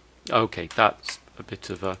down here. Okay, that's a bit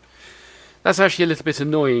of a... That's actually a little bit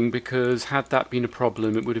annoying, because had that been a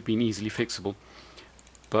problem it would have been easily fixable.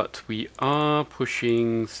 But we are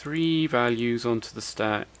pushing 3 values onto the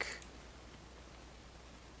stack.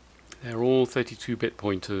 They're all 32-bit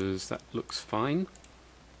pointers. That looks fine.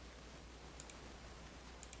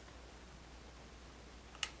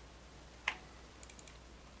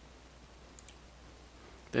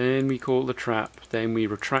 Then we call the trap. Then we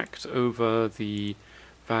retract over the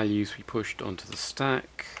values we pushed onto the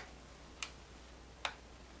stack.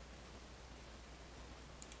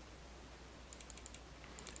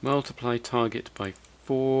 Multiply target by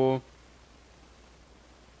 4.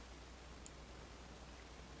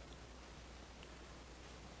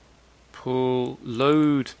 Pull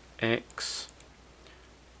load X,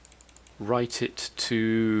 write it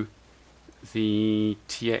to the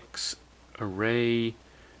TX array,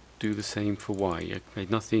 do the same for Y. Okay,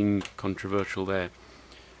 nothing controversial there.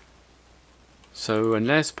 So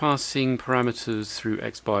unless passing parameters through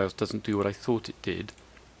XBIOS doesn't do what I thought it did,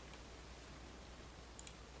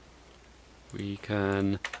 we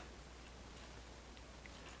can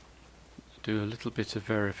do a little bit of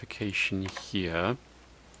verification here.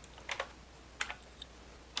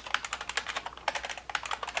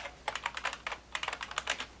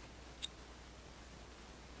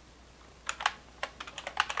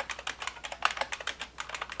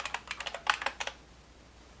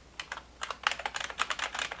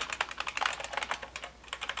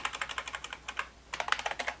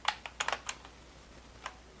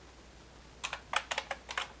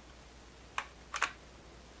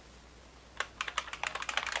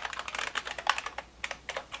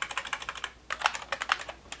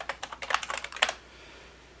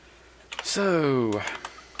 So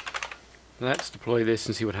let's deploy this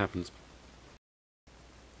and see what happens.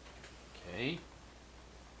 Okay.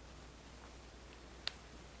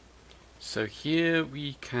 So here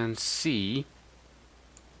we can see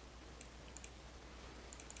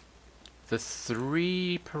the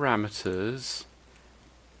 3 parameters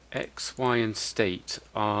X, Y and state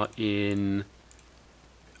are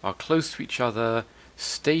close to each other.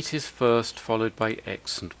 State is first, followed by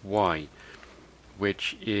X and Y,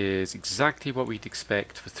 which is exactly what we'd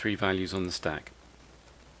expect for 3 values on the stack.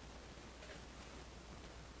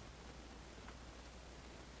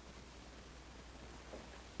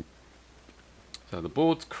 So the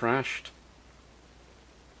board's crashed.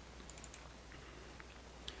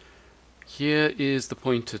 Here is the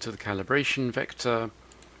pointer to the calibration vector,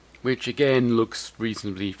 which again looks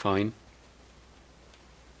reasonably fine.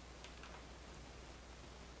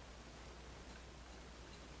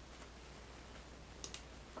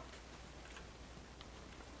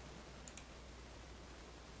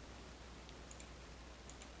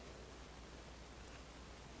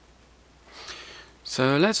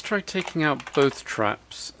 So let's try taking out both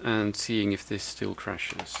traps and seeing if this still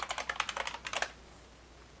crashes.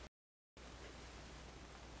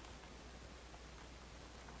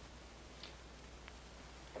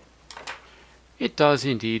 It does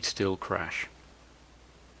indeed still crash.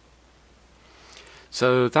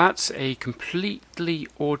 So that's a completely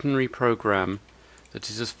ordinary program that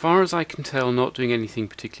is, as far as I can tell, not doing anything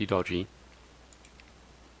particularly dodgy.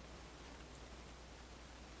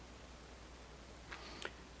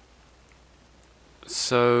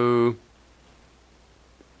 So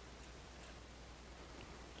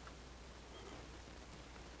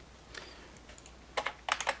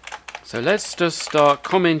let's just start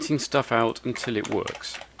commenting stuff out until it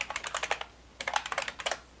works.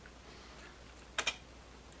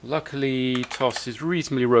 Luckily, TOS is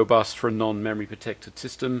reasonably robust for a non-memory protected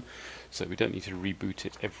system, so we don't need to reboot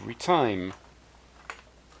it every time.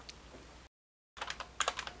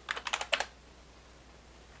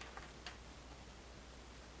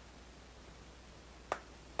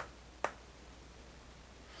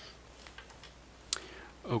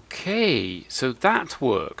 Okay, so that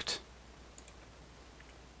worked.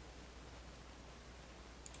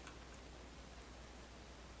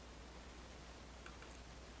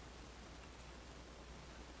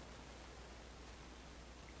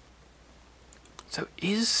 So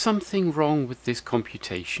is something wrong with this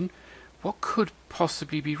computation? What could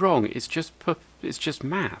possibly be wrong? It's just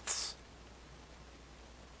maths.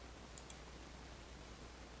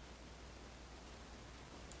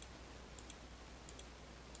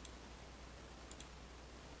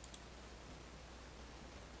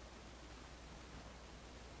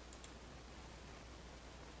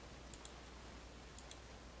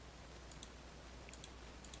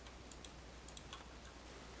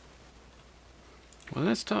 Well,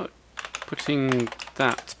 let's start putting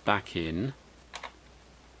that back in.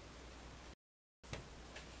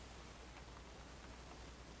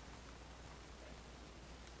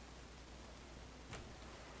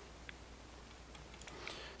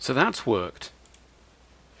 So that's worked.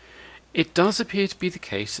 It does appear to be the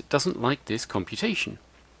case it doesn't like this computation.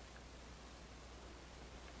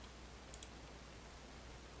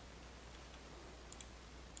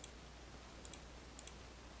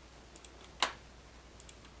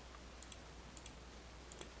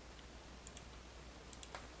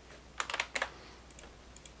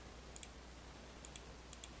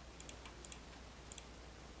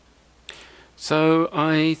 So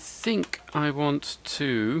I think I want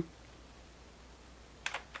to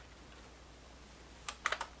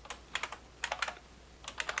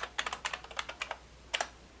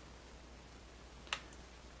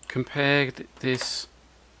compare this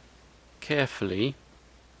carefully.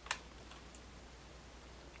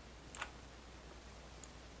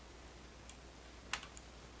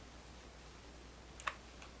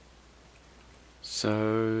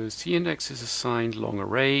 So C index is assigned long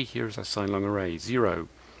array. Here is assigned long array 0.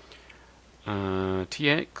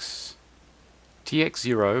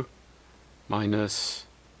 tx0 minus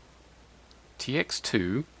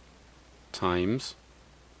tx2 times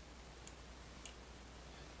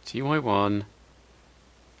ty1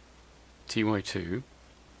 ty2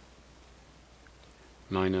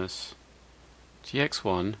 minus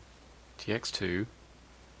tx1 tx2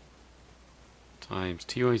 times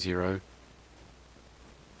ty0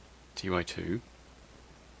 ty2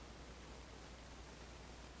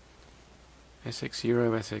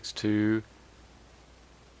 sx0 sx2.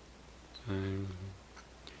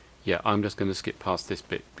 Yeah, I'm just going to skip past this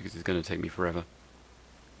bit because it's going to take me forever.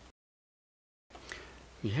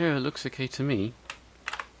 Yeah, it looks okay to me.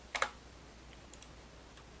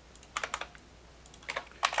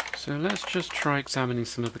 So let's just try examining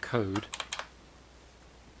some of the code.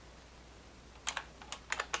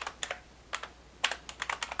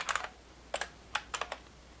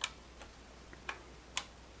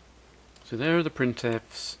 So there are the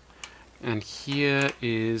printfs, and here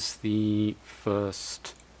is the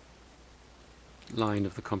first line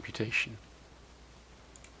of the computation.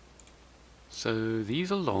 So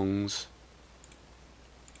these are longs.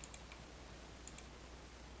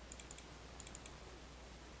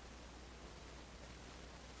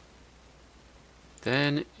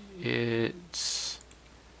 Then it's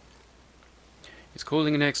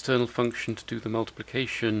calling an external function to do the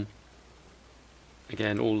multiplication.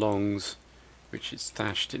 Again, all longs, which is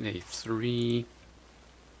stashed in A3.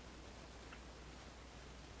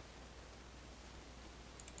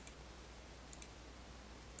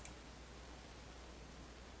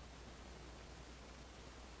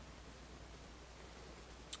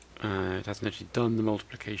 It hasn't actually done the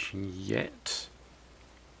multiplication yet.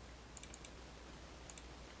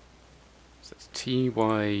 So that's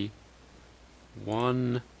ty1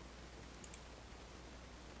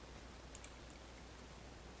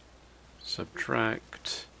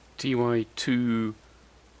 subtract ty2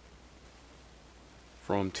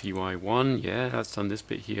 from ty1. Yeah, that's done this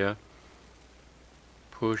bit here.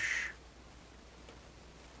 Push.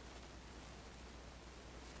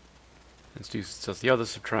 Does the other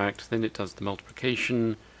subtract, then it does the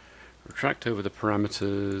multiplication, retract over the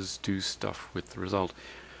parameters, do stuff with the result.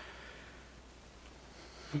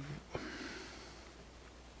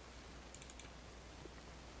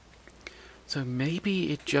 So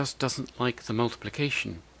maybe it just doesn't like the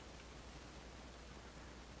multiplication.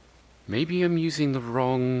 Maybe I'm using the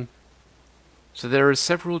wrong... So there are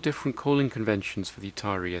several different calling conventions for the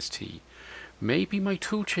Atari ST. Maybe my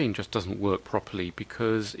toolchain just doesn't work properly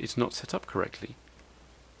because it's not set up correctly.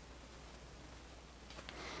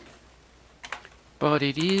 But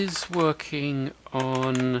it is working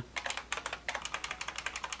on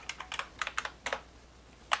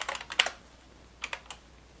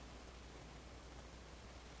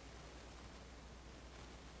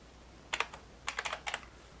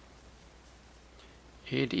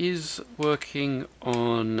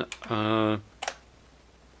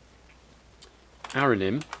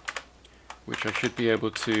Aranim, which I should be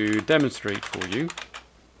able to demonstrate for you.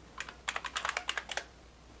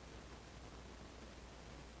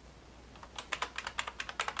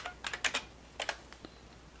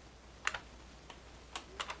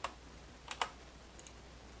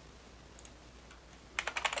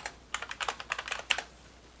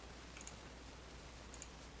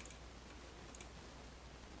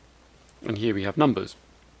 here we have numbers.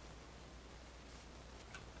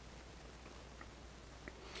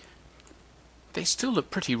 They still look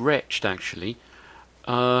pretty wretched, actually.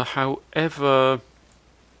 However,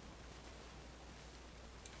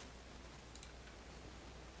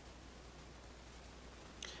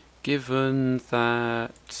 given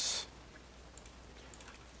that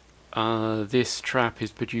this trap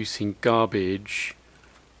is producing garbage,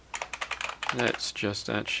 let's just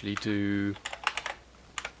actually do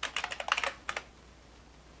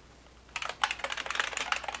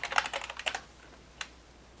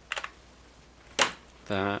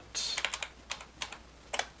that.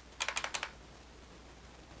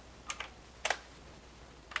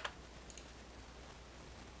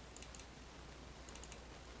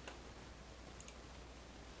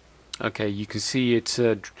 Okay, you can see it's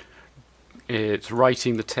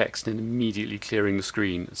writing the text and immediately clearing the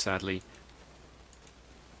screen, sadly.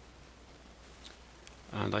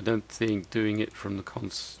 And I don't think doing it from the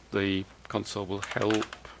console will help.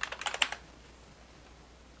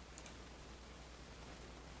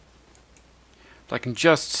 I can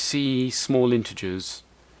just see small integers.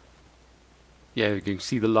 Yeah, you can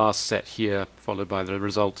see the last set here, followed by the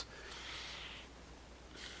result.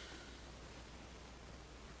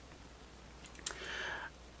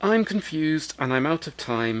 I'm confused and I'm out of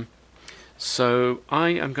time, so I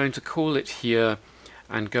am going to call it here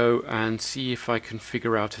and go and see if I can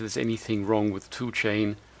figure out if there's anything wrong with the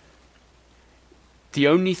toolchain. The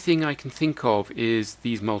only thing I can think of is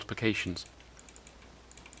these multiplications.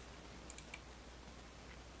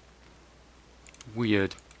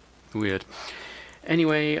 Weird.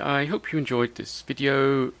 Anyway, I hope you enjoyed this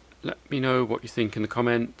video. Let me know what you think in the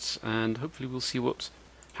comments, and hopefully we'll see what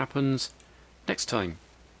happens next time.